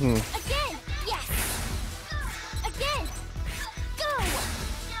 Mm-hmm. Again. Yes. Again.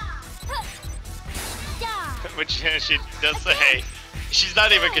 Go. Die. Which she does say, hey, she's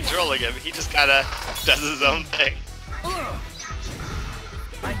not even controlling him. He just kinda does his own thing.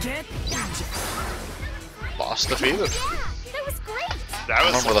 Boss defeated. That was great. That I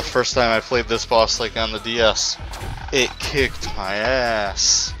was remember the first time I played this boss like on the DS. It kicked my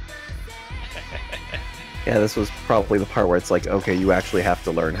ass. Yeah, this was probably the part where it's like, okay, you actually have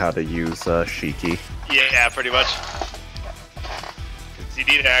to learn how to use Shiki. yeah, pretty much. You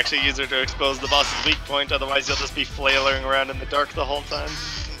need to actually use her to expose the boss's weak point, otherwise you'll just be flailing around in the dark the whole time.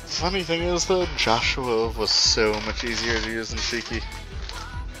 Funny thing is though, Joshua was so much easier to use than Shiki.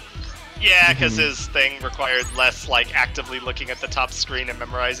 Yeah, because his thing required less like actively looking at the top screen and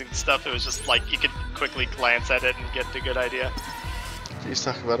memorizing stuff. It was just like you could quickly glance at it and get the good idea. He's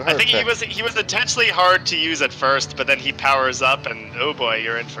talking about a I heart think attack. he was intentionally hard to use at first, but then he powers up, and oh boy,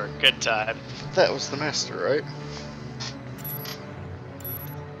 you're in for a good time. That was the master, right?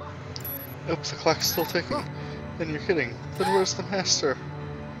 Oops, the clock's still ticking. Then you're kidding. Then where's the master?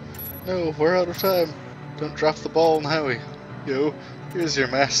 No, we're out of time. Don't drop the ball on Howie. Yo, here's your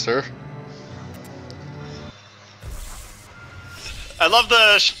master. I love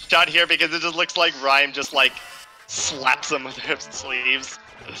the shot here because it just looks like Rhyme just like slaps him with his sleeves.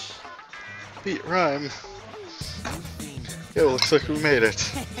 Beat Rhyme. Yo, looks like we made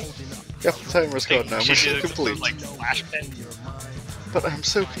it. Yep, the timer's gone now. Mission complete. Like slash pin. But I'm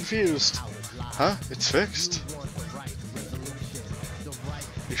so confused. Huh? It's fixed?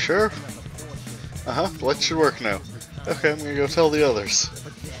 You sure? Uh-huh, the light should work now. Okay, I'm gonna go tell the others.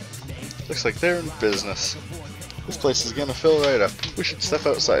 Looks like they're in business. This place is gonna fill right up. We should step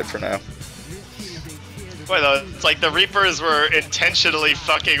outside for now. Boy, though, it's like the Reapers were intentionally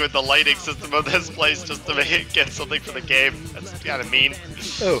fucking with the lighting system of this place just to make it get something for the game. That's kind of mean.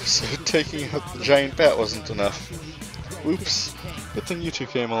 Oh, so taking out the giant bat wasn't enough. Whoops. Good thing you two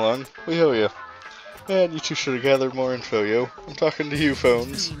came along. We owe you. Man, you two should have gathered more info, yo. I'm talking to you,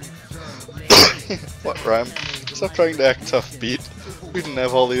 phones. What, Rhyme? Stop trying to act tough, Beat. We didn't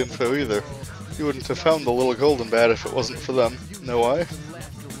have all the info either. You wouldn't have found the little golden bat if it wasn't for them. Know why?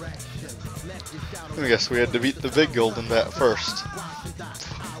 I guess we had to beat the big golden bat first.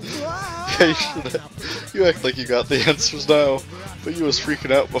 Yeah, you should have. You act like you got the answers now, but you was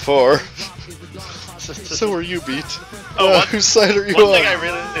freaking out before. So were you, Beat. Oh, Whose side are you one on? thing I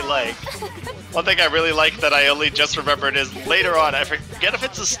really like. One thing I really like that I only just remembered is later on, I forget if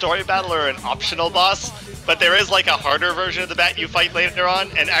it's a story battle or an optional boss, but there is like a harder version of the bat you fight later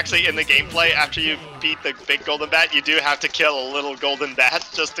on, and actually in the gameplay, after you beat the big golden bat, you do have to kill a little golden bat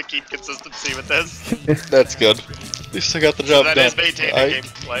just to keep consistency with this. That's good. At least I got the So job that done. is maintained in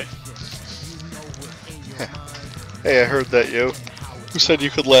gameplay. Hey, I heard that, yo. Who said you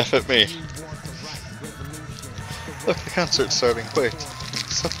could laugh at me? Look, the concert's starting. Wait,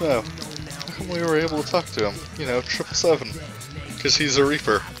 what's up now? How come we were able to talk to him? You know, 777. Because he's a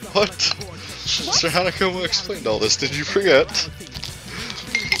Reaper. What? Mr. Hanakoma explained all this, did you forget?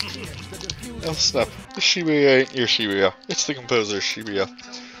 Oh snap, the Shibuya ain't your Shibuya. It's the composer's Shibuya,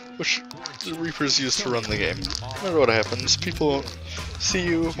 which the Reapers use to run the game. No matter what happens, people won't see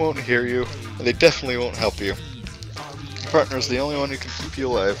you, won't hear you, and they definitely won't help you. Your partner's the only one who can keep you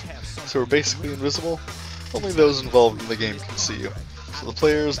alive, so we're basically invisible. Only those involved in the game can see you. So the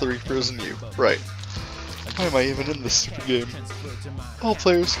players, the Reapers, and you. Right. Why am I even in this stupid game? All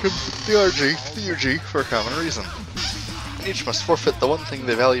players come to the RG, the UG, for a common reason. And each must forfeit the one thing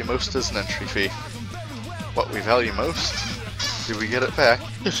they value most as an entry fee. What we value most? Do we get it back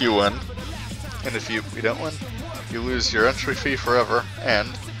if you win? And if we don't win, you lose your entry fee forever, and,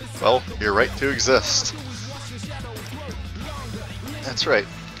 well, your right to exist. That's right.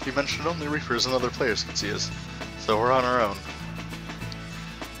 You mentioned only Reapers and other players can see us, so we're on our own.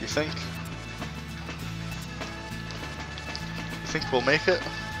 You think? You think we'll make it?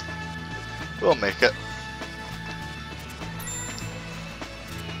 We'll make it.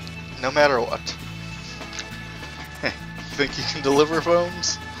 No matter what. Hey, you think you can deliver,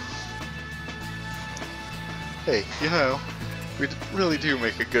 phones? Hey, you know, we really do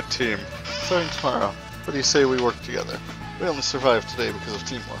make a good team. Starting tomorrow, what do you say we work together? We only survived today because of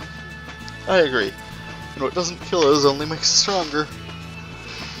teamwork. I agree. And what doesn't kill us only makes us stronger.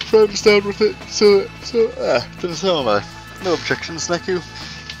 Friends down with it, then so am I. No objections, Neku.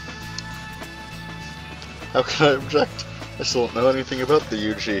 How can I object? I still don't know anything about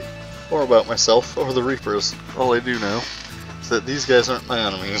the UG, or about myself, or the Reapers. All I do know is that these guys aren't my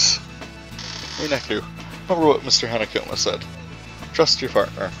enemies. Hey Neku, remember what Mr. Hanakoma said. Trust your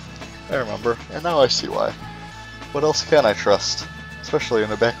partner. I remember, and now I see why. What else can I trust? Especially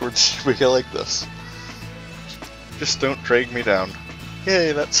in a backwards Shibuya like this. Just don't drag me down.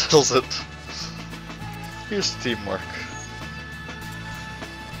 Yay, that settles it. Here's the teamwork.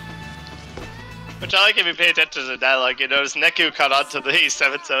 Which I like if you pay attention to the dialogue. You notice Neku caught on to the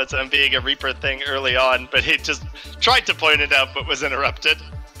 777 being a Reaper thing early on, but he just tried to point it out but was interrupted.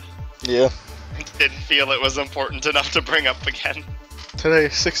 Yeah. Didn't feel it was important enough to bring up again. Today,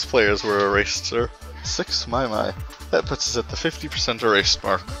 6 players were erased, sir. 6? My. That puts us at the 50% erased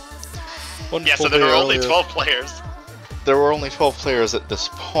mark. One Yeah, so full there day were only earlier- 12 players. There were only 12 players at this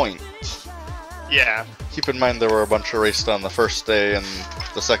point. Yeah. Keep in mind there were a bunch erased on the first day and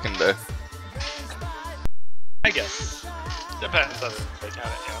the second day. I guess. Depends on the count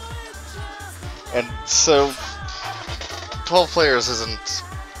it, yeah. And so, 12 players isn't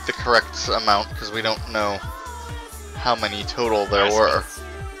the correct amount because we don't know how many total there I were. suppose.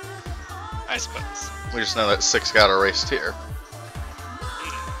 I suppose. We just know that 6 got erased here.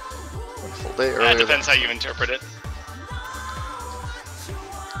 One full day It earlier. depends how you interpret it.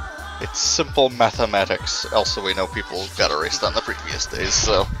 It's simple mathematics. Also, we know people got erased on the previous days,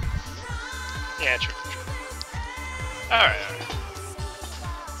 so. Yeah, true. Alright.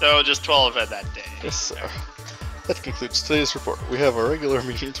 So just 12 at that day. Yes, sir. That concludes today's report. We have our regular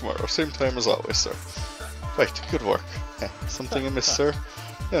meeting tomorrow, same time as always, sir. Right, good work. Something amiss, sir?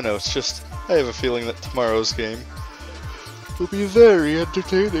 No, it's just, I have a feeling that tomorrow's game will be very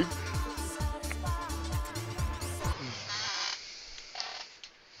entertaining.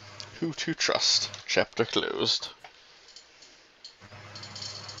 Who to trust? Chapter closed.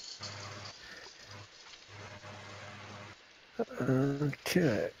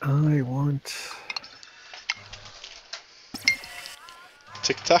 Okay, I want...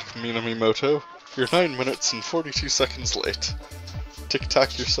 Tick-tock, Minamimoto. You're 9 minutes and 42 seconds late.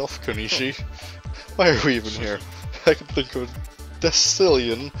 Tick-tock yourself, Konishi. Why are we even here? I can think of a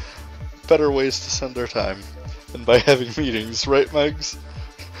decillion better ways to spend our time than by having meetings, right, Megs?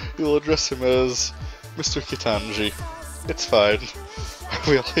 You'll address him as Mr. Kitanji. It's fine. Are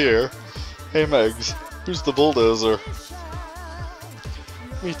we all here? Hey, Megs, who's the bulldozer?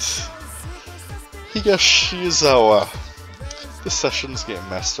 Meet Higashizawa, this session's game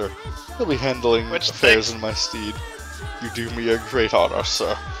master. He'll be handling affairs in my stead. You do me a great honor,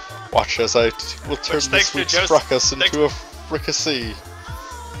 sir. Watch as I will turn this week's fracas into a fricassee.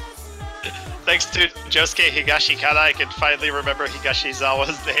 Thanks to Josuke Higashikata, I can finally remember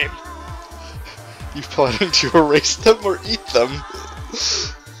Higashizawa's name. You planning to erase them or eat them?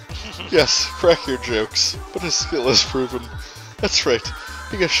 Yes, crack your jokes, but his skill is proven. That's right,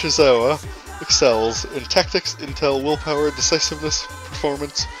 Higashizawa excels in tactics, intel, willpower, decisiveness,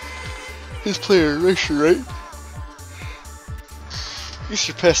 performance. His player erasure rate. He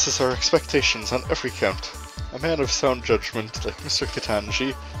surpasses our expectations on every count. A man of sound judgment like Mr.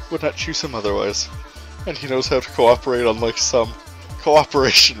 Kitanji would not choose him otherwise. And he knows how to cooperate unlike some.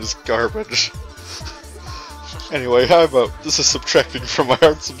 Cooperation is garbage. Anyway, how about this is subtracting from my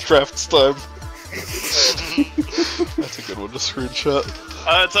arts and crafts time. That's a good one to screenshot.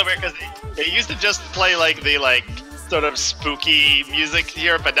 It's so weird because they used to just play like the sort of spooky music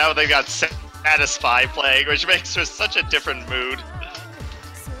here, but now they've got Satisfy playing, which makes for such a different mood.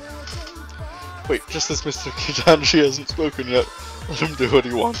 Wait, just as Mr. Kitanji hasn't spoken yet, let him do what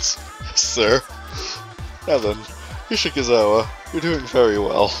he wants. Yes, sir. Now then, Ishikizawa, you're doing very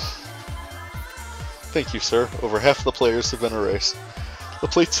well. Thank you, sir. Over half the players have been erased. The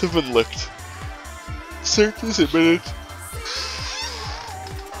plates have been licked. Search is imminent.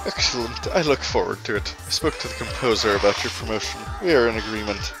 Excellent. I look forward to it. I spoke to the composer about your promotion. We are in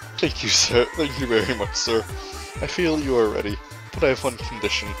agreement. Thank you, sir. Thank you very much, sir. I feel you are ready, but I have one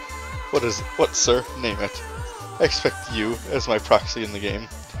condition. What, sir? Name it. I expect you, as my proxy in the game,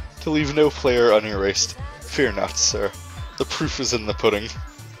 to leave no player unerased. Fear not, sir. The proof is in the pudding.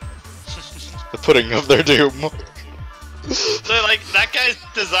 The pudding of their doom. So, that guy's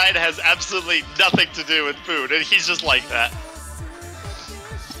design has absolutely nothing to do with food, and he's just like that.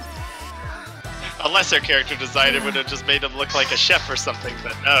 Unless their character design it would have just made him look like a chef or something,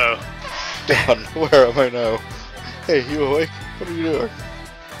 but no. Don, where am I now? Hey, you awake? What are you doing?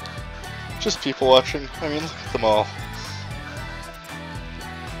 Just people watching. I mean, look at them all.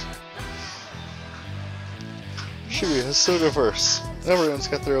 Shibuya is so diverse, and everyone's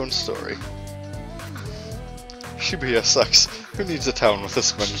got their own story. Shibuya sucks. Who needs a town with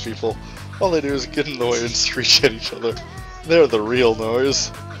this many people? All they do is get in the way and screech at each other. They're the real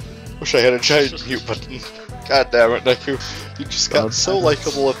noise. Wish I had a giant mute button. God damn it, Neku. You just got so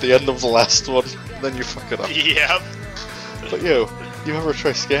likable at the end of the last one, then you fuck it up. Yep. But yo, you ever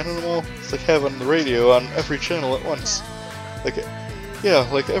try scanning them all? It's like having the radio on every channel at once.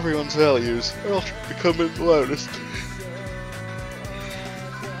 Like everyone's values. They're all trying to come in the loudest.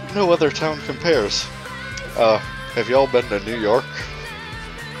 No other town compares. Have y'all been to New York?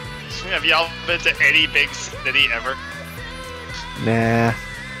 Have y'all been to any big city ever? Nah.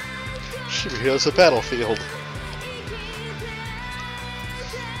 Shibuya's a battlefield.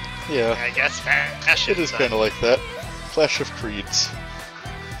 Yeah, I guess fashion. it is kind of like that. Clash of creeds.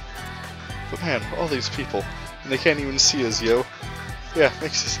 But man, all these people, and they can't even see us, yo. Yeah,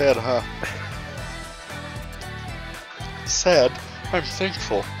 makes you sad, huh? Sad? I'm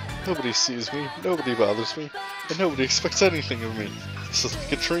thankful. Nobody sees me, nobody bothers me, and nobody expects anything of me. This is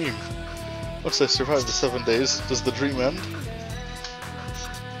like a dream. Once I survive the 7 days, does the dream end?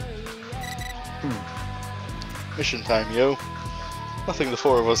 Mission time, yo. Nothing the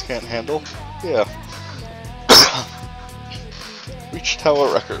four of us can't handle. Yeah. reach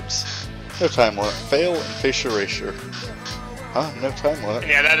Tower records. No time limit. Fail and face erasure. Huh? No time limit?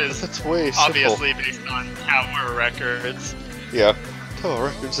 Yeah, that is That's way obviously based on tower records. Yeah. Tower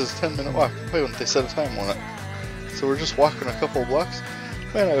records is a 10-minute walk. Why wouldn't they set a time limit? So we're just walking a couple blocks.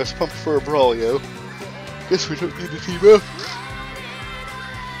 Man, I was pumped for a brawl, yo. Guess we don't need to team up.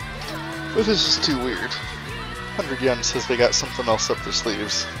 But this is too weird. 100 Yen says they got something else up their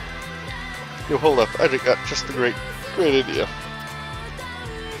sleeves. Yo, hold up. I got just a great idea.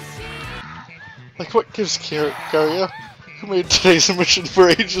 Like, what gives Garia, who made today's mission for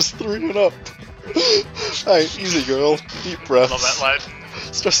ages 3 and up? Alright, easy girl. Deep breaths. Love that line.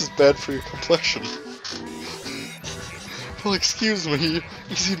 Stress is bad for your complexion. Well, excuse me.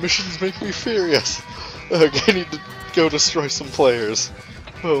 Easy missions make me furious. Ugh, I need to go destroy some players.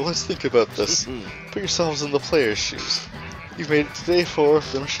 Well, let's think about this. Put yourselves in the player's shoes. You've made it to day 4,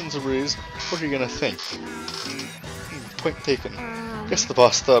 the mission's a breeze. What are you gonna think? Point taken. Guess the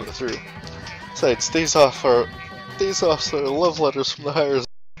boss thought it through. Besides, days off are love letters from the hires.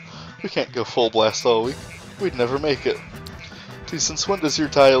 We can't go full blast all week. We'd never make it. Gee, since when does your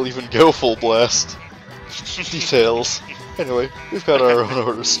dial even go full blast? Details. Anyway, we've got our own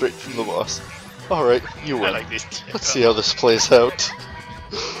orders straight from the boss. Alright, you I win. like these two. Let's see how this plays out.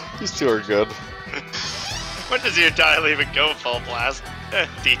 These two are good. When does your dial even go full blast?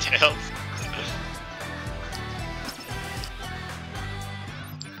 Details.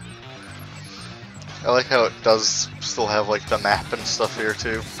 I like how it does still have like the map and stuff here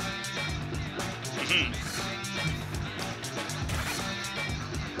too.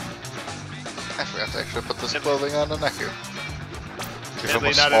 I forgot to actually put this clothing on the neck here. Give him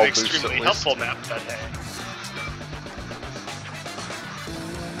Definitely a not small an boost at extremely least. helpful map, but hey.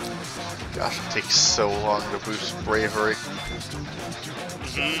 Gosh, it takes so long to boost bravery. I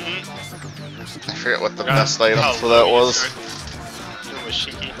forget what the best item for that was. It was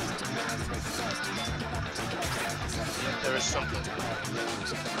Shiki. There was something.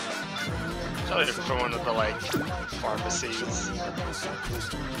 Probably from one of the like pharmacies.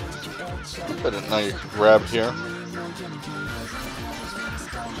 I didn't know you could grab here.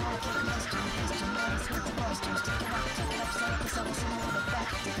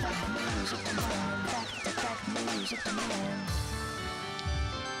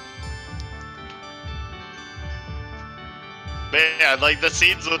 But yeah, like the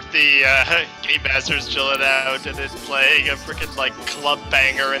scenes with the Game Masters chilling out and then playing a freaking like club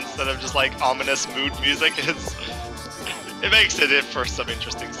banger instead of just like ominous mood music is it makes it in for some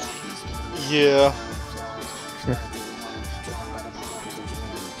interesting scenes. Yeah.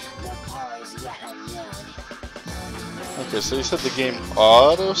 Okay, so you said the game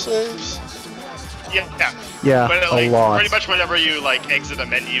auto-saves? Yeah. Yeah, But a like lot. pretty much whenever you like exit a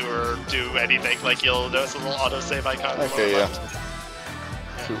menu or do anything, like you'll notice a little autosave icon. Okay, yeah.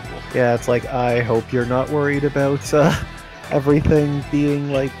 Cool. Yeah, it's like, I hope you're not worried about everything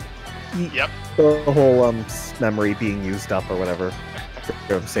being like, Yep. the whole memory being used up or whatever,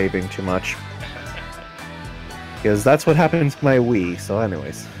 from saving too much. Because that's what happened to my Wii, so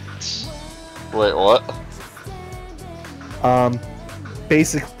anyways. Wait, what?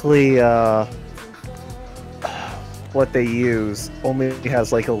 Basically, what they use only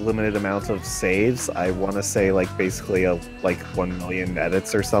has like a limited amount of saves. I want to say like basically like 1 million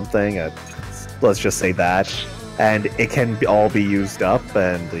edits or something. Let's just say that, and it can all be used up.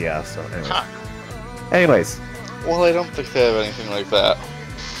 And yeah, so anyways. Huh. Anyways, Well, I don't think they have anything like that.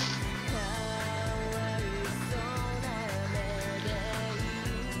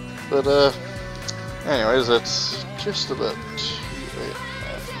 But, anyways, that's just about it.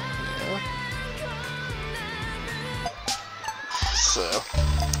 So,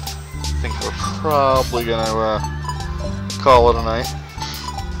 I think we're probably gonna, call it a night.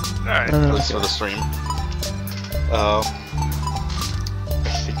 Alright. At least for the stream. I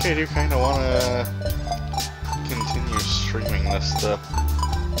think I do kind of want to continue streaming this stuff.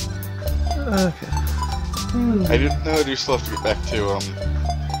 okay. I didn't know I do still have to get back to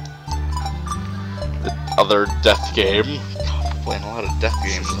the other death game. God, we're playing a lot of death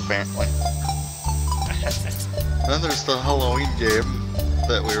games apparently. And then there's the Halloween game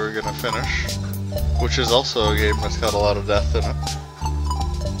that we were gonna finish, which is also a game that's got a lot of death in it.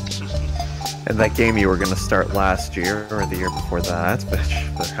 And that game you were gonna start last year or the year before that, but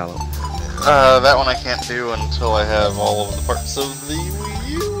hello. That one I can't do until I have all of the parts of the Wii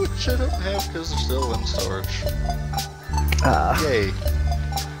U, which I don't have because they're still in storage. Yay.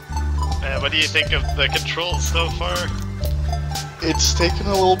 What do you think of the controls so far? It's taken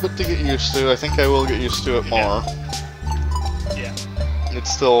a little bit to get used to. I think I will get used to it more. Yeah.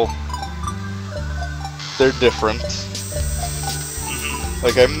 It's still... they're different.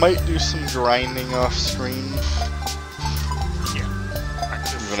 Like, I might do some grinding off screen,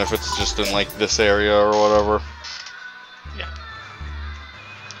 Practice. even if it's just in, like, this area or whatever. Yeah.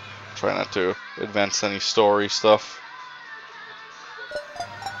 Try not to advance any story stuff.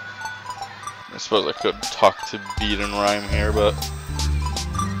 I suppose I could talk to Beat and Rhyme here, but...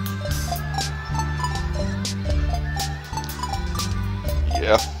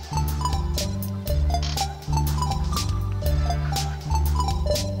 yeah.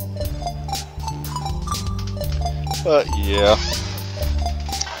 But yeah,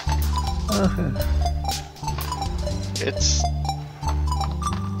 it's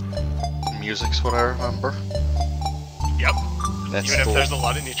music's what I remember. Yep. That's Even if still there's a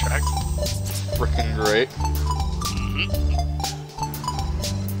lot of new tracks. freaking great. Mhm.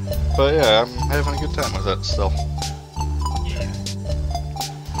 But yeah, I'm having a good time with it still.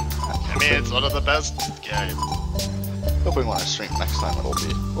 I mean, it's one of the best games. Hoping when I stream next time it'll be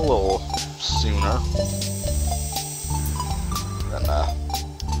a little sooner than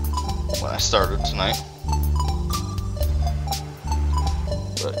when I started tonight.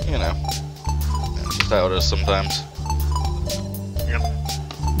 But you know, that's just how it is sometimes. Yep.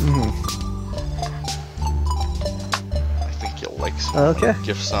 I think you'll like some Okay.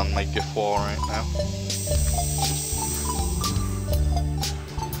 gifs on my GIF wall right now.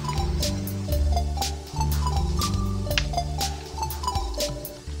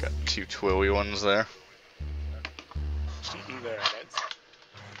 Got two twill-y ones there. Very nice.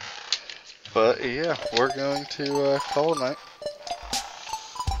 But yeah, we're going to call it a night.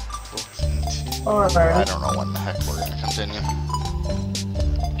 We'll continue. Alright. I don't know when the heck we're gonna continue.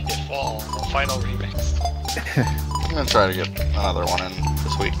 If all, final remix. I'm gonna try to get another one in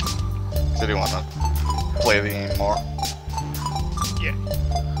this week. 'Cause I do want to play the game more. Yeah.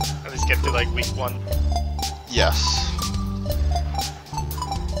 At least get through like week 1. Yes.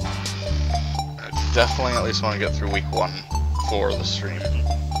 I definitely at least want to get through week 1 for the stream.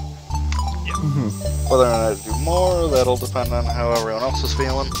 Whether or not I do more, that'll depend on how everyone else is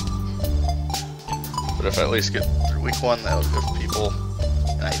feeling. But if I at least get through week 1, that'll give people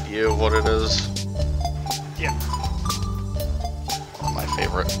an idea of what it is. Yeah. One of my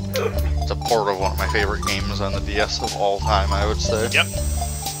favorite. It's a port of one of my favorite games on the DS of all time, I would say. Yep.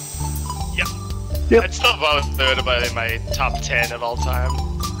 Yep. Yep. I'd still vote about it in my top 10 of all time.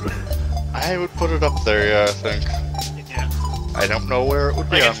 I would put it up there, yeah, I think. Yeah. I don't know where it would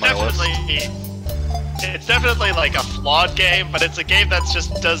be Like, on my list. it's definitely like a flawed game, but it's a game that's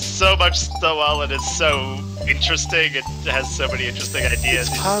just does so much so well and is so interesting. It has so many interesting ideas. Its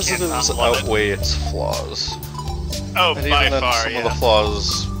you just positives cannot love it. outweigh its flaws. Oh, And by even then, far, some yeah. of the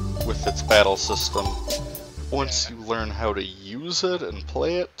flaws with its battle system, once you learn how to use it and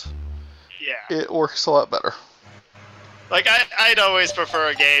play it, Yeah. it works a lot better. Like, I'd always prefer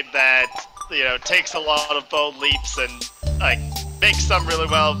a game that, you know, takes a lot of bold leaps and, like, makes some really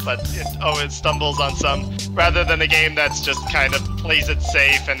well, but it always stumbles on some, rather than a game that's just kind of plays it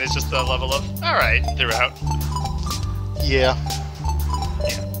safe and is just a level of, alright, throughout. Yeah.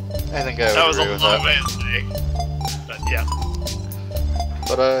 Yeah. I think I would That was a agree with long that. way of saying. But, yeah.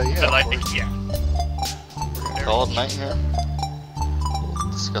 But yeah, But, like, we're yeah. gonna call it a night here.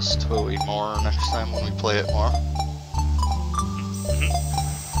 We'll discuss Toei more next time when we play it more.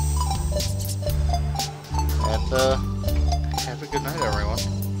 And have a good night, everyone.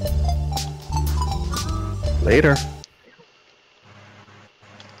 Later.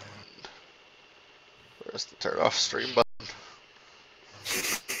 Where's the turn off stream button?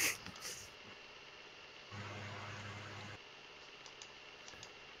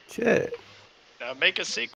 Okay. Now make a sequel.